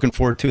thing I'm looking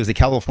forward to is the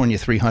California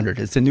 300.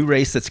 It's a new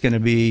race that's going to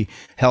be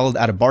held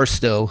out of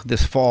Barstow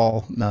this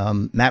fall.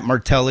 Matt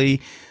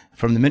Martelli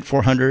from the Mint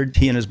 400,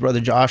 he and his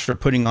brother Josh are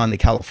putting on the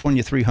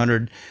California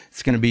 300.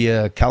 It's going to be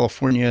a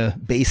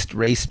California-based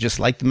race, just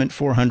like the Mint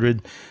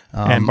 400.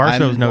 And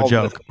Barstow's no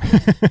joke.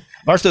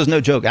 Barstow's no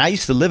joke. I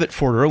used to live at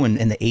Fort Irwin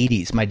in the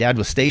 80s. My dad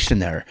was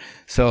stationed there.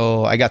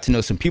 So I got to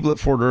know some people at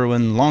Fort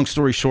Irwin. Long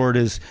story short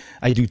is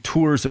I do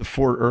tours at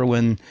Fort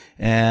Irwin,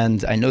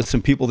 and I know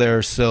some people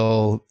there.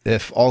 So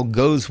if all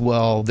goes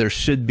well, there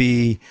should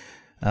be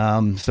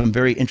some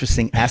very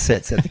interesting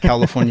assets at the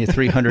California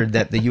 300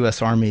 that the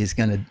U.S. Army is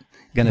going to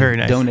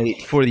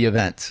donate for the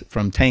event,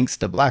 from tanks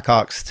to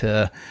Blackhawks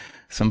to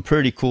some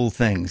pretty cool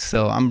things.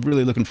 So I'm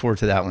really looking forward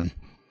to that one.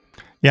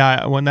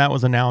 Yeah, when that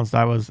was announced,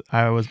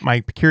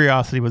 my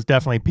curiosity was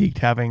definitely piqued,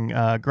 having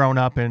grown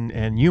up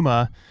in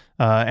Yuma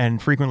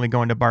and frequently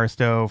going to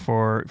Barstow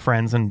for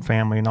friends and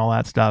family and all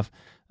that stuff.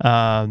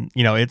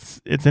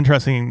 It's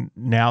interesting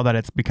now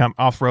that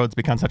off-road's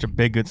become such a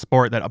big good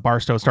sport that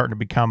Barstow is starting to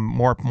become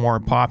more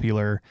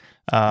popular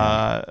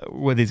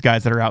with these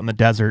guys that are out in the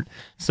desert.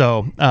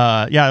 So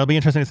it'll be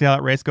interesting to see how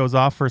that race goes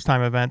off. First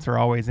time events are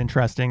always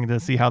interesting to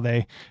see how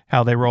they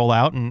roll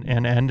out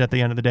and end at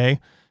the end of the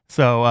day.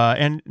 So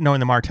and knowing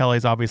the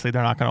Martellis, obviously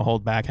they're not going to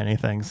hold back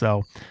anything.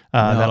 So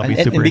that'll be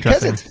super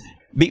interesting.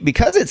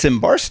 Because it's in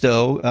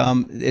Barstow,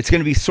 it's going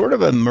to be sort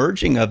of a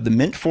merging of the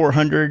Mint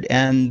 400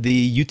 and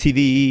the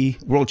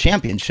UTV World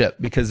Championship,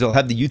 because they'll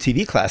have the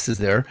UTV classes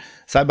there,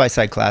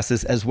 side-by-side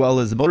classes, as well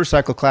as the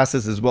motorcycle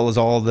classes, as well as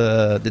all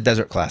the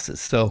desert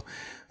classes. So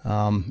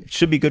it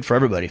should be good for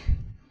everybody.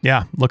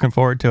 Yeah, looking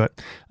forward to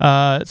it.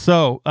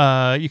 So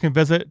you can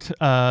visit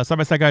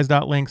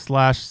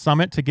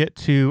sidebysideguys.link/summit to get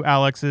to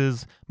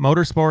Alex's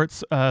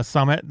Motorsports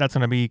Summit. That's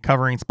going to be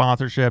covering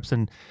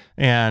sponsorships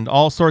and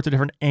all sorts of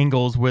different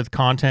angles with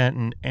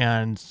content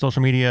and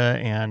social media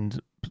and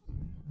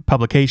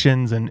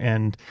publications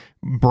and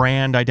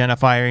brand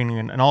identifying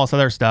and all this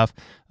other stuff.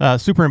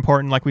 Super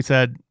important, like we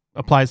said,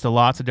 applies to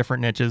lots of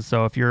different niches.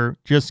 So if you're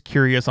just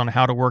curious on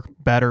how to work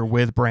better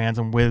with brands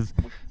and with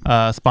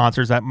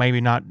sponsors that maybe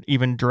not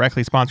even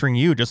directly sponsoring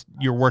you, just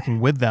you're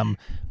working with them,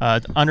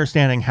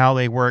 understanding how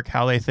they work,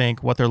 how they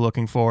think, what they're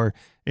looking for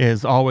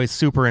is always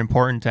super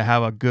important to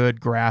have a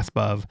good grasp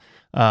of.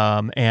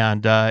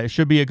 It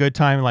should be a good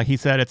time. Like he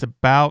said, it's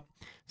about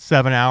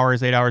 7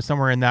 hours, 8 hours,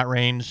 somewhere in that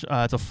range.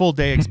 It's a full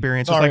day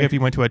experience, just like if you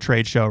went to a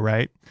trade show,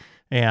 right?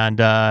 And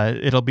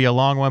it'll be a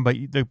long one, but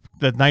the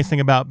nice thing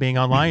about being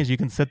online is you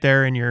can sit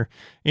there in your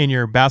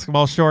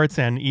basketball shorts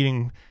and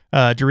eating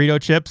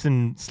Dorito chips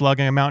and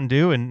slugging a Mountain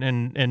Dew,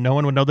 and no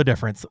one would know the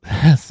difference.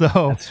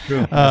 So that's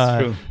true.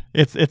 That's true.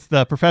 It's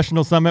the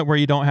professional summit where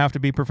you don't have to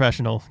be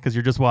professional because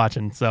you're just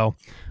watching. So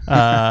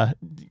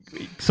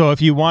so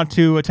if you want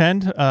to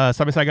attend,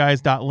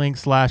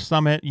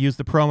 sidebysideguys.link/summit, use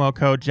the promo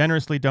code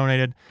generously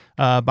donated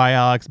by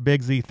Alex,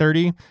 Big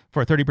Z30,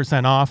 for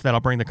 30% off.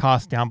 That'll bring the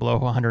cost down below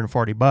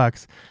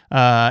 $140.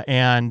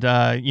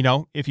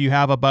 If you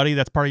have a buddy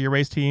that's part of your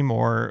race team,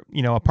 or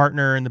a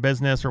partner in the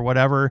business or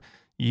whatever,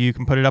 you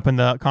can put it up in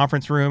the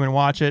conference room and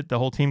watch it. The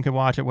whole team can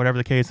watch it, whatever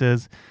the case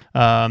is.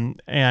 And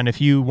if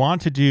you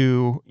want to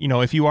do,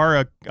 if you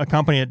are a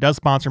company that does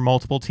sponsor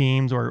multiple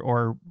teams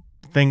or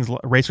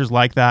racers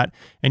like that,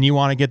 and you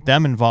want to get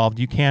them involved,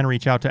 you can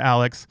reach out to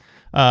Alex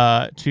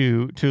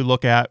to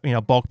look at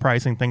bulk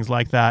pricing, things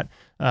like that.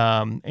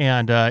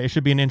 It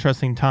should be an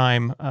interesting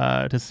time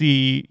to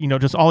see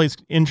just all these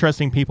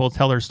interesting people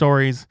tell their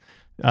stories,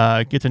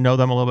 get to know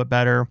them a little bit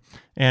better,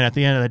 and at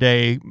the end of the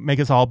day, make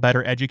us all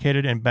better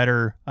educated and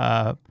better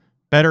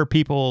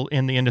people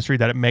in the industry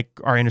that make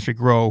our industry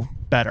grow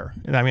better.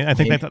 And I mean, I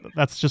think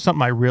that's just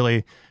something I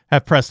really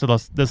have pressed to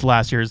this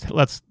last year is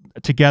let's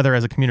together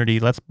as a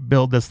community, let's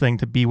build this thing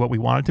to be what we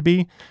want it to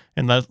be,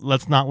 and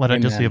let's not let it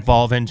just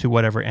evolve into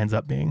whatever it ends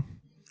up being.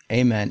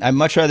 Amen. I'd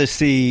much rather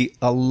see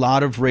a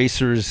lot of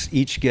racers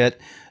each get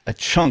a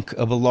chunk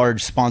of a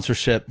large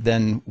sponsorship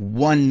than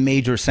one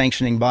major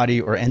sanctioning body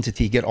or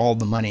entity get all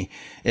the money.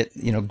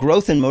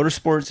 Growth in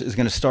motorsports is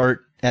going to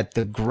start at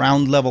the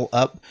ground level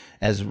up.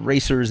 As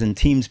racers and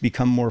teams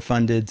become more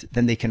funded,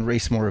 then they can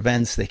race more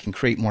events, they can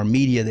create more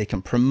media, they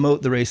can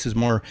promote the races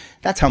more.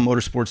 That's how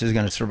motorsports is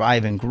going to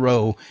survive and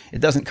grow.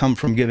 It doesn't come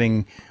from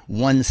giving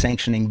one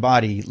sanctioning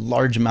body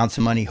large amounts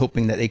of money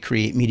hoping that they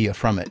create media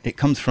from it. It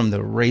comes from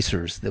the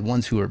racers, the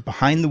ones who are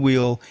behind the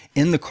wheel,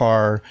 in the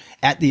car,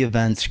 at the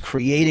events,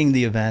 creating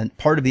the event,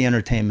 part of the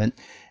entertainment.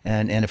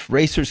 And if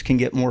racers can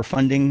get more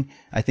funding,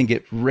 I think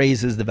it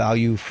raises the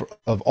value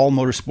of all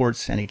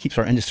motorsports, and it keeps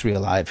our industry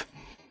alive.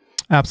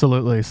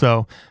 Absolutely.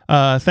 So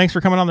thanks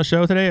for coming on the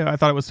show today. I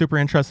thought it was super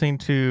interesting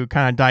to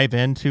kind of dive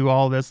into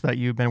all this that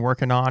you've been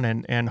working on,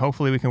 and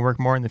hopefully we can work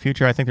more in the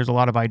future. I think there's a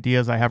lot of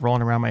ideas I have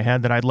rolling around my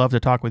head that I'd love to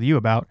talk with you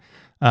about.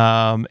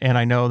 And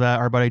I know that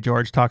our buddy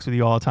George talks with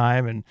you all the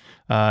time,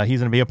 and he's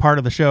going to be a part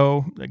of the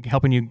show,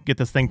 helping you get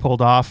this thing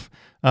pulled off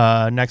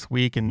next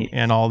week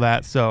and all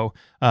that. So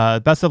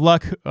best of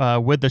luck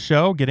with the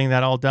show, getting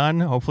that all done.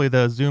 Hopefully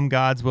the Zoom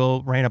gods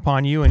will rain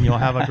upon you and you'll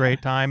have a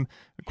great time,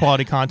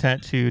 quality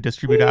content to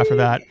distribute after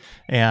that.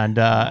 And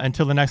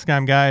until the next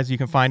time, guys, you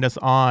can find us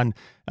on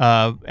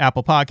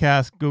Apple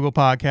Podcasts, Google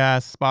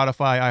Podcasts,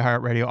 Spotify,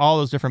 iHeartRadio, all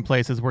those different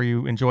places where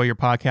you enjoy your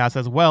podcasts,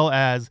 as well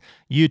as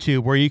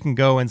YouTube, where you can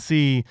go and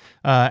see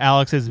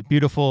Alex's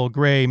beautiful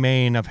gray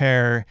mane of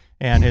hair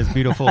and his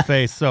beautiful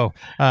face. So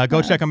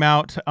go check him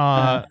out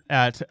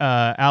at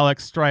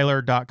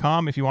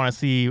alexstriler.com if you want to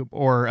see,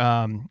 or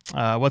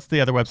what's the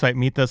other website?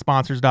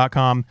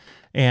 meetthesponsors.com.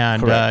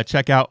 And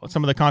check out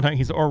some of the content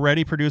he's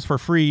already produced for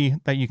free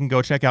that you can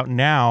go check out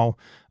now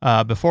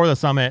before the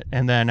summit.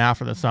 And then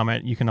after the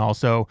summit, you can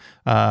also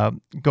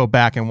go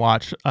back and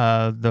watch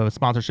the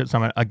sponsorship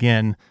summit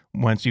again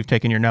once you've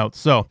taken your notes.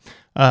 So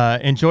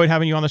enjoyed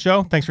having you on the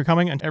show. Thanks for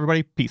coming, and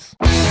everybody, peace.